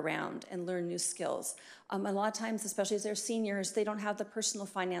tinker around and learn new skills. A lot of times, especially as they're seniors, they don't have the personal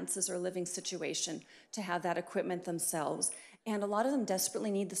finances or living situation to have that equipment themselves. And a lot of them desperately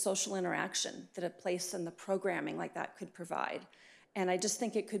need the social interaction that a place and the programming like that could provide. And I just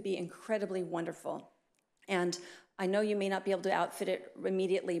think it could be incredibly wonderful. And I know you may not be able to outfit it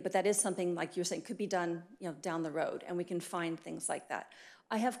immediately, but that is something, like you were saying, could be done, down the road, and we can find things like that.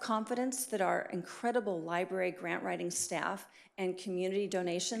 I have confidence that our incredible library grant writing staff and community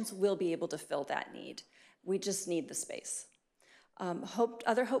donations will be able to fill that need. We just need the space.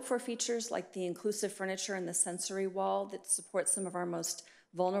 Other hope-for features like the inclusive furniture and the sensory wall that supports some of our most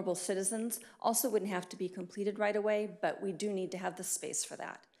vulnerable citizens also wouldn't have to be completed right away, but we do need to have the space for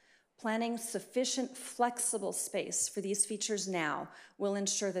that. Planning sufficient flexible space for these features now will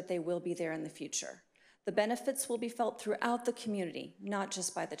ensure that they will be there in the future. The benefits will be felt throughout the community, not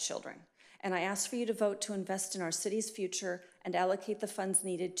just by the children. And I ask for you to vote to invest in our city's future and allocate the funds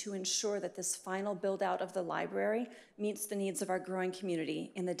needed to ensure that this final build-out of the library meets the needs of our growing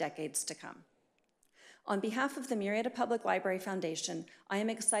community in the decades to come. On behalf of the Murrieta Public Library Foundation, I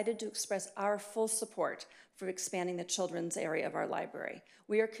am excited to express our full support for expanding the children's area of our library.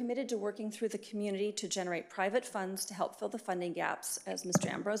 We are committed to working through the community to generate private funds to help fill the funding gaps, as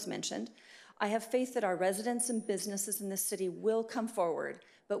Mr. Ambrose mentioned. I have faith that our residents and businesses in this city will come forward,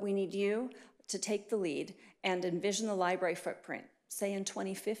 but we need you to take the lead and envision the library footprint, say in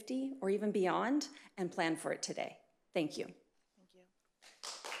 2050 or even beyond, and plan for it today. Thank you.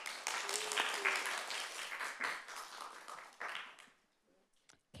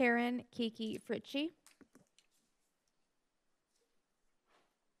 Karen Kiki Fritchie.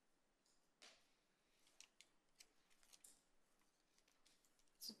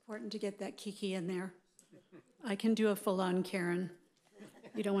 It's important to get that Kiki in there. I can do a full-on Karen.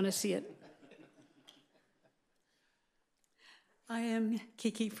 You don't want to see it. I am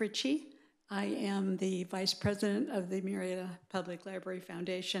Kiki Fritchie. I am the Vice President of the Murrieta Public Library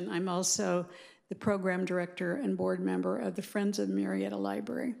Foundation. I'm also the program director and board member of the Friends of Murrieta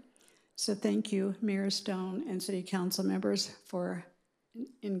Library. So thank you, Mayor Stone and City Council members, for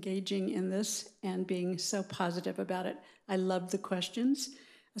engaging in this and being so positive about it. I love the questions,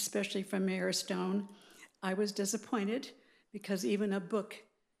 especially from Mayor Stone. I was disappointed because even a book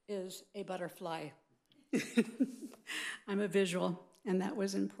is a butterfly. I'm a visual, and that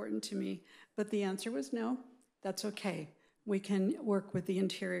was important to me. But the answer was no, that's okay. We can work with the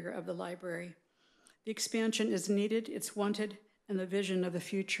interior of the library. The expansion is needed, it's wanted, and the vision of the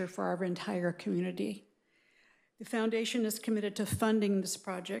future for our entire community. The foundation is committed to funding this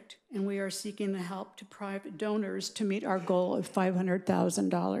project, and we are seeking the help to private donors to meet our goal of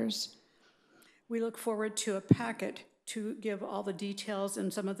 $500,000. We look forward to a packet to give all the details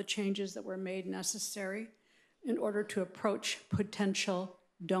and some of the changes that were made necessary in order to approach potential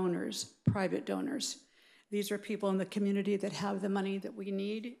donors, private donors. These are people in the community that have the money that we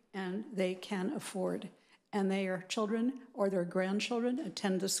need and they can afford. And their children or their grandchildren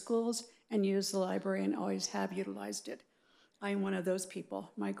attend the schools and use the library and always have utilized it. I am one of those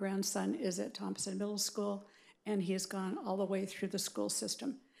people. My grandson is at Thompson Middle School and he has gone all the way through the school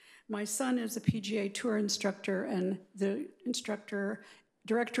system. My son is a PGA Tour instructor and the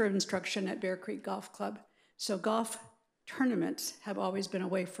director of instruction at Bear Creek Golf Club. So golf tournaments have always been a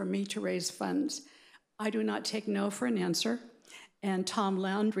way for me to raise funds. I do not take no for an answer. And Tom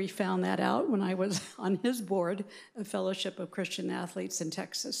Landry found that out when I was on his board of Fellowship of Christian Athletes in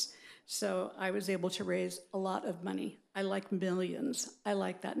Texas. So I was able to raise a lot of money. I like millions. I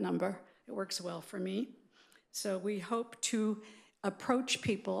like that number. It works well for me. So we hope to approach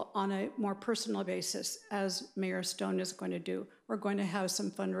people on a more personal basis, as Mayor Stone is going to do. We're going to have some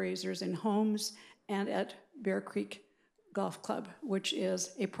fundraisers in homes and at Bear Creek Golf Club, which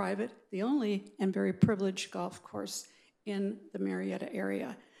is a private, the only and very privileged golf course in the Murrieta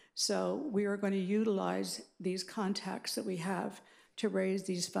area. So we are going to utilize these contacts that we have to raise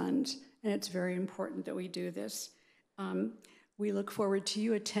these funds, and it's very important that we do this. We look forward to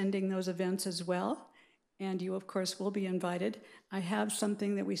you attending those events as well, and you, of course, will be invited. I have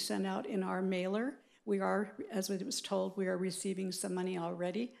something that we sent out in our mailer. We are, as it was told, we are receiving some money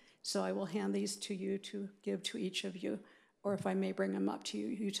already, so I will hand these to you to give to each of you, or if I may bring them up to you,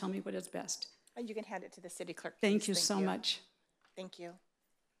 you tell me what is best. And you can hand it to the city clerk. Thank please. you so much. Thank you.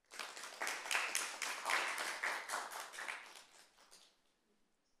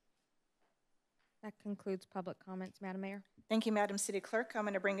 That concludes public comments, Madam Mayor. Thank you, Madam City Clerk. I'm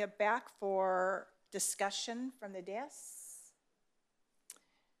going to bring it back for discussion from the dais.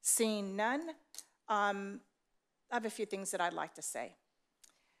 Seeing none, I have a few things that I'd like to say.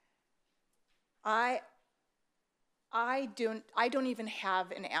 I don't even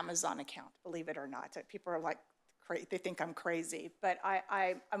have an Amazon account, believe it or not. People are like, they think I'm crazy, but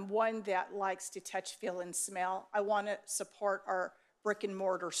I'm one that likes to touch, feel, and smell. I want to support our brick and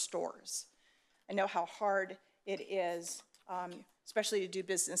mortar stores. I know how hard it is, especially to do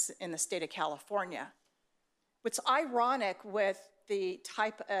business in the state of California. What's ironic with the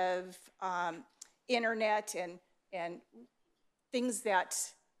type of internet and things that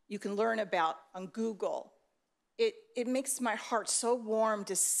you can learn about on Google, it makes my heart so warm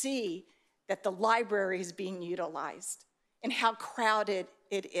to see that the library is being utilized and how crowded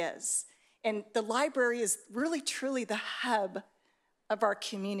it is. And the library is really, truly the hub of our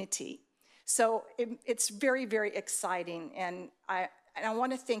community. So it's very, very exciting. And I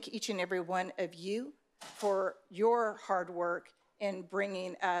want to thank each and every one of you for your hard work in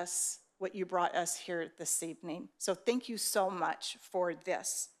bringing us what you brought us here this evening. So thank you so much for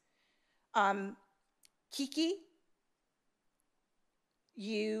this. Kiki,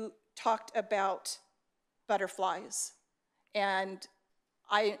 you talked about butterflies, and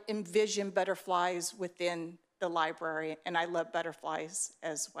I envision butterflies within the library, and I love butterflies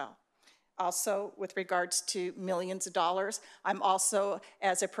as well. Also, with regards to millions of dollars, I'm also,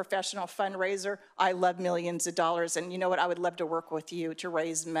 as a professional fundraiser, I love millions of dollars, and you know what, I would love to work with you to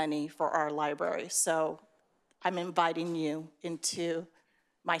raise money for our library, so I'm inviting you into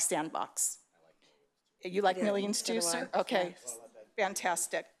my sandbox. You like millions too, sir? Okay,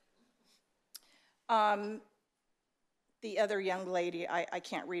 fantastic. The other young lady, I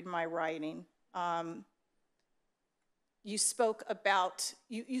can't read my writing. You spoke about,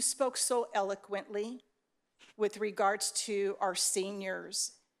 you spoke so eloquently with regards to our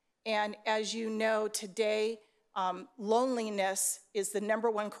seniors. And as you know, today, loneliness is the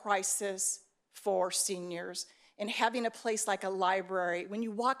 #1 crisis for seniors. And having a place like a library, when you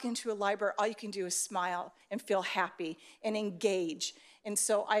walk into a library, all you can do is smile and feel happy and engage. And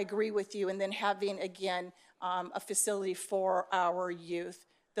so I agree with you. And then having, again, a facility for our youth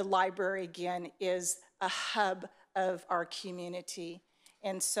the library, again, is a hub of our community.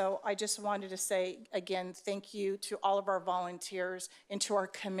 And so I just wanted to say, again, thank you to all of our volunteers and to our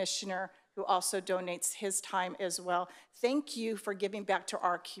commissioner who also donates his time as well. Thank you for giving back to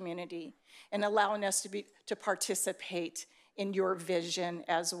our community and allowing us to participate in your vision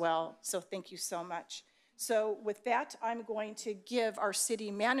as well. So thank you so much. So with that, I'm going to give our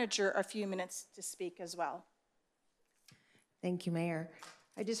city manager a few minutes to speak as well. Thank you, Mayor.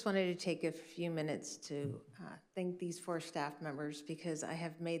 I just wanted to take a few minutes to thank these 4 staff members because I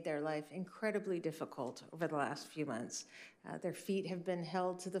have made their life incredibly difficult over the last few months. Their feet have been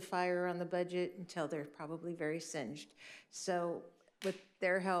held to the fire on the budget until they're probably very singed. So with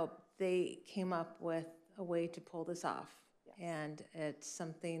their help, they came up with a way to pull this off. Yes. And it's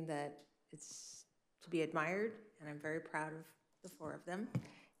something that it's to be admired, and I'm very proud of the 4 of them.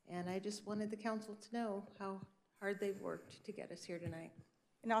 And I just wanted the council to know how hard they've worked to get us here tonight.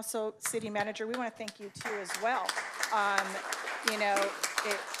 And also, City Manager, we want to thank you too as well. You know,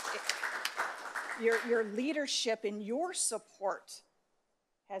 your leadership and your support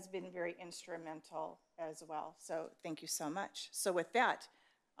has been very instrumental as well. So thank you so much. So with that,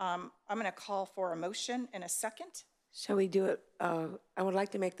 I'm going to call for a motion in a second. Shall we do it? I would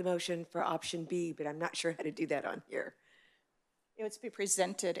like to make the motion for option B, but I'm not sure how to do that on here. It would be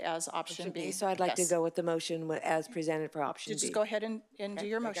presented as option B. So I'd like to go with the motion as presented for option B. Just go ahead and do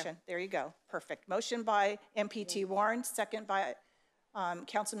your motion. There you go. Perfect. Motion by MPT Warren, second by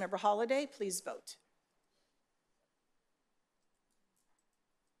Councilmember Holliday. Please vote.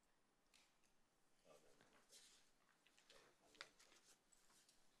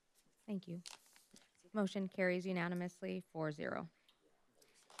 Thank you. Motion carries unanimously 4-0.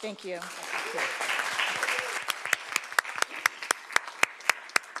 Thank you.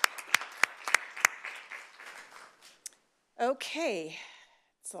 Okay,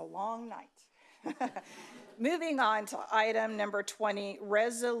 it's a long night. Moving on to item number 20,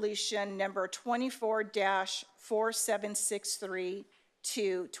 resolution number 24-4763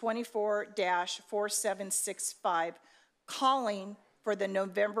 to 24-4765, calling for the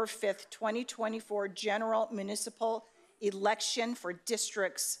November 5th, 2024 general municipal election for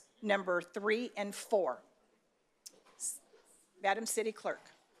districts number 3 and 4. Madam City Clerk.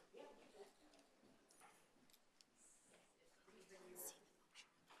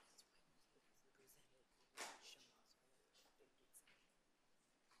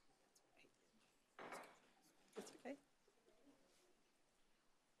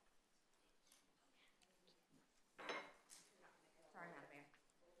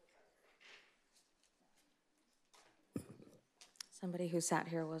 Somebody who sat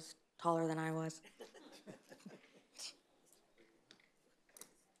here was taller than I was.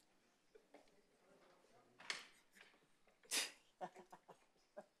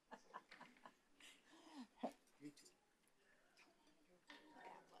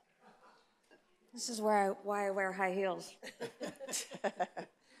 This is why I wear high heels.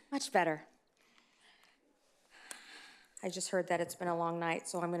 Much better. I just heard that it's been a long night,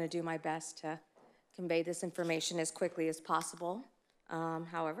 so I'm going to do my best to convey this information as quickly as possible.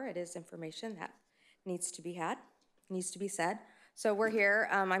 However, it is information that needs to be said. So we're here.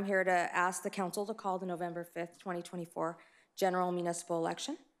 I'm here to ask the council to call the November 5th, 2024 general municipal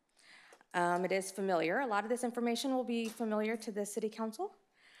election. It is familiar. A lot of this information will be familiar to the city council,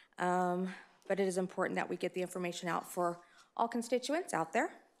 but it is important that we get the information out for all constituents out there.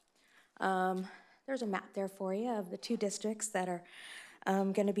 There's a map there for you of the 2 districts that are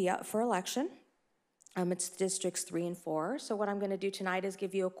going to be up for election. It's districts 3 and 4. So what I'm going to do tonight is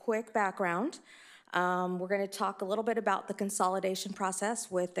give you a quick background. We're going to talk a little bit about the consolidation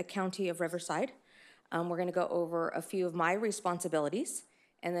process with the County of Riverside. We're going to go over a few of my responsibilities,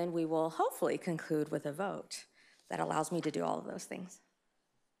 and then we will hopefully conclude with a vote that allows me to do all of those things.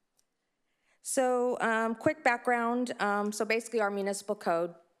 So quick background. So basically our municipal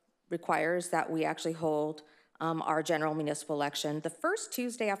code requires that we actually hold our general municipal election the first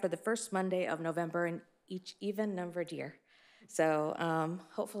Tuesday after the first Monday of November in each even-numbered year. So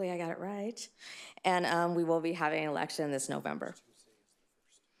hopefully I got it right. And we will be having an election this November.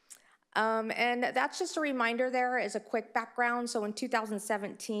 And that's just a reminder there as a quick background. So in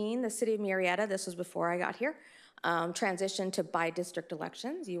 2017, the city of Murrieta, this was before I got here, transitioned to by-district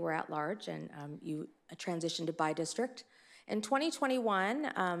elections. You were at large and you transitioned to by-district. In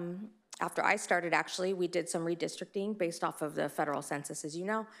 2021, after I started, actually, we did some redistricting based off of the federal census, as you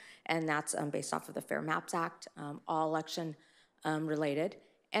know, and that's based off of the Fair Maps Act, all election related.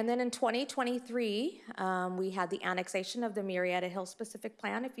 And then in 2023, we had the annexation of the Murrieta Hill Specific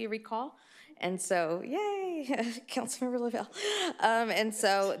Plan, if you recall. And so, yay, Councilmember Lavelle. And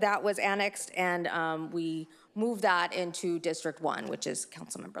so that was annexed, and we moved that into District 1, which is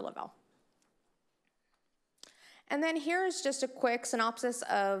Councilmember Lavelle. And then here's just a quick synopsis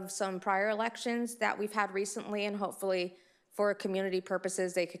of some prior elections that we've had recently, and hopefully for community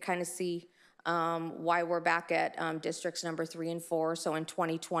purposes, they could kind of see why we're back at districts number 3 and 4. So in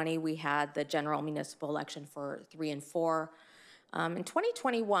 2020, we had the general municipal election for 3 and 4. In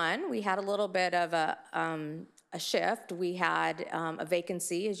 2021, we had a little bit of a shift. We had a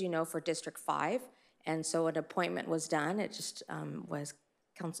vacancy, as you know, for District 5, and so an appointment was done. It just was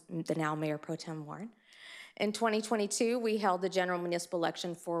the now Mayor Pro Tem Warren. In 2022, we held the general municipal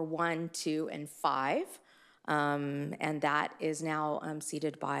election for 1, 2, and 5, and that is now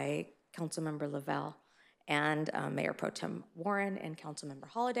seated by Councilmember Lavelle and Mayor Pro Tem Warren and Councilmember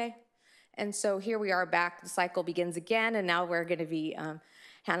Holliday. And so here we are back, the cycle begins again, and now we're gonna be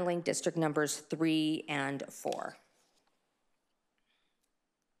handling district numbers 3 and 4.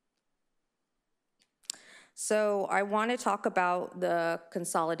 So I wanna talk about the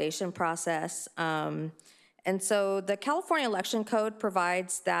consolidation process. And so the California Election Code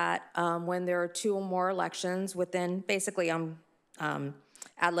provides that when there are 2 or more elections within, basically I'm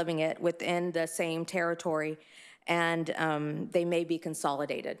ad-libbing it, within the same territory, and they may be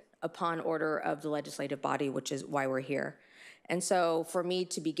consolidated upon order of the legislative body, which is why we're here. And so for me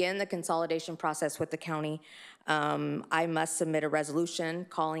to begin the consolidation process with the county, I must submit a resolution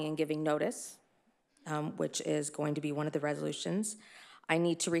calling and giving notice, which is going to be one of the resolutions. I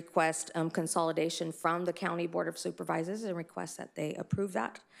need to request consolidation from the County Board of Supervisors and request that they approve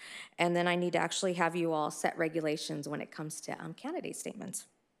that. And then I need to actually have you all set regulations when it comes to candidate statements.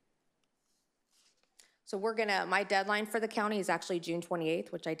 So my deadline for the county is actually June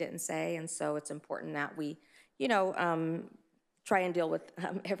 28th, which I didn't say, and so it's important that we, try and deal with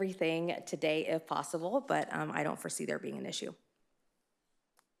everything today if possible, but I don't foresee there being an issue.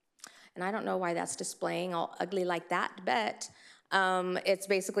 And I don't know why that's displaying all ugly like that, but it's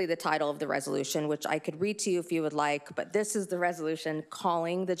basically the title of the resolution, which I could read to you if you would like, but this is the resolution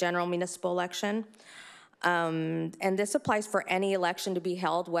calling the general municipal election. And this applies for any election to be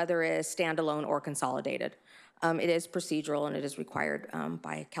held, whether it is standalone or consolidated. It is procedural and it is required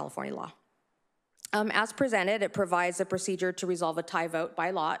by California law. As presented, it provides a procedure to resolve a tie vote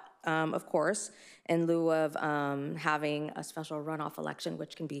by lot, of course, in lieu of having a special runoff election,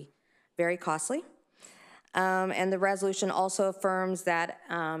 which can be very costly. And the resolution also affirms that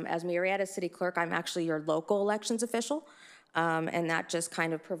as Murrieta City Clerk, I'm actually your local elections official, and that just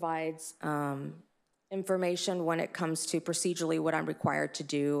kind of provides information when it comes to procedurally what I'm required to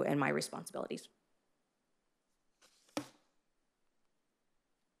do and my responsibilities.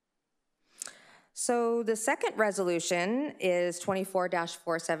 So the second resolution is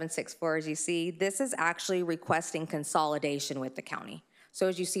 24-4764, as you see. This is actually requesting consolidation with the county. So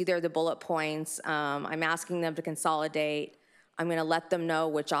as you see there, the bullet points, I'm asking them to consolidate. I'm gonna let them know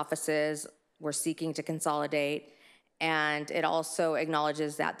which offices we're seeking to consolidate. And it also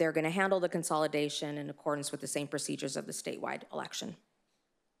acknowledges that they're gonna handle the consolidation in accordance with the same procedures of the statewide election.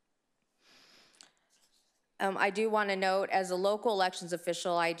 I do want to note, as a local elections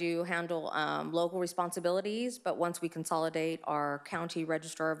official, I do handle local responsibilities, but once we consolidate our county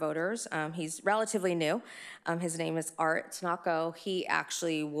registrar of voters, he's relatively new. His name is Art Tanako. He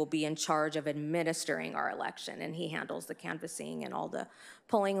actually will be in charge of administering our election, and he handles the canvassing and all the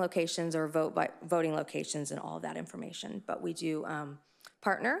polling locations or voting locations and all of that information. But we do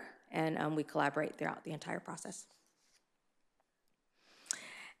partner, and we collaborate throughout the entire process.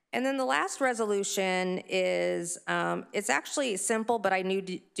 And then the last resolution is, it's actually simple, but I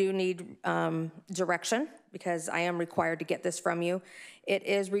do need direction because I am required to get this from you. It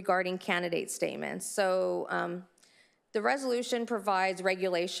is regarding candidate statements. So the resolution provides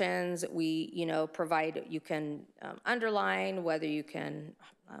regulations. We, provide, you can underline, whether you can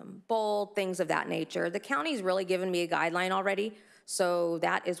bold, things of that nature. The county's really given me a guideline already, so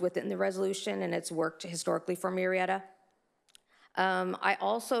that is within the resolution, and it's worked historically for Murrieta. I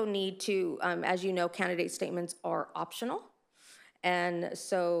also need to, as you know, candidate statements are optional. And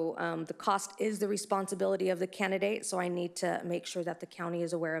so the cost is the responsibility of the candidate, so I need to make sure that the county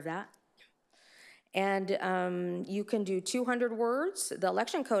is aware of that. And you can do 200 words. The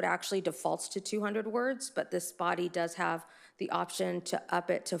election code actually defaults to 200 words, but this body does have the option to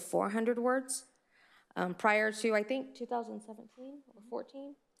up it to 400 words. Prior to, I think, 2017 or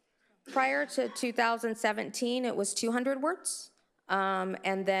 14? Prior to 2017, it was 200 words.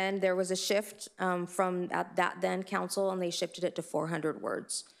 And then there was a shift from that then council, and they shifted it to 400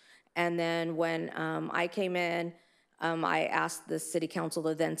 words. And then when I came in, I asked the city council,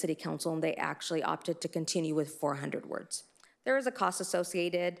 the then city council, and they actually opted to continue with 400 words. There is a cost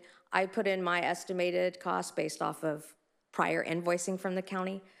associated. I put in my estimated cost based off of prior invoicing from the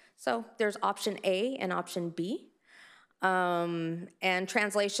county. So there's option A and option B. And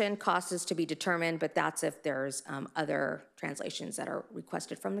translation cost is to be determined, but that's if there's other translations that are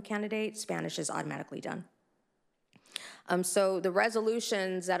requested from the candidate. Spanish is automatically done. So the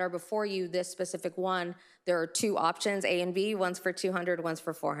resolutions that are before you, this specific one, there are two options, A and B, one's for 200, one's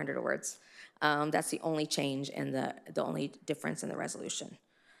for 400 words. That's the only change in the only difference in the resolution.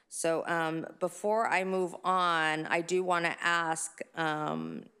 So before I move on, I do want to ask,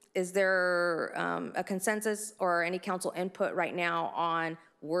 is there a consensus or any council input right now on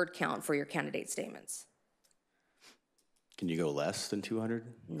word count for your candidate statements? Can you go less than 200?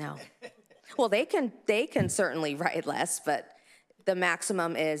 No. Well, they can certainly write less, but the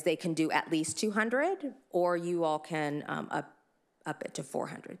maximum is they can do at least 200, or you all can up it to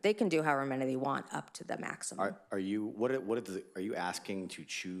 400. They can do however many they want up to the maximum. Are you are you asking to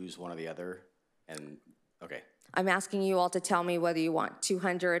choose one or the other? And okay. I'm asking you all to tell me whether you want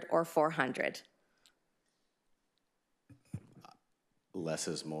 200 or 400. Less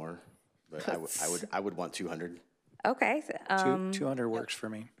is more, but I would want 200. Okay. 200 works for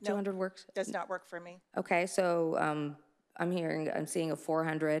me. 200 works? Does not work for me. Okay, so I'm seeing a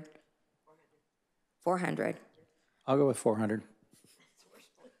 400. 400. I'll go with 400.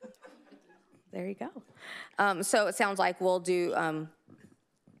 There you go. So it sounds like we'll do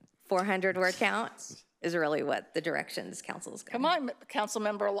 400 word count is really what the direction this council is going. Come on,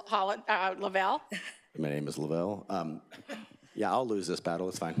 Councilmember Lavelle. My name is Lavelle. Yeah, I'll lose this battle.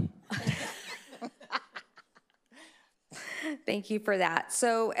 It's fine. Thank you for that.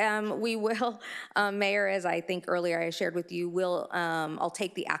 So we will, Mayor, as I think earlier I shared with you, I'll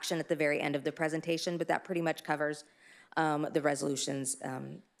take the action at the very end of the presentation, but that pretty much covers the resolutions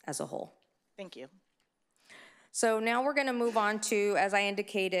as a whole. Thank you. So now we're going to move on to, as I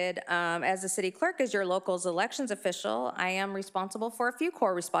indicated, as the city clerk, as your local's elections official, I am responsible for a few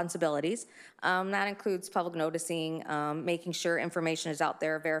core responsibilities. That includes public noticing, making sure information is out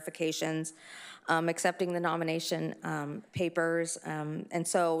there, verifications, accepting the nomination papers. And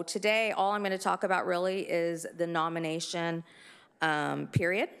so today, all I'm going to talk about really is the nomination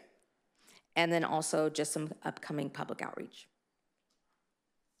period, and then also just some upcoming public outreach.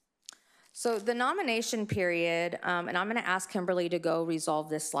 So the nomination period, and I'm going to ask Kimberly to go resolve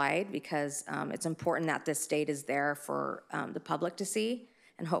this slide because it's important that this date is there for the public to see,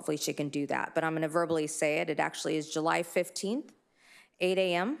 and hopefully she can do that. But I'm going to verbally say it. It actually is July 15th, 8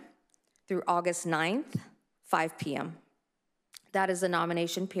 a.m. through August 9th, 5 p.m. That is the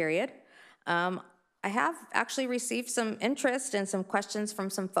nomination period. I have actually received some interest and some questions from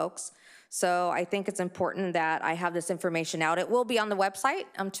some folks. So I think it's important that I have this information out. It will be on the website.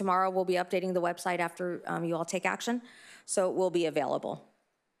 Tomorrow we'll be updating the website after you all take action. So it will be available.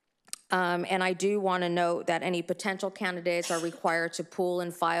 And I do want to note that any potential candidates are required to pool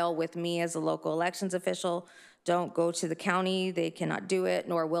and file with me as a local elections official. Don't go to the county. They cannot do it,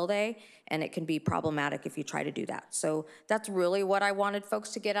 nor will they. And it can be problematic if you try to do that. So that's really what I wanted folks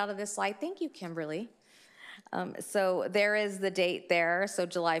to get out of this slide. Thank you, Kimberly. So there is the date there. So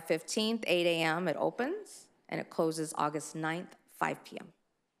July 15th, 8 a.m. it opens, and it closes August 9th, 5 p.m.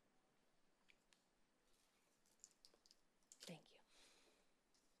 Thank you.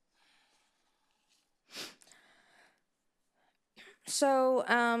 So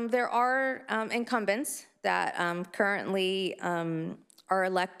there are incumbents that currently are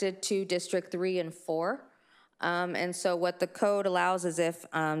elected to District 3 and 4. And so what the code allows is if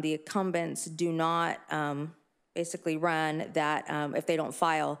the incumbents do not basically run, that if they don't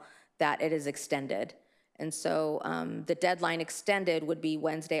file, that it is extended. And so the deadline extended would be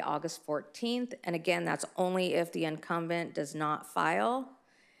Wednesday, August 14th. And again, that's only if the incumbent does not file,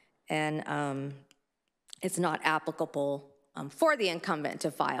 and it's not applicable for the incumbent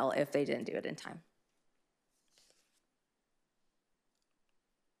to file if they didn't do it in time.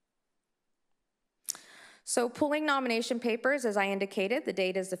 So pulling nomination papers, as I indicated, the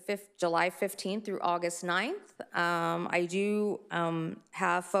date is the July 15th through August 9th. I do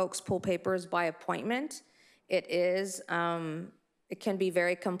have folks pull papers by appointment. It can be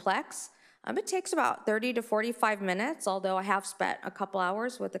very complex. It takes about 30 to 45 minutes, although I have spent a couple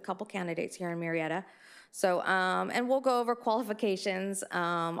hours with a couple candidates here in Murrieta. So, and we'll go over qualifications.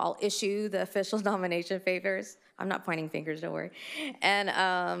 I'll issue the official nomination papers. I'm not pointing fingers, don't worry. And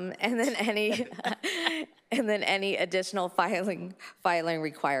then and then any additional filing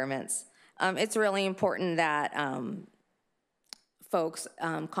requirements. It's really important that folks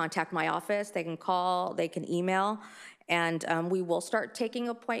contact my office. They can call, they can email, and we will start taking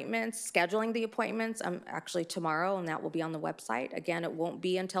appointments, scheduling the appointments actually tomorrow, and that will be on the website. Again, it won't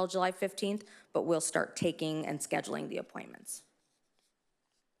be until July 15th, but we'll start taking and scheduling the appointments.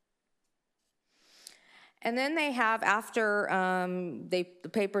 And then they have, after the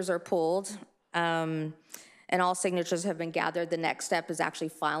papers are pulled and all signatures have been gathered, the next step is actually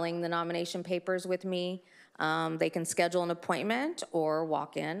filing the nomination papers with me. They can schedule an appointment or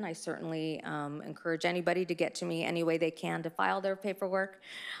walk in. I certainly encourage anybody to get to me any way they can to file their paperwork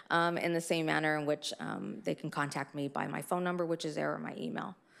in the same manner in which they can contact me by my phone number, which is there, or my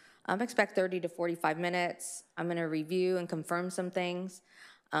email. Expect 30 to 45 minutes. I'm going to review and confirm some things.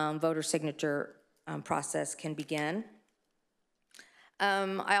 Voter signature process can begin.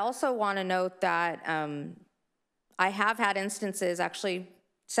 I also want to note that I have had instances, actually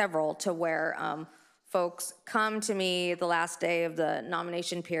several, to where folks come to me the last day of the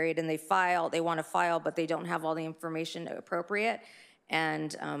nomination period and they want to file, but they don't have all the information appropriate,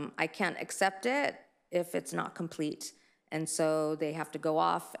 and I can't accept it if it's not complete. And so they have to go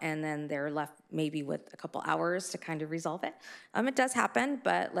off, and then they're left maybe with a couple hours to kind of resolve it. It does happen,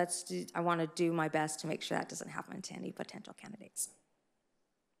 but I want to do my best to make sure that doesn't happen to any potential candidates.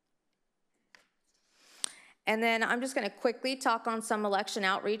 And then I'm just going to quickly talk on some election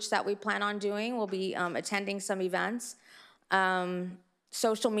outreach that we plan on doing. We'll be attending some events.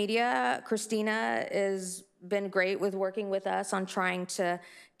 Social media, Christina has been great with working with us on trying to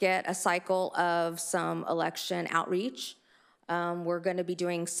get a cycle of some election outreach. We're going to be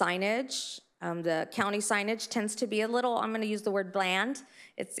doing signage. The county signage tends to be a little, I'm going to use the word bland.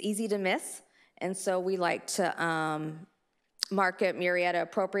 It's easy to miss. And so we like to market Murrieta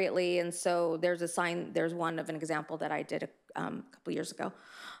appropriately. And so there's a sign, there's one of an example that I did a couple years ago.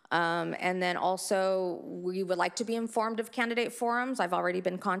 And then also, we would like to be informed of candidate forums. I've already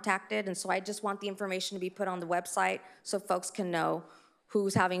been contacted, and so I just want the information to be put on the website so folks can know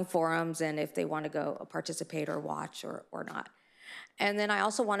who's having forums and if they want to go participate or watch or not. And then I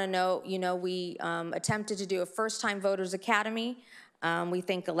also want to note, we attempted to do a first-time voters academy. We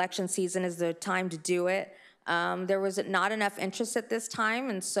think election season is the time to do it. There was not enough interest at this time,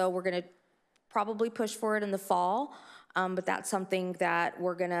 and so we're going to probably push for it in the fall. But that's something that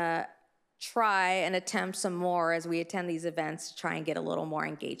we're going to try and attempt some more as we attend these events to try and get a little more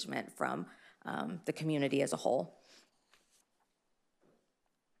engagement from the community as a whole.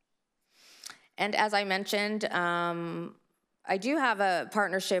 And as I mentioned, I do have a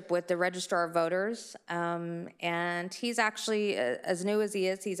partnership with the Registrar of Voters, and he's actually, as new as he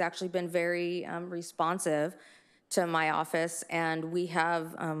is, he's actually been very responsive to my office, and we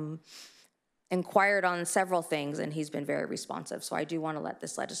have inquired on several things, and he's been very responsive. So I do want to let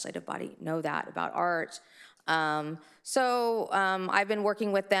this legislative body know that about art. I've been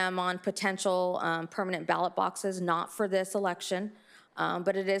working with them on potential permanent ballot boxes, not for this election,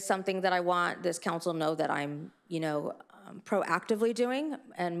 but it is something that I want this council to know that I'm, proactively doing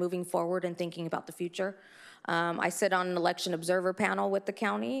and moving forward and thinking about the future. I sit on an election observer panel with the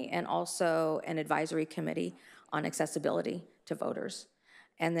county and also an advisory committee on accessibility to voters.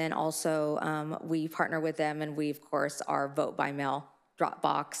 And then also we partner with them, and we, of course, our vote by mail drop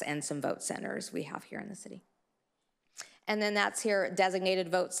box and some vote centers we have here in the city. And then that's here, designated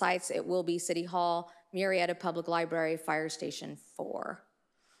vote sites. It will be City Hall, Murrieta Public Library, Fire Station 4.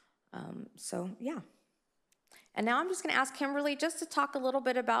 Yeah. And now I'm just going to ask Kimberly just to talk a little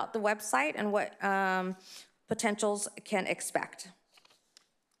bit about the website and what potentials can expect.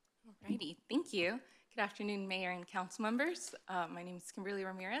 Alrighty, thank you. Good afternoon, Mayor and council members. My name is Kimberly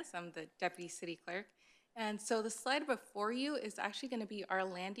Ramirez. I'm the Deputy City Clerk. And so the slide before you is actually going to be our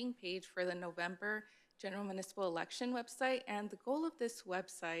landing page for the November General Municipal Election website. And the goal of this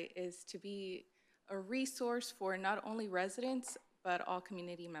website is to be a resource for not only residents, but all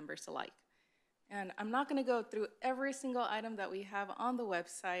community members alike. And I'm not going to go through every single item that we have on the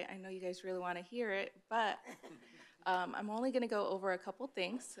website. I know you guys really want to hear it, but I'm only going to go over a couple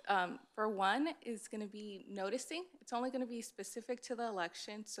things. For one is going to be noticing. It's only going to be specific to the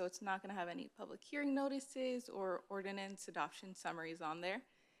election, so it's not going to have any public hearing notices or ordinance adoption summaries on there.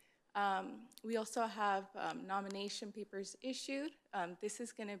 We also have nomination papers issued. This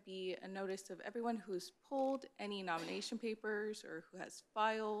is going to be a notice of everyone who's pulled any nomination papers or who has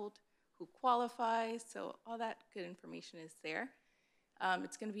filed, who qualifies, so all that good information is there.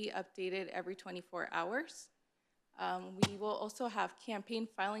 It's going to be updated every 24 hours. We will also have campaign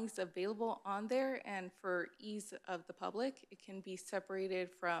filings available on there, and for ease of the public, it can be separated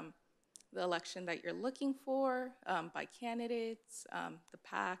from the election that you're looking for by candidates, the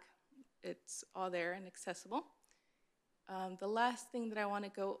PAC. It's all there and accessible. The last thing that I want to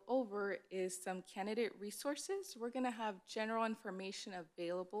go over is some candidate resources. We're going to have general information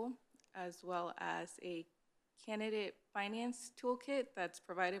available as well as a candidate finance toolkit that's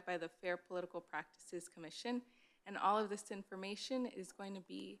provided by the Fair Political Practices Commission. And all of this information is going to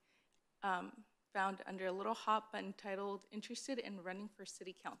be found under a little hot button titled Interested in Running for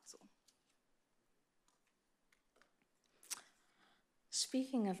City Council.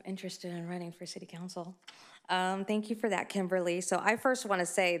 Speaking of interested in running for city council, thank you for that, Kimberly. So I first want to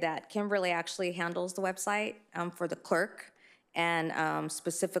say that Kimberly actually handles the website for the clerk and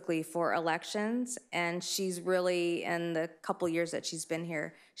specifically for elections. And she's really, in the couple years that she's been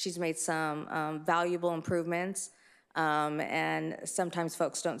here, she's made some valuable improvements. And sometimes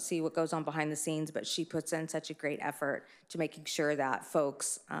folks don't see what goes on behind the scenes, but she puts in such a great effort to making sure that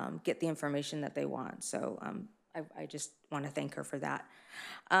folks get the information that they want. So I just want to thank her for that.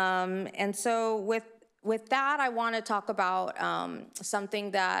 And so with that, I want to talk about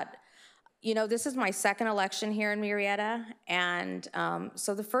something that, you know, this is my second election here in Murrieta. And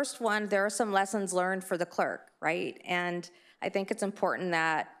so the first one, there are some lessons learned for the clerk, right? And I think it's important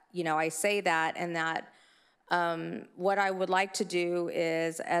that, you know, I say that, and that what I would like to do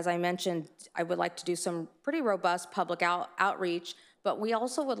is, as I mentioned, I would like to do some pretty robust public outreach, but we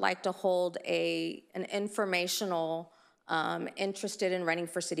also would like to hold an informational, interested in running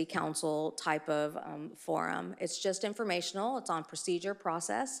for city council type of forum. It's just informational, it's on procedure,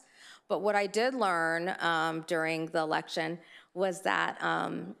 process. But what I did learn during the election was that,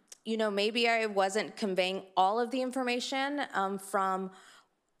 you know, maybe I wasn't conveying all of the information from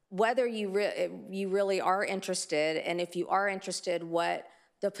whether you really are interested, and if you are interested, what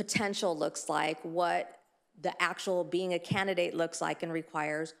the potential looks like, what the actual being a candidate looks like and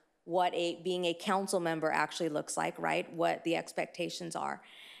requires, what being a council member actually looks like, right? What the expectations are.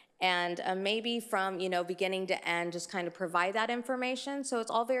 And maybe from, you know, beginning to end, just kind of provide that information. So it's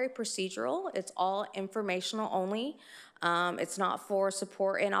all very procedural. It's all informational only. It's not for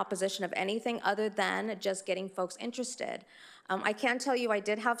support in opposition of anything other than just getting folks interested. I can tell you I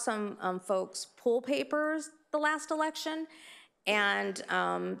did have some folks pull papers the last election, and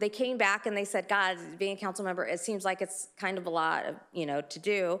they came back and they said, God, being a council member, it seems like it's kind of a lot of, you know, to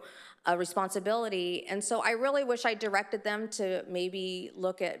do, a responsibility. And so I really wish I directed them to maybe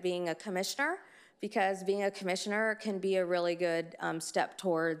look at being a commissioner, because being a commissioner can be a really good step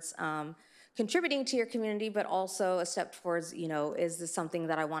towards contributing to your community, but also a step towards, you know, is this something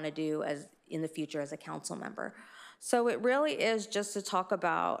that I want to do as in the future as a council member? So it really is just to talk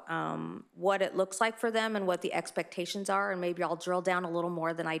about what it looks like for them and what the expectations are, and maybe I'll drill down a little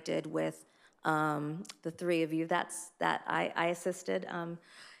more than I did with the three of you that I assisted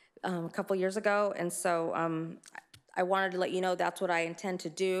a couple years ago. And so I wanted to let you know that's what I intend to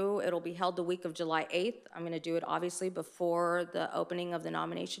do. It'll be held the week of July 8th. I'm going to do it obviously before the opening of the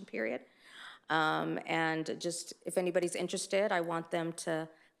nomination period. And just if anybody's interested, I want them to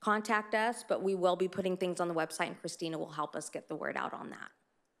contact us, but we will be putting things on the website, and Christina will help us get the word out on that.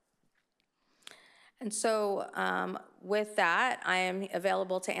 And so with that, I am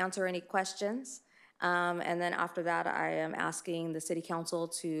available to answer any questions. And then after that, I am asking the City Council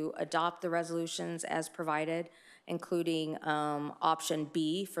to adopt the resolutions as provided, including option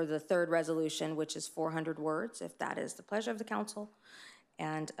B for the third resolution, which is 400 words, if that is the pleasure of the council.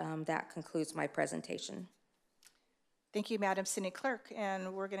 And that concludes my presentation. Thank you, Madam City Clerk.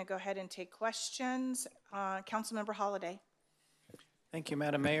 And we're going to go ahead and take questions. Councilmember Holliday. Thank you,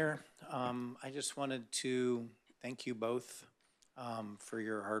 Madam Mayor. I just wanted to thank you both for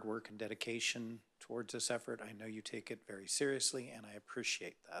your hard work and dedication towards this effort. I know you take it very seriously, and I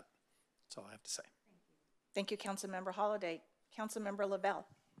appreciate that. That's all I have to say. Thank you, Councilmember Holliday. Councilmember Lavelle.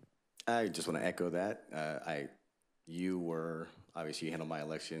 I just want to echo that. You were, obviously you handled my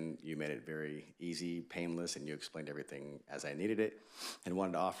election. You made it very easy, painless, and you explained everything as I needed it. And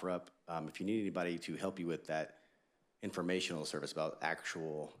wanted to offer up, if you need anybody to help you with that informational service about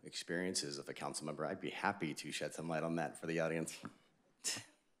actual experiences of a council member, I'd be happy to shed some light on that for the audience.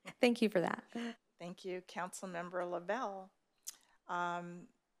 Thank you for that. Thank you, Councilmember Lavelle.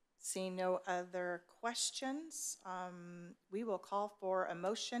 Seeing no other questions, we will call for a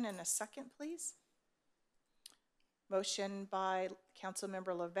motion and a second, please. Motion by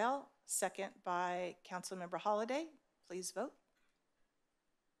Councilmember Lavelle, second by Councilmember Holliday. Please vote.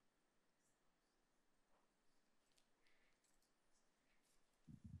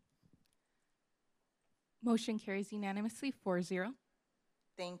 Motion carries unanimously 4-0.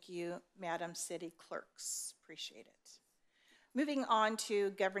 Thank you, Madam City Clerks. Appreciate it. Moving on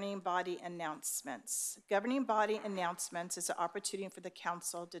to governing body announcements. Governing body announcements is an opportunity for the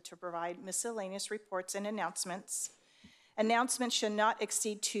council to provide miscellaneous reports and announcements. Announcements should not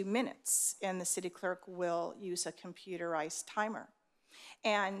exceed 2 minutes, and the city clerk will use a computerized timer.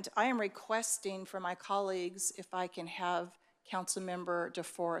 And I am requesting for my colleagues if I can have Councilmember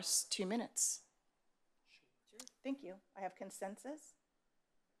DeForest 2 minutes. Sure. Thank you. I have consensus.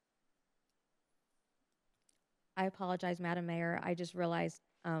 I apologize, Madam Mayor. I just realized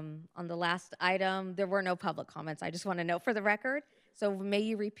on the last item, there were no public comments. I just want to note for the record. So may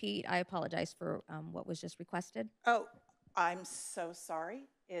you repeat? I apologize for what was just requested. Oh, I'm so sorry.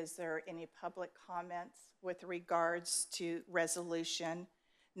 Is there any public comments with regards to resolution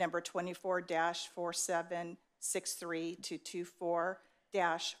number 24-4763 to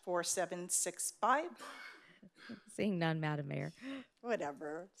 24-4765? Seeing none, Madam Mayor.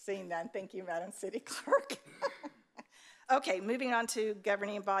 Whatever. Seeing none. Thank you, Madam City Clerk. Okay, moving on to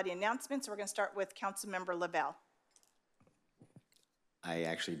governing body announcements. We're going to start with Councilmember Lavelle. I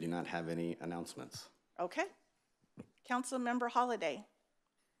actually do not have any announcements. Okay. Councilmember Holliday.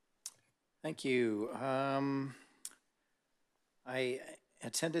 Thank you. I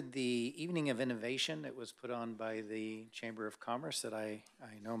attended the Evening of Innovation that was put on by the Chamber of Commerce that I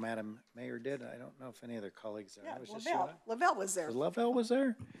know Madam Mayor did. I don't know if any other colleagues are. Yeah, Was just Lavelle was there. Lavelle was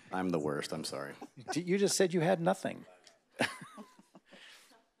there? I'm the worst, I'm sorry. You just said you had nothing.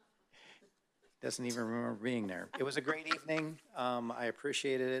 Doesn't even remember being there. It was a great evening. I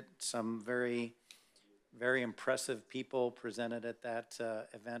appreciated it. Some very, very impressive people presented at that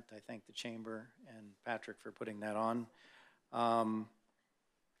event. I thank the Chamber and Patrick for putting that on.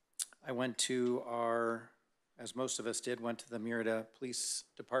 I went to as most of us did, went to the Murrieta Police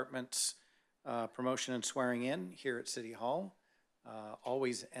Department's promotion and swearing in here at City Hall.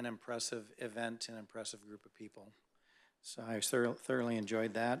 Always an impressive event, an impressive group of people. So I thoroughly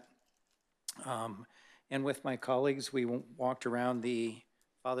enjoyed that. And with my colleagues, we walked around the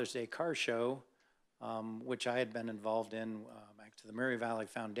Father's Day car show, which I had been involved in back to the Murray Valley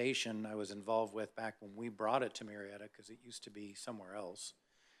Foundation. I was involved with back when we brought it to Murrieta because it used to be somewhere else.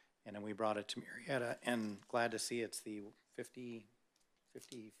 And then we brought it to Murrieta, and glad to see it's the 55th,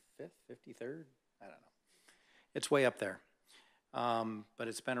 53rd? I don't know. It's way up there. But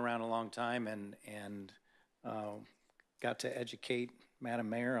it's been around a long time, and got to educate Madam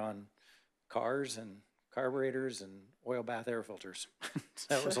Mayor on cars and carburetors and oil bath air filters.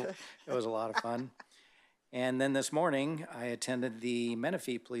 So it was a lot of fun. And then this morning, I attended the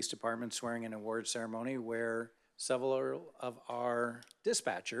Menifee Police Department swearing-in award ceremony where several of our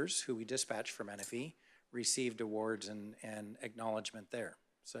dispatchers, who we dispatch for Menifee, received awards and acknowledgement there.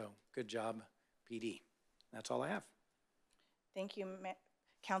 So good job, PD. That's all I have. Thank you,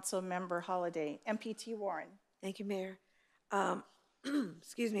 Councilmember Holliday. MPT Warren. Thank you, Mayor.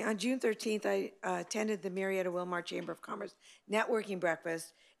 Excuse me, on June 13th, I attended the Murrieta Wilmar Chamber of Commerce networking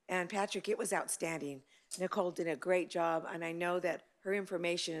breakfast, and Patrick, it was outstanding. Nicole did a great job, and I know that her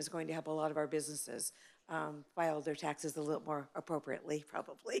information is going to help a lot of our businesses file their taxes a little more appropriately,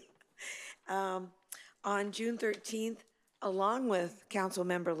 probably. On June 13th, along with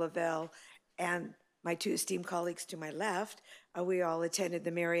Councilmember Lavelle and my two esteemed colleagues to my left, we all attended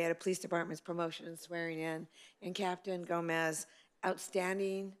the Murrieta Police Department's promotion and swearing in, and Captain Gomez,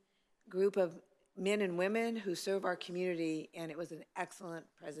 outstanding group of men and women who serve our community, and it was an excellent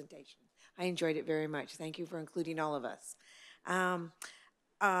presentation. I enjoyed it very much. Thank you for including all of us. On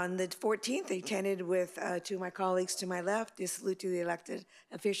the 14th, I attended with two of my colleagues to my left, the Salute to the Elected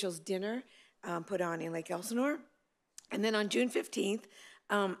Officials dinner put on in Lake Elsinore. And then on June 15th,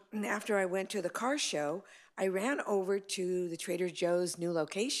 after I went to the car show, I ran over to the Trader Joe's new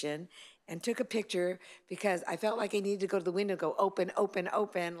location and took a picture because I felt like I needed to go to the window, go open, open,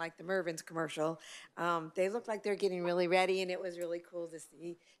 open, like the Mervyn's commercial. They look like they're getting really ready, and it was really cool to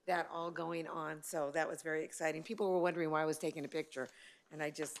see that all going on. So that was very exciting. People were wondering why I was taking a picture, and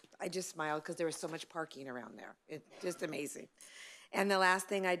I just smiled because there was so much parking around there. It's just amazing. And the last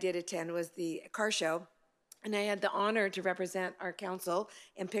thing I did attend was the car show, and I had the honor to represent our council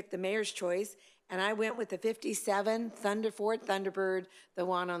and pick the mayor's choice. And I went with the 57 Ford Thunderbird, the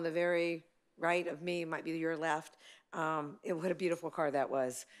one on the very right of me, might be your left. What a beautiful car that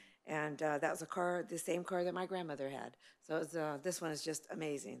was. And that was the same car that my grandmother had. So it was, this one is just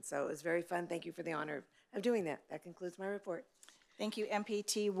amazing. So it was very fun. Thank you for the honor of doing that. That concludes my report. Thank you,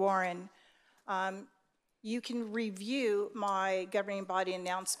 MPT Warren. You can review my governing body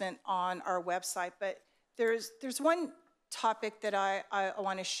announcement on our website, but there's one topic that I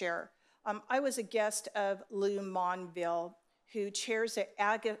want to share. I was a guest of Lou Monville, who chairs the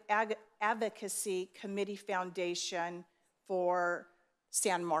Advocacy Committee Foundation for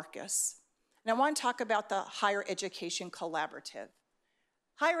San Marcos. And I want to talk about the Higher Education Collaborative.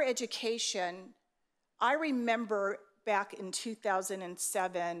 Higher education, I remember back in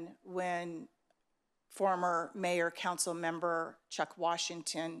 2007 when former mayor, council member Chuck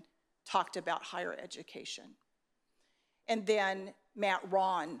Washington talked about higher education. And then Matt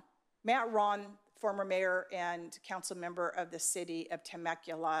Ron, former mayor and council member of the city of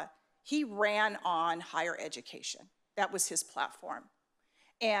Temecula, he ran on higher education. That was his platform.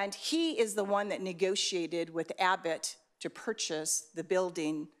 And he is the one that negotiated with Abbott to purchase the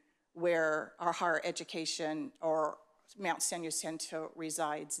building where our higher education, or Mount San Jacinto,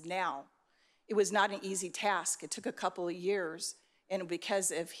 resides now. It was not an easy task. It took a couple of years, and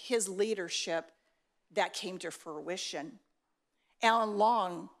because of his leadership, that came to fruition. Alan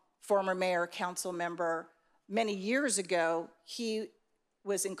Long, former mayor, council member, many years ago, he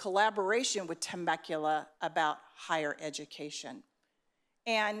was in collaboration with Temecula about higher education.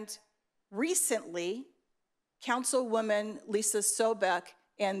 And recently, Councilwoman Lisa Sobek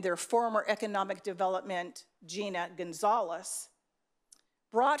and their former economic development, Gina Gonzalez,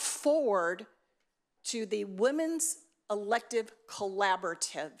 brought forward to the Women's Elective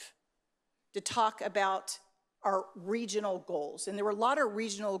Collaborative to talk about our regional goals. And there were a lot of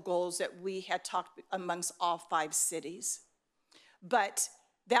regional goals that we had talked amongst all 5 cities. But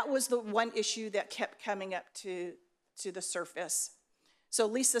that was the one issue that kept coming up to the surface. So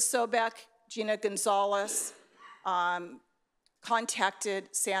Lisa Sobek, Gina Gonzalez contacted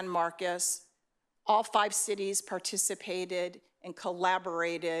San Marcos. All 5 cities participated and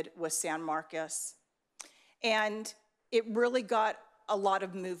collaborated with San Marcos. And it really got a lot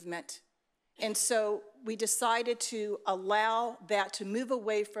of movement. And so we decided to allow that to move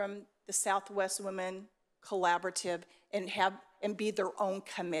away from the Southwest Women Collaborative and be their own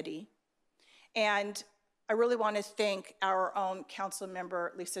committee. And I really want to thank our own council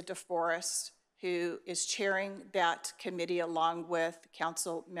member, Lisa DeForest, who is chairing that committee along with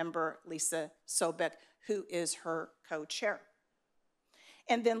council member Lisa Sobek, who is her co-chair.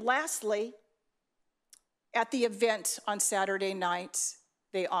 And then lastly, at the event on Saturday night,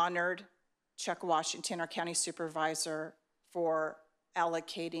 they honored Chuck Washington, our county supervisor, for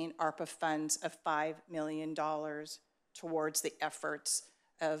allocating ARPA funds of $5 million towards the efforts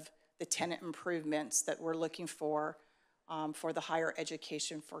of the tenant improvements that we're looking for the higher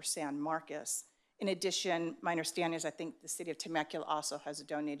education for San Marcos. In addition, my understanding is I think the city of Temecula also has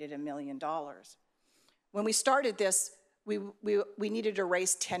donated $1 million. When we started this, we needed to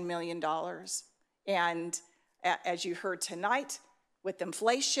raise $10 million. And as you heard tonight, with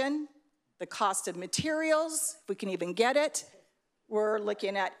inflation, the cost of materials, if we can even get it, we're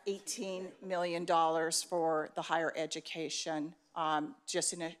looking at $18 million for the higher education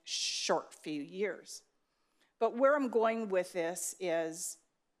just in a short few years. But where I'm going with this is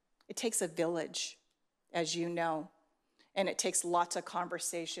it takes a village, as you know, and it takes lots of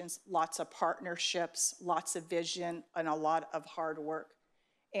conversations, lots of partnerships, lots of vision, and a lot of hard work.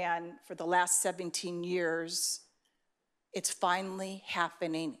 And for the last 17 years, it's finally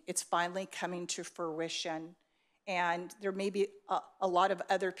happening. It's finally coming to fruition. And there may be a lot of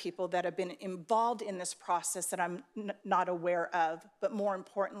other people that have been involved in this process that I'm not aware of. But more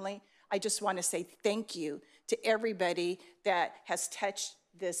importantly, I just want to say thank you to everybody that has touched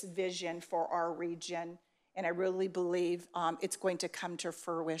this vision for our region. And I really believe it's going to come to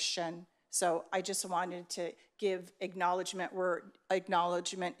fruition. So I just wanted to give acknowledgement where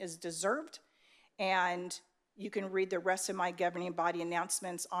acknowledgement is deserved. And you can read the rest of my governing body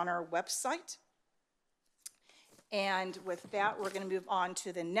announcements on our website. And with that, we're going to move on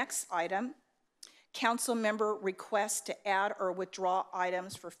to the next item. Council member requests to add or withdraw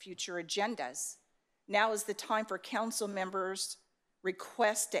items for future agendas. Now is the time for council members'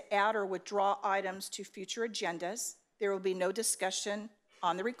 requests to add or withdraw items to future agendas. There will be no discussion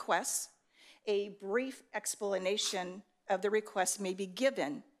on the requests. A brief explanation of the request may be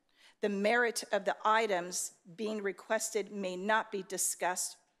given. The merit of the items being requested may not be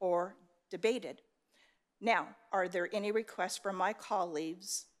discussed or debated. Now, are there any requests from my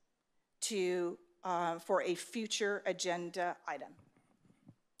colleagues for a future agenda item?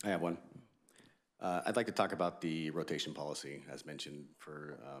 I have one. I'd like to talk about the rotation policy, as mentioned,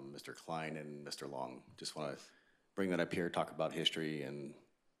 for Mr. Klein and Mr. Long. Just want to bring that up here, talk about history and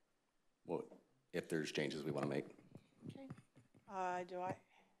what, if there's changes we want to make. Okay.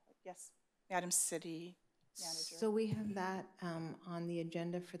 Yes, Madam City Manager. So we have that on the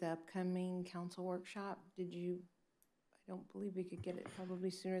agenda for the upcoming council workshop. I don't believe we could get it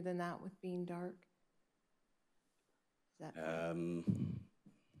probably sooner than that with being dark. Is that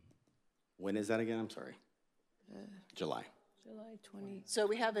when is that again? I'm sorry. July. July 20. So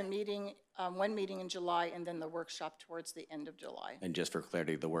we have a meeting, one meeting in July, and then the workshop towards the end of July. And just for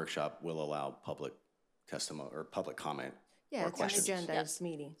clarity, the workshop will allow public testimony or public comment Yeah, or it's an questions. agendized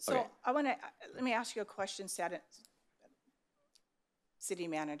meeting. So Okay. I want to, let me ask you a question, City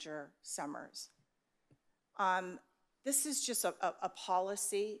Manager Summers. This is just a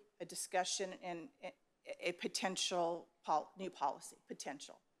policy, a discussion, and a potential new policy,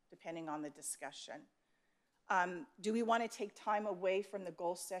 potential, depending on the discussion. Do we want to take time away from the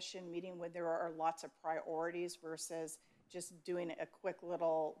goal session meeting when there are lots of priorities versus just doing a quick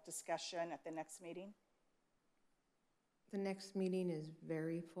little discussion at the next meeting? The next meeting is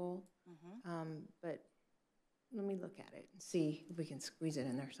very full, but let me look at it and see if we can squeeze it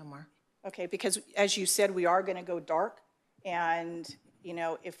in there somewhere. Okay, because as you said, we are going to go dark, and, you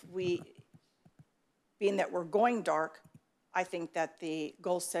know, being that we're going dark, I think that the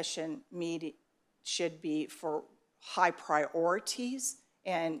goal session meeting should be for high priorities,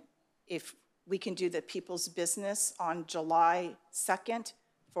 and if we can do the people's business on July 2nd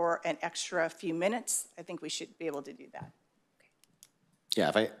for an extra few minutes, I think we should be able to do that. Yeah,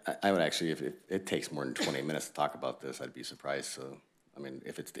 I would actually, if it takes more than 20 minutes to talk about this, I'd be surprised. So, I mean,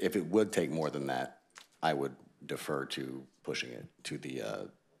 if it would take more than that, I would defer to pushing it to the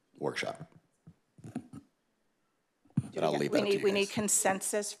workshop. But I'll leave that up to you We guys. need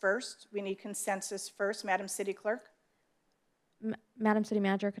consensus first. We need consensus first, Madam City Clerk. Madam City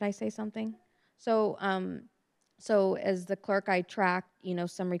Manager, could I say something? So, so as the clerk, I track, you know,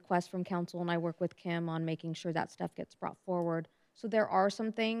 some requests from council, and I work with Kim on making sure that stuff gets brought forward. So there are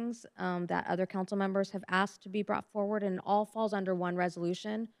some things that other council members have asked to be brought forward, and it all falls under one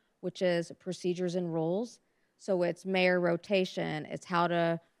resolution, which is procedures and rules. So it's mayor rotation, it's how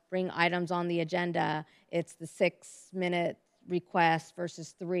to bring items on the agenda, it's the 6-minute request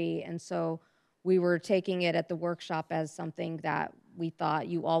versus 3. And so we were taking it at the workshop as something that we thought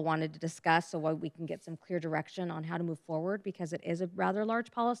you all wanted to discuss so we can get some clear direction on how to move forward, because it is a rather large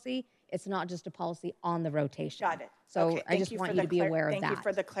policy. It's not just a policy on the rotation. Got it. So Okay, I just want you to be aware of that. Thank you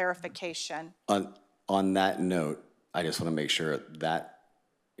for the clarification. On that note, I just want to make sure that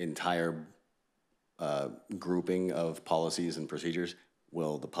entire grouping of policies and procedures,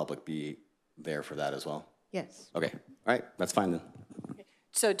 will the public be there for that as well? Yes. Okay, all right, that's fine then.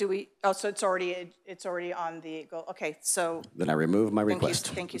 So do we, oh, so it's already on the goal. Okay, so. Then I remove my request.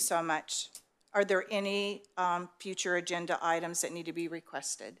 Thank you so much. Are there any future agenda items that need to be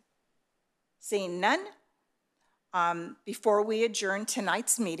requested? Seeing none, before we adjourn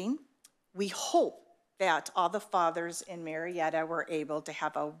tonight's meeting, we hope that all the fathers in Murrieta were able to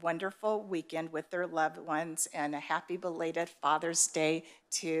have a wonderful weekend with their loved ones, and a happy belated Father's Day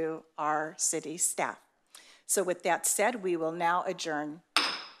to our city staff. So with that said, we will now adjourn.